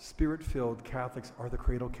 upright, spirit-filled Catholics are the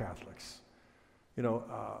cradle Catholics. You know,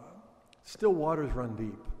 still waters run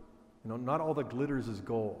deep. You know, not all that glitters is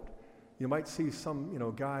gold. You might see some, you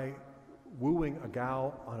know, guy wooing a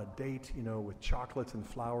gal on a date, you know, with chocolates and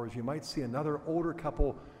flowers. You might see another older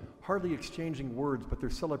couple hardly exchanging words, but they're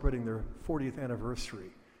celebrating their 40th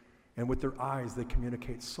anniversary. And with their eyes, they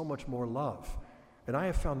communicate so much more love. And I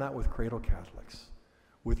have found that with cradle Catholics,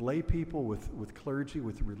 with lay people, with clergy,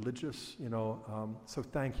 with religious, you know, so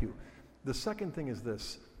thank you. The second thing is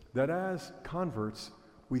this, that as converts,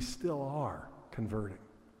 we still are converting.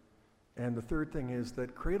 And the third thing is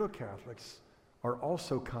that cradle Catholics are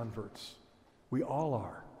also converts. We all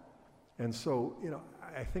are. And so, you know,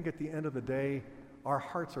 I think at the end of the day, our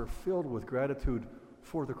hearts are filled with gratitude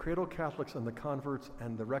for the cradle Catholics and the converts,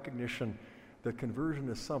 and the recognition that conversion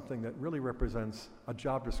is something that really represents a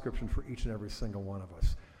job description for each and every single one of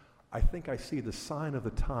us. I think I see the sign of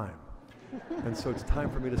the time. And so it's time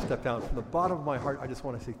for me to step down. From the bottom of my heart, I just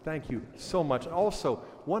want to say thank you so much. Also,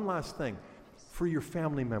 one last thing. For your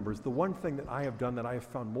family members, the one thing that I have done that I have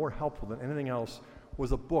found more helpful than anything else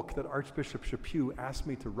was a book that Archbishop Chaput asked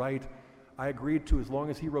me to write. I agreed to as long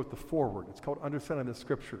as he wrote the foreword. It's called Understanding the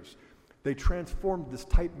Scriptures. They transformed this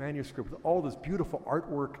typed manuscript with all this beautiful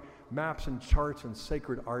artwork, maps and charts and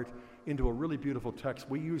sacred art into a really beautiful text.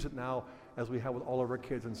 We use it now as we have with all of our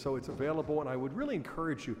kids, and so it's available. And I would really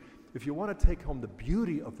encourage you, if you want to take home the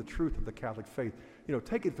beauty of the truth of the Catholic faith, you know,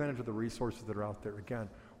 take advantage of the resources that are out there. Again,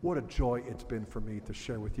 what a joy it's been for me to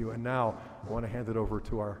share with you. And now I want to hand it over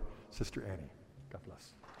to our Sister Annie. God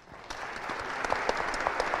bless.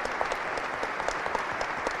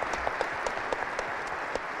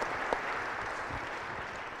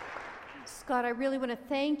 Scott, I really want to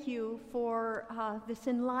thank you for this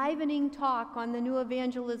enlivening talk on the new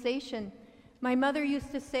evangelization. My mother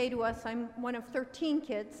used to say to us, I'm one of 13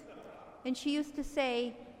 kids, and she used to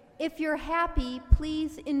say, if you're happy,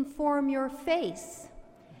 please inform your face.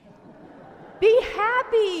 Be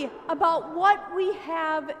happy about what we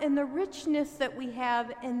have and the richness that we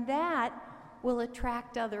have, and that will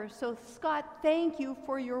attract others. So Scott, thank you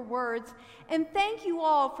for your words, and thank you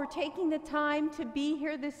all for taking the time to be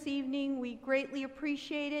here this evening. We greatly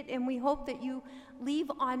appreciate it, and we hope that you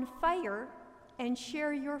leave on fire and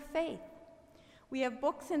share your faith. We have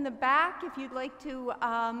books in the back if you'd like to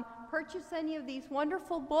purchase any of these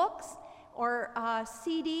wonderful books or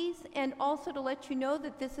CDs, and also to let you know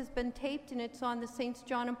that this has been taped and it's on the St.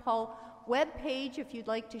 John and Paul webpage if you'd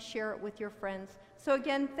like to share it with your friends. So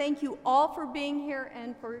again, thank you all for being here,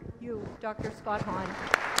 and for you, Dr. Scott Hahn.